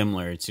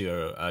similar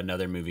to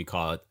another movie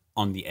called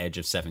On the Edge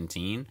of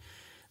 17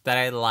 that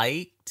I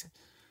liked.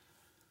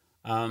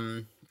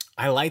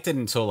 I liked it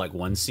until like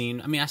one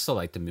scene. I mean, I still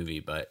like the movie,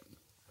 but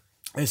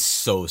it's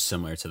so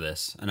similar to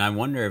this. And I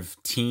wonder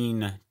if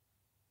teen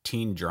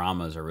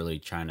dramas are really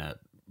trying to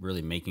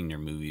really making their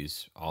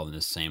movies all in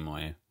the same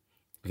way,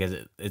 because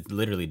it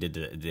literally did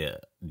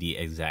the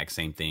exact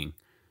same thing.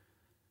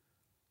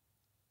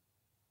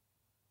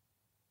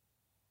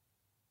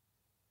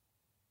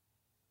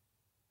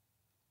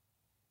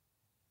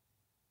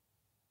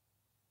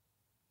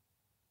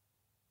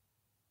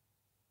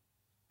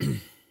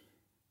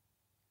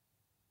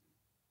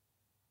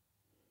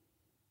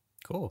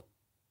 Cool.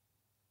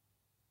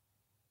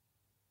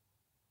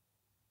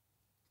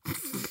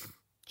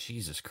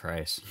 Jesus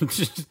Christ.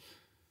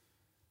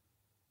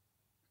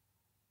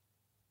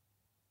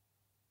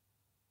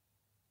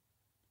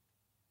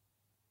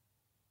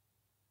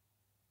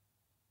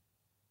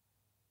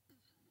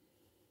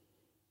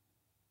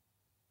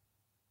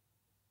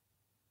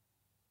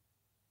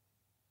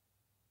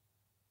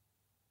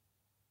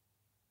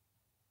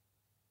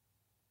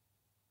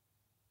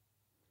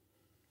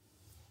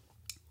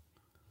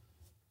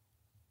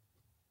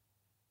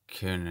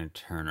 Couldn't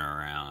turn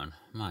around.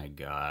 My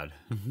God.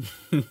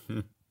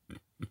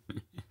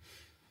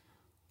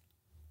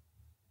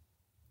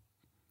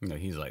 No,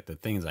 he's like, the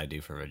things I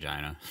do for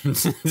vagina.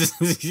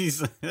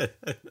 He's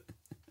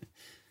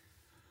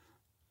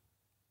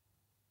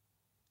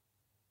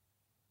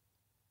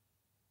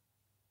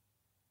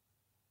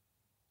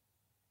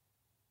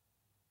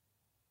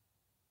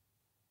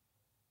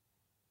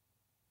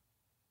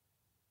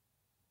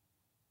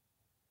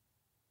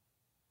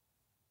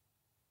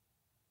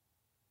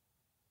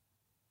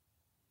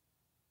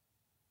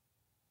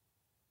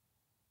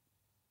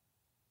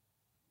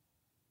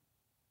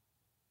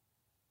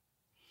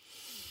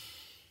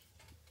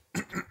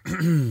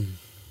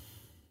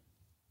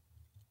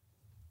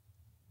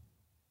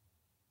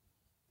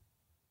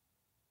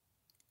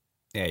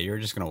yeah, you're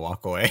just gonna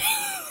walk away.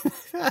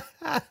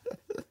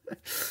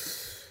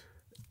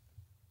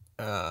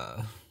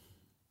 uh,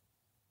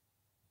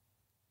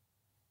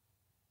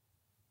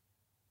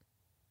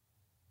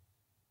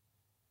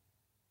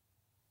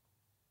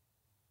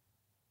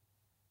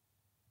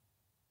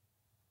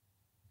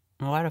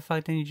 why the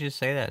fuck didn't you just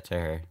say that to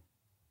her?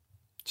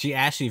 She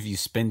asked you if you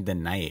spend the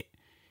night,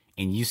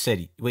 and you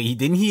said, "Wait,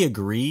 didn't he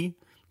agree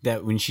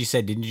that when she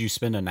said, didn't you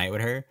spend a night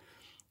with her?"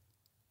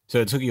 So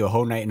it took you a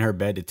whole night in her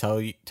bed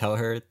to tell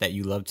her that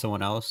you loved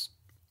someone else?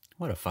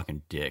 What a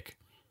fucking dick.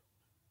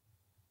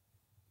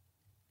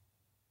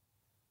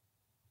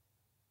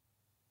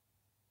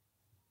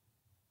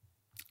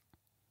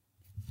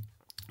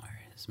 All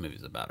right, this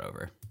movie's about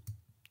over.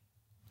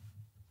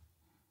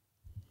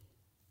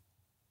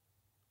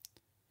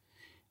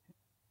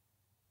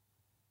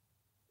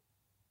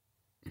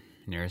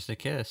 There's the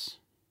kiss.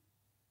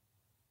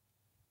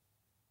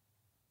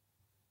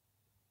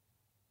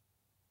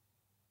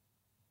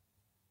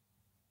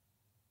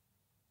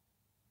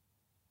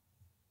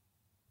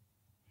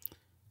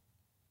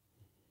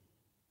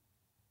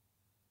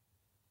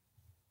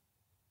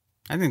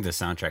 I think the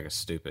soundtrack is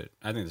stupid.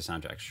 I think the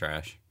soundtrack's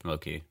trash, low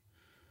key.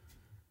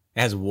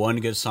 It has one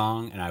good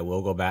song, and I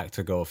will go back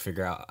to go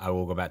figure out. I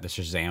will go back to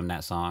Shazam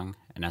that song,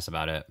 and that's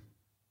about it.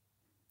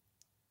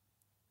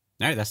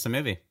 All right, that's the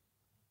movie.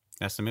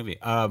 That's the movie.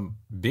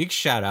 Big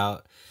shout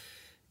out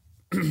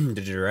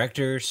the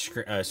director,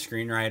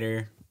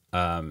 screenwriter.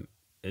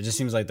 It just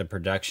seems like the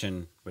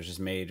production was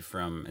just made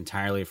from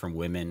entirely from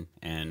women,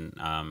 and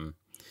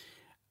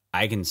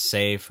I can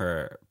say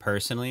for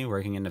personally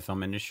working in the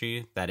film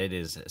industry that it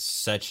is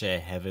such a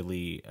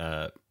heavily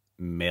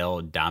male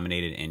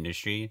dominated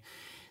industry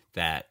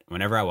that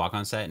whenever I walk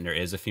on set and there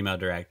is a female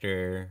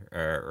director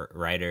or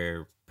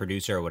writer,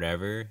 producer, or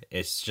whatever,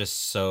 it's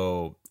just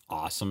so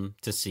awesome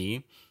to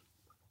see.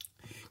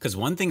 Because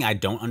one thing I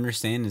don't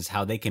understand is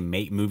how they can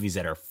make movies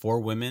that are for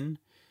women,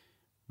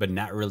 but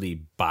not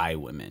really by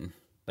women.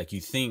 Like, you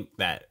think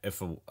that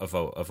if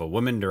a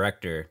woman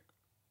director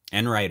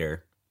and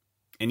writer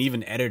and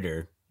even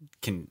editor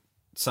can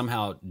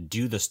somehow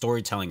do the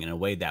storytelling in a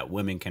way that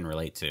women can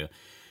relate to,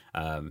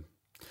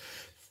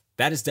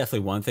 that is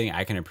definitely one thing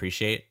I can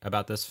appreciate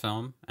about this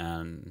film.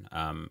 And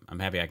I'm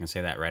happy I can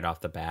say that right off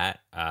the bat.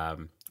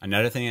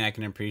 Another thing I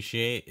can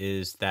appreciate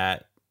is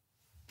that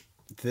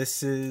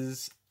this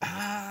is...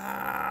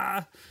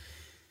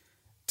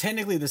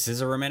 technically this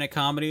is a romantic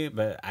comedy,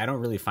 but I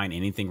don't really find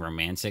anything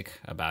romantic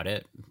about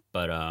it.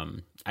 But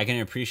I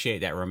can appreciate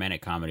that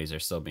romantic comedies are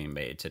still being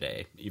made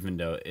today, even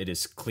though it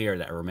is clear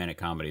that romantic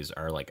comedies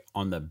are like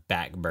on the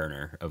back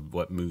burner of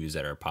what movies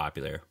that are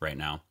popular right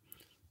now.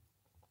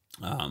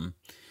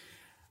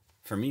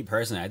 For me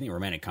personally, I think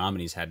romantic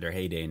comedies had their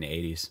heyday in the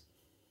 80s.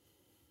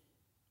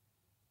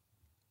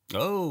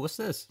 Oh, what's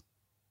this?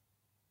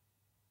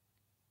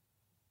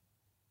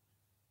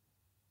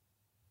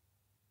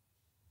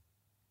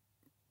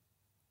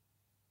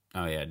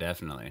 Oh yeah,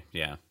 definitely.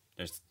 Yeah.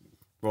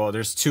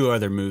 There's two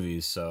other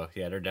movies, so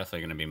yeah, there are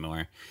definitely gonna be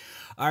more.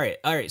 All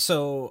right.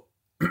 So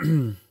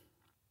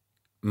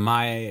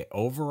my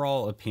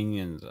overall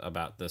opinions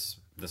about this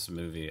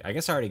movie, I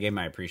guess I already gave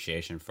my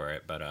appreciation for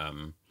it, but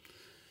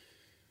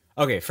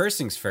okay, first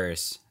things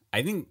first.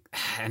 I think,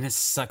 and it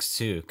sucks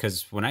too,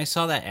 because when I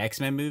saw that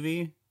X-Men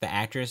movie, the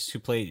actress who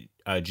played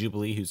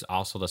Jubilee, who's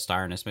also the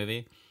star in this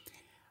movie,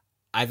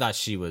 I thought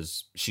she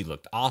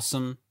looked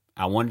awesome.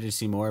 I wanted to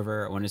see more of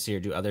her. I wanted to see her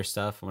do other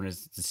stuff. I wanted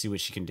to see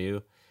what she can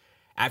do.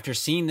 After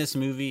seeing this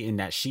movie and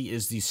that she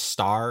is the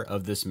star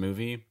of this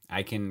movie,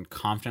 I can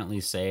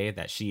confidently say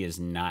that she is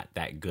not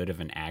that good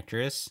of an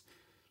actress.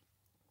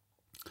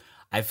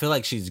 I feel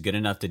like she's good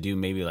enough to do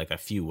maybe like a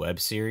few web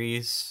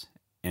series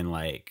and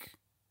like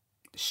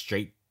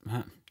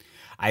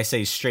I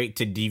say straight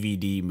to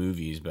DVD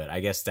movies, but I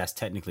guess that's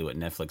technically what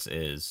Netflix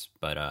is.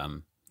 But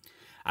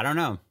I don't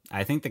know.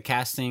 I think the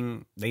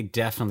casting, they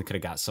definitely could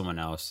have got someone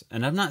else.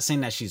 And I'm not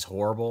saying that she's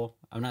horrible.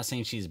 I'm not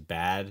saying she's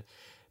bad,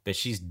 but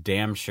she's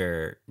damn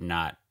sure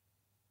not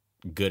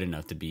good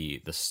enough to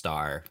be the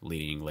star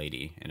leading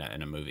lady in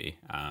a movie.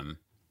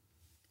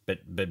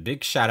 But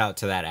big shout out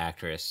to that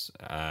actress,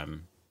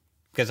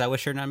 because I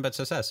wish her none but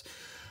success.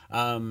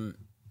 The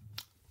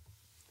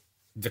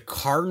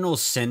cardinal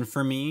sin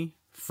for me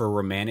for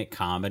romantic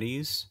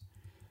comedies,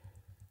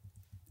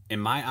 in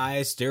my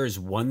eyes, there is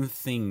one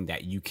thing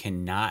that you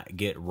cannot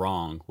get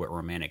wrong with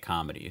romantic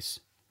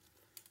comedies.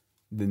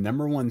 The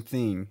number one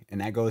thing,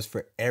 and that goes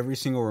for every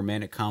single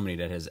romantic comedy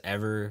that has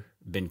ever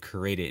been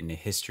created in the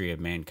history of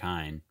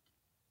mankind,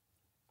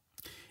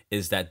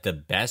 is that the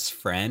best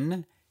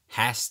friend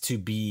has to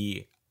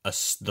be the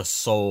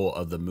soul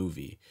of the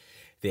movie.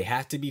 They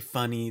have to be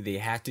funny. They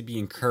have to be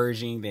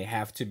encouraging. They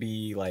have to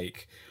be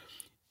like,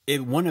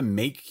 it want to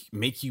make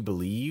you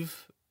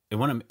believe.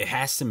 It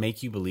has to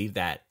make you believe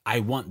that I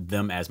want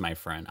them as my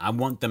friend. I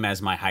want them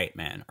as my hype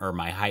man or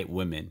my hype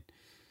women.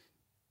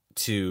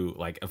 To,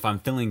 like, if I'm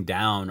feeling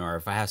down or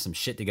if I have some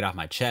shit to get off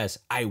my chest,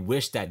 I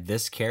wish that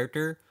this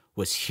character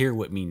was here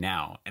with me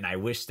now. And I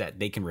wish that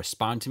they can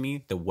respond to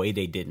me the way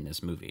they did in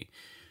this movie.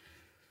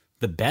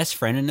 The best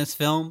friend in this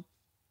film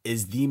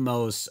is the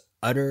most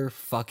utter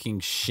fucking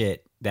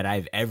shit that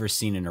I've ever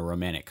seen in a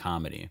romantic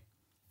comedy.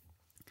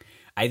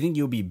 I think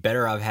you'll be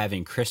better off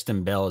having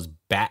Kristen Bell's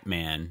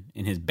Batman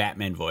in his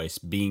Batman voice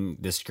being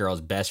this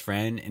girl's best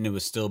friend, and it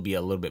would still be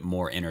a little bit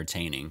more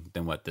entertaining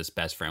than what this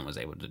best friend was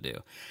able to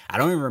do. I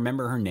don't even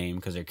remember her name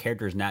because her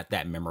character is not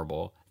that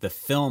memorable. The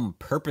film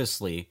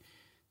purposely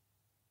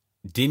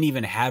didn't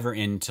even have her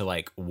into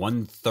like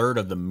 1/3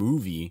 of the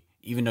movie,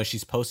 even though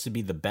she's supposed to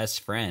be the best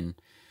friend.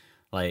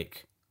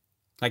 Like,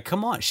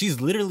 come on.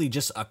 She's literally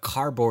just a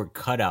cardboard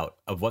cutout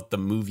of what the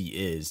movie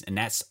is, and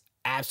that's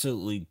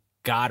absolutely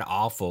god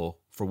awful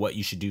for what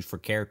you should do for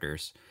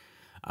characters.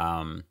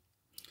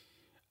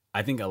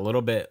 I think a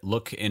little bit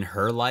look in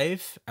her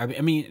life.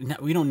 I mean,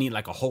 we don't need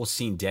like a whole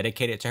scene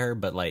dedicated to her,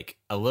 but like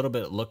a little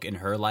bit look in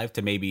her life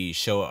to maybe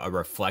show a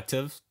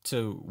reflective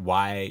to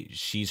why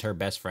she's her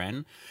best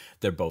friend.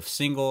 They're both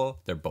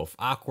single. They're both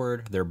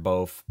awkward. They're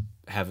both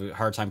have a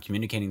hard time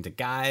communicating to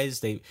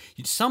guys.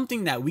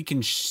 Something that we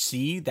can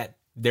see that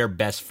they're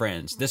best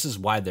friends. This is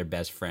why they're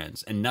best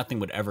friends, and nothing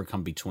would ever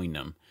come between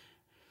them.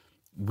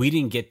 We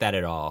didn't get that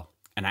at all.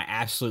 And I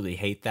absolutely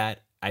hate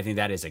that. I think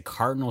that is a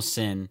cardinal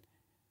sin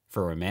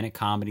for romantic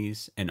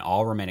comedies and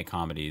all romantic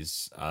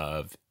comedies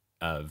of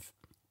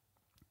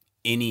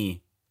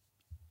any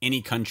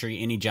country,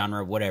 any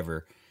genre,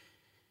 whatever.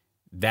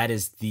 That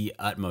is the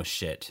utmost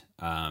shit.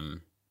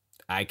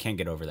 I can't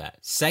get over that.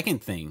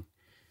 Second thing,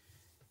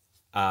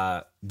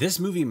 this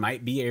movie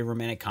might be a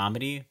romantic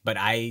comedy, but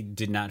I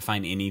did not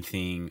find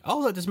anything. Oh,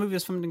 look, this movie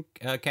is from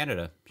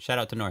Canada. Shout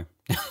out to Nor.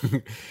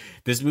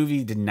 This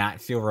movie did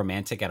not feel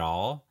romantic at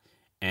all.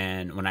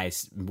 And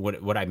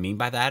what I mean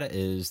by that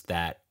is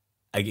that,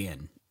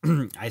 again,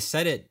 I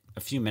said it a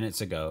few minutes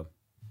ago.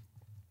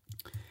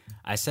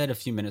 I said a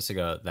few minutes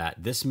ago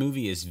that this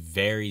movie is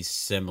very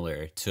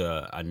similar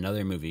to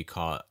another movie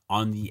called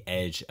On the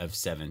Edge of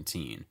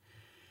 17,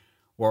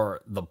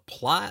 where the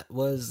plot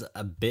was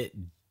a bit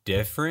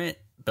different,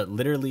 but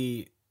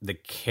literally the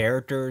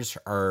characters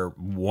are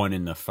one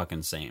and the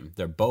fucking same.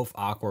 They're both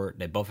awkward.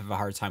 They both have a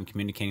hard time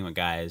communicating with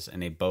guys,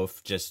 and they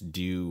both just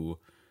do.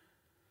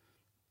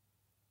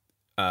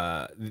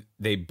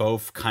 They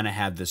both kind of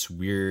have this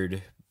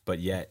weird but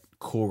yet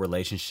cool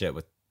relationship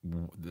with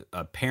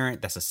a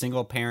parent that's a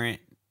single parent.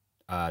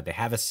 They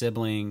have a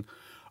sibling.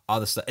 All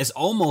this stuff.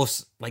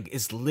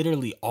 It's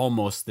literally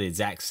almost the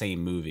exact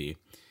same movie.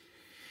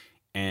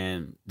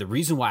 And the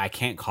reason why I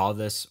can't call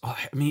this,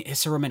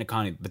 it's a romantic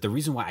comedy, but the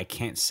reason why I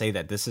can't say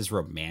that this is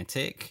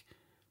romantic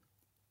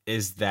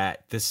is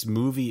that this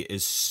movie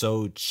is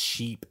so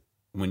cheap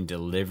when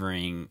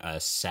delivering a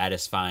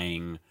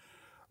satisfying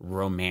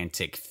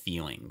romantic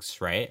feelings,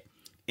 right?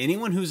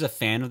 Anyone who's a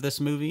fan of this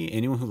movie,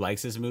 anyone who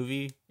likes this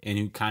movie and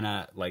who kind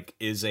of like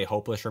is a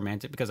hopeless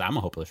romantic, because I'm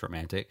a hopeless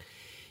romantic,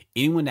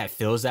 anyone that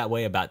feels that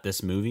way about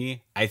this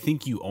movie, I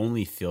think you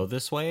only feel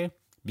this way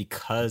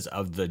because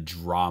of the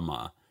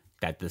drama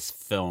that this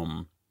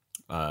film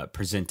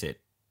presented.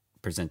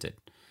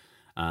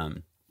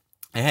 It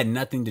had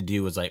nothing to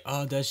do with like,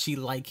 oh, does she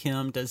like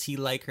him? Does he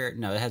like her?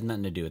 No, it has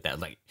nothing to do with that.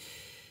 Like,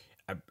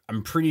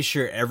 I'm pretty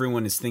sure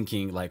everyone is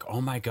thinking like,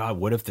 oh my God,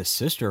 what if the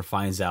sister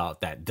finds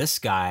out that this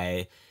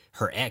guy,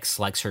 her ex,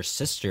 likes her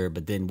sister,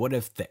 but then what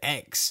if the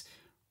ex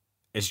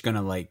is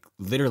gonna like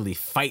literally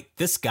fight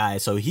this guy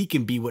so he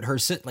can be with her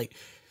sister? Like,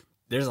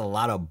 there's a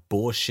lot of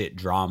bullshit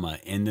drama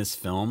in this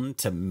film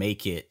to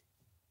make it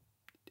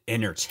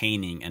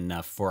entertaining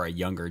enough for a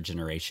younger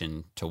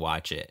generation to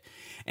watch it.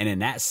 And in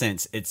that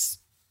sense, it's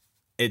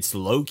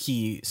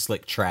low-key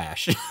slick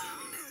trash.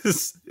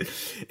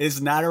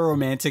 It's not a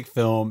romantic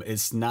film.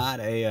 It's not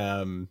a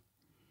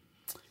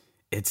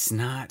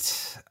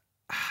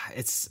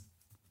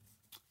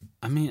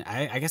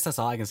I guess that's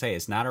all I can say.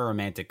 It's not a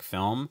romantic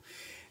film.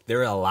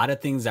 There are a lot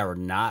of things that were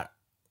not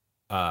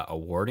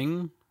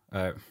awarding.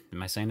 Am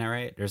I saying that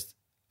right?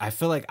 I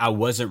feel like I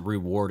wasn't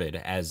rewarded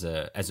as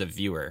a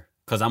viewer,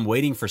 because I'm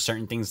waiting for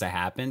certain things to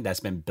happen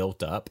that's been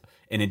built up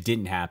and it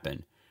didn't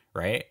happen,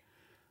 right?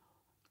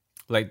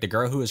 Like the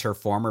girl who is her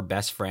former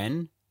best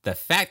friend, the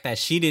fact that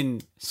she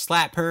didn't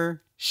slap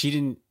her, she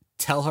didn't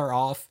tell her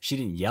off, she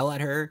didn't yell at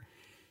her,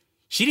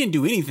 she didn't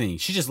do anything.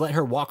 She just let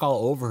her walk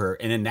all over her,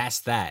 and then that's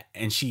that.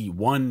 And she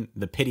won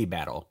the pity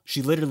battle.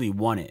 She literally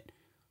won it.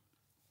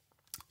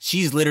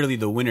 She's literally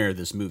the winner of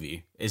this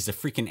movie, is the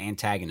freaking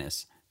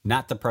antagonist,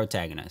 not the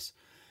protagonist.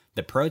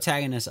 The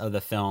protagonist of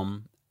the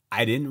film,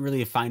 I didn't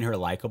really find her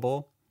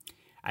likable.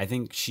 I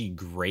think she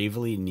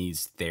gravely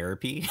needs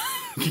therapy.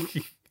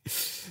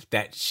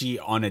 That she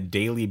on a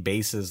daily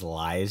basis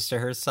lies to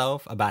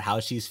herself about how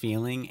she's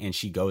feeling, and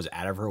she goes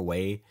out of her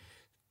way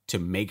to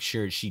make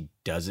sure she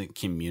doesn't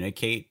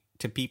communicate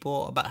to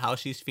people about how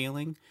she's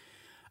feeling.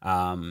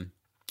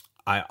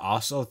 I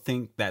also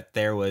think that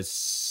there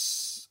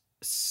was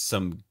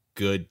some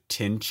good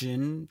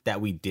tension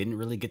that we didn't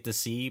really get to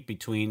see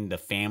between the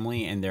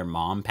family and their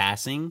mom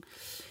passing.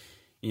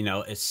 You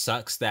know, it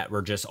sucks that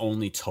we're just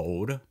only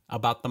told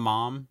about the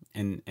mom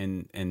and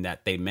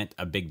that they meant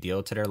a big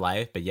deal to their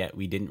life, but yet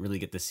we didn't really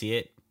get to see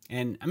it.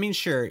 And I mean,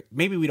 sure,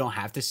 maybe we don't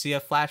have to see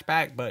a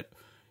flashback, but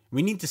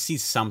we need to see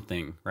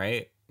something,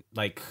 right?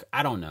 Like,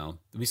 I don't know.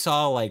 We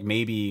saw like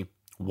maybe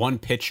one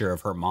picture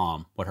of her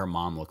mom, what her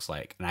mom looks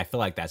like. And I feel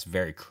like that's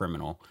very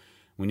criminal.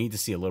 We need to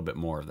see a little bit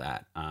more of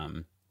that.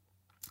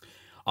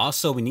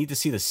 Also, we need to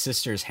see the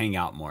sisters hang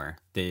out more.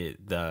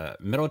 The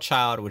middle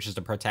child, which is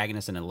the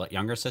protagonist, and a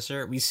younger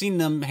sister, we've seen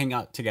them hang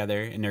out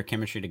together and their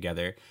chemistry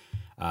together.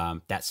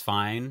 That's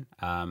fine.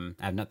 I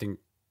have nothing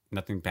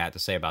bad to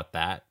say about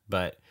that.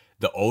 But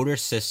the older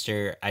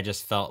sister, I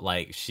just felt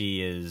like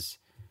she is,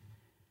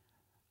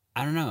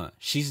 I don't know,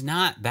 she's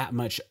not that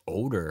much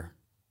older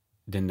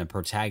than the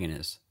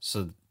protagonist.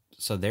 So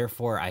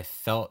therefore, I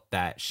felt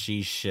that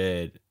she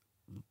should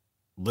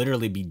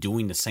literally be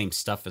doing the same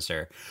stuff as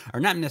her,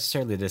 or not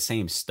necessarily the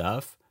same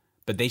stuff,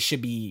 but they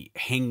should be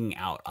hanging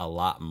out a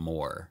lot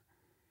more.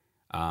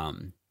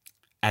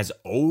 As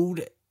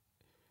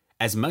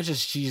much as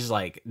she's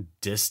like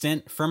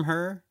distant from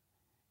her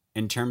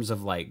in terms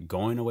of like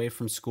going away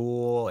from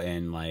school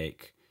and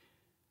like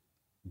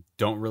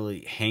don't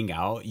really hang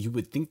out, you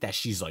would think that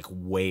she's like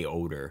way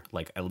older,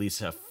 like at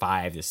least a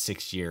 5 to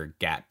 6 year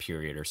gap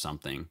period or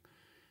something.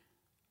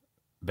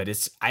 But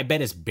I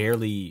bet it's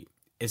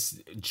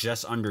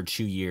just under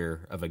 2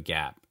 year of a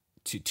gap,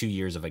 2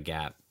 years of a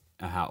gap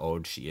of how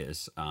old she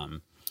is. I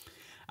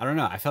don't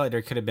know. I felt like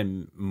there could have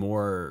been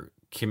more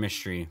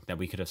chemistry that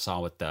we could have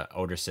saw with the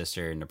older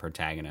sister and the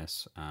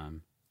protagonist.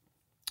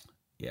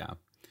 Yeah.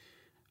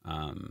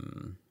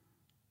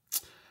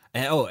 And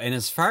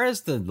as far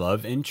as the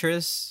love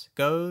interest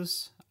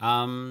goes,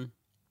 am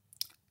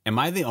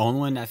I the only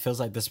one that feels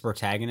like this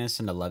protagonist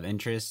and the love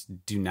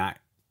interest do not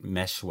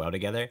mesh well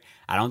together?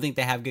 I don't think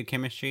they have good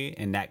chemistry,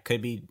 and that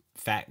could be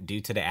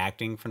due to the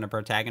acting from the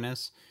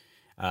protagonist,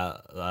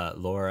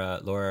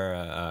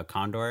 Laura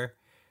Condor,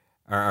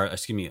 or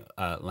excuse me,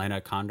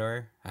 Lana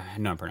Condor. I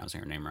know I'm pronouncing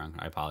her name wrong.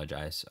 I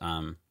apologize.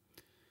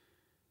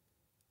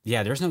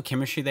 Yeah, there's no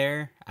chemistry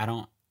there. I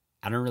don't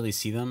really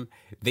see them.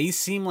 They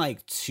seem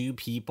like two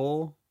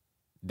people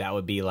that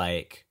would be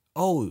like,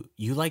 oh,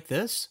 you like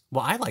this?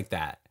 Well, I like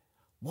that.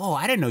 Whoa,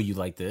 I didn't know you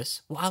like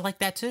this. Well, I like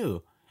that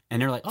too.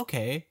 And they're like,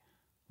 okay,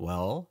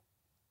 well,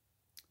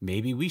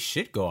 maybe we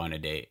should go on a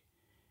date.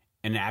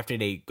 And after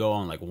they go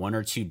on like 1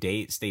 or 2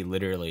 dates, they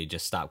literally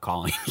just stop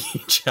calling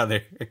each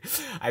other.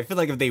 I feel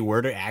like if they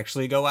were to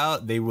actually go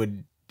out, they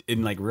would,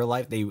 in like real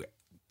life,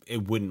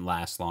 it wouldn't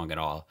last long at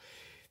all.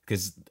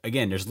 Because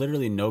again, there's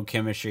literally no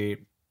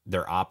chemistry.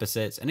 They're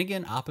opposites. And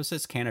again,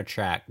 opposites can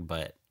attract,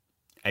 but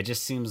it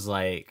just seems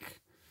like,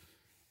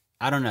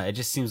 I don't know, it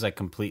just seems like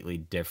completely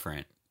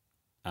different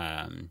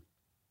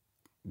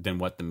than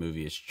what the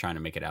movie is trying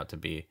to make it out to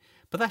be.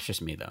 But that's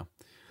just me though.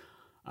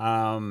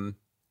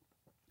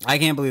 I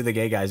can't believe the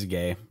gay guy's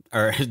gay,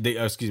 or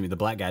the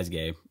black guy's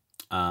gay,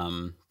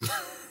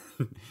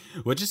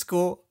 which is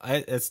cool.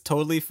 It's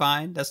totally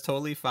fine. That's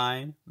totally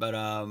fine. But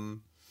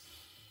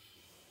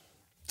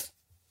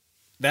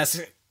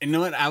that's, you know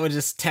what? I was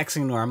just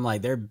texting Nora. I'm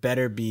like, there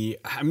better be.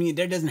 I mean,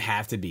 there doesn't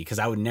have to be, because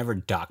I would never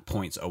dock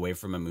points away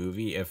from a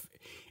movie if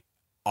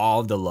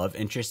all the love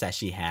interests that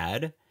she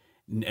had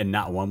and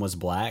not one was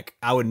black.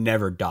 I would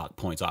never dock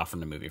points off from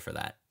the movie for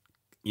that.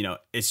 You know,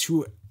 it's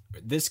who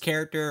this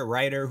character,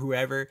 writer,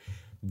 whoever,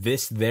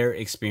 their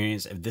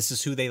experience. If this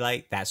is who they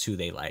like, that's who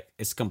they like.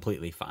 It's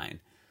completely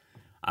fine.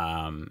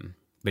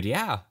 But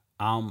yeah,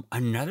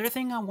 another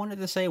thing I wanted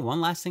to say,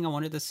 one last thing I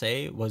wanted to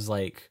say was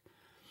like,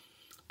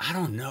 I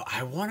don't know.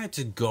 I wanted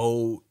to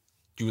go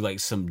through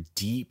like some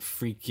deep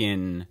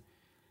freaking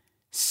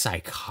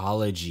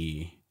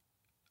psychology,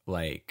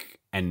 like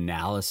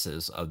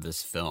analysis of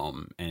this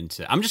film. And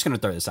I'm just going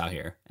to throw this out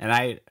here.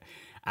 And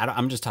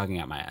I'm just talking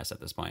out my ass at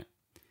this point.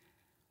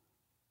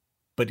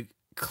 But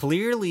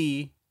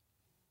clearly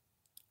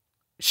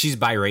she's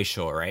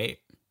biracial, right?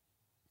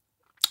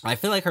 I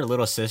feel like her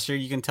little sister,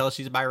 you can tell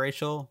she's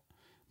biracial,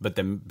 but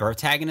the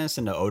protagonist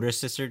and the older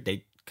sister,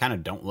 they kind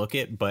of don't look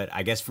it. But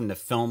I guess from the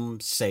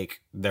film's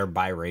sake, they're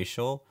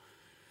biracial.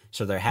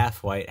 So they're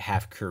half white,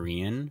 half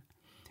Korean.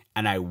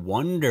 And I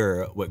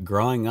wonder what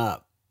growing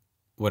up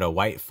with a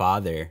white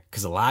father,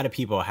 because a lot of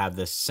people have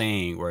this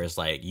saying where it's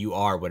like, you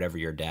are whatever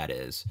your dad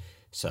is.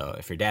 So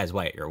if your dad's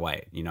white, you're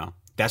white, you know?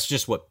 That's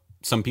just what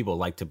some people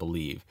like to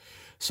believe.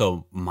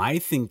 So my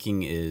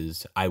thinking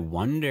is, I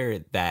wonder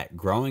that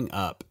growing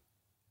up,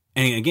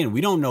 and again,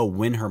 we don't know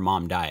when her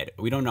mom died.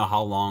 We don't know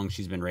how long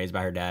she's been raised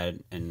by her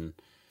dad and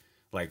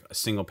like a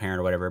single parent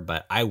or whatever.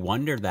 But I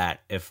wonder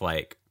that if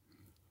like,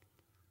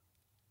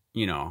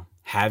 you know,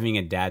 having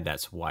a dad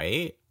that's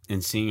white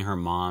and seeing her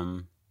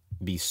mom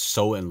be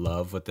so in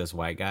love with this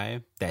white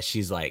guy that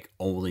she's like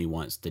only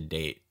wants to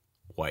date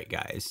white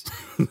guys.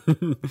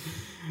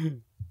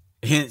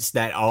 Hence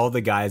that all the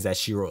guys that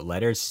she wrote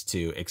letters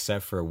to,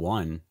 except for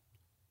one,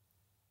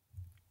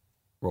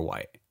 were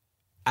white.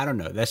 I don't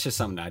know. That's just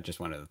something I just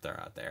wanted to throw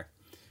out there.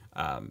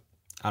 I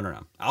don't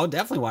know. I'll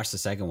definitely watch the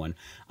second one.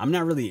 I'm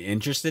not really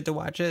interested to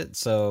watch it,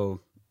 so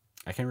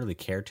I can't really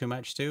care too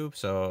much too.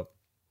 So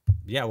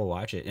yeah, we'll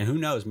watch it. And who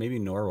knows, maybe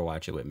Nora will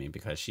watch it with me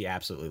because she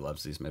absolutely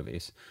loves these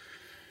movies.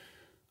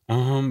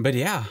 But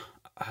yeah,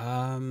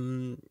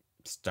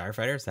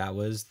 Starfighters, that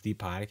was the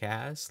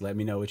podcast. Let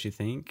me know what you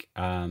think.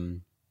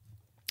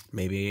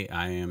 Maybe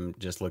I am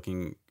just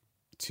looking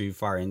too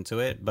far into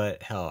it,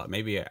 but hell,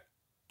 maybe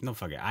no,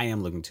 fuck it. I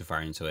am looking too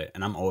far into it,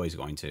 and I'm always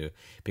going to,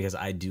 because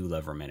I do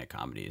love romantic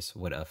comedies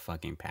with a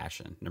fucking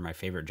passion. They're my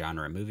favorite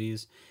genre of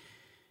movies.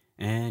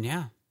 And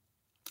yeah,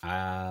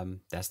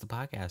 that's the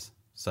podcast.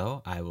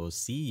 So I will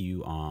see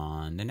you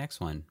on the next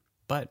one.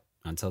 But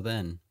until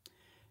then,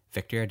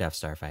 victory or death,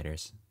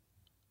 Starfighters.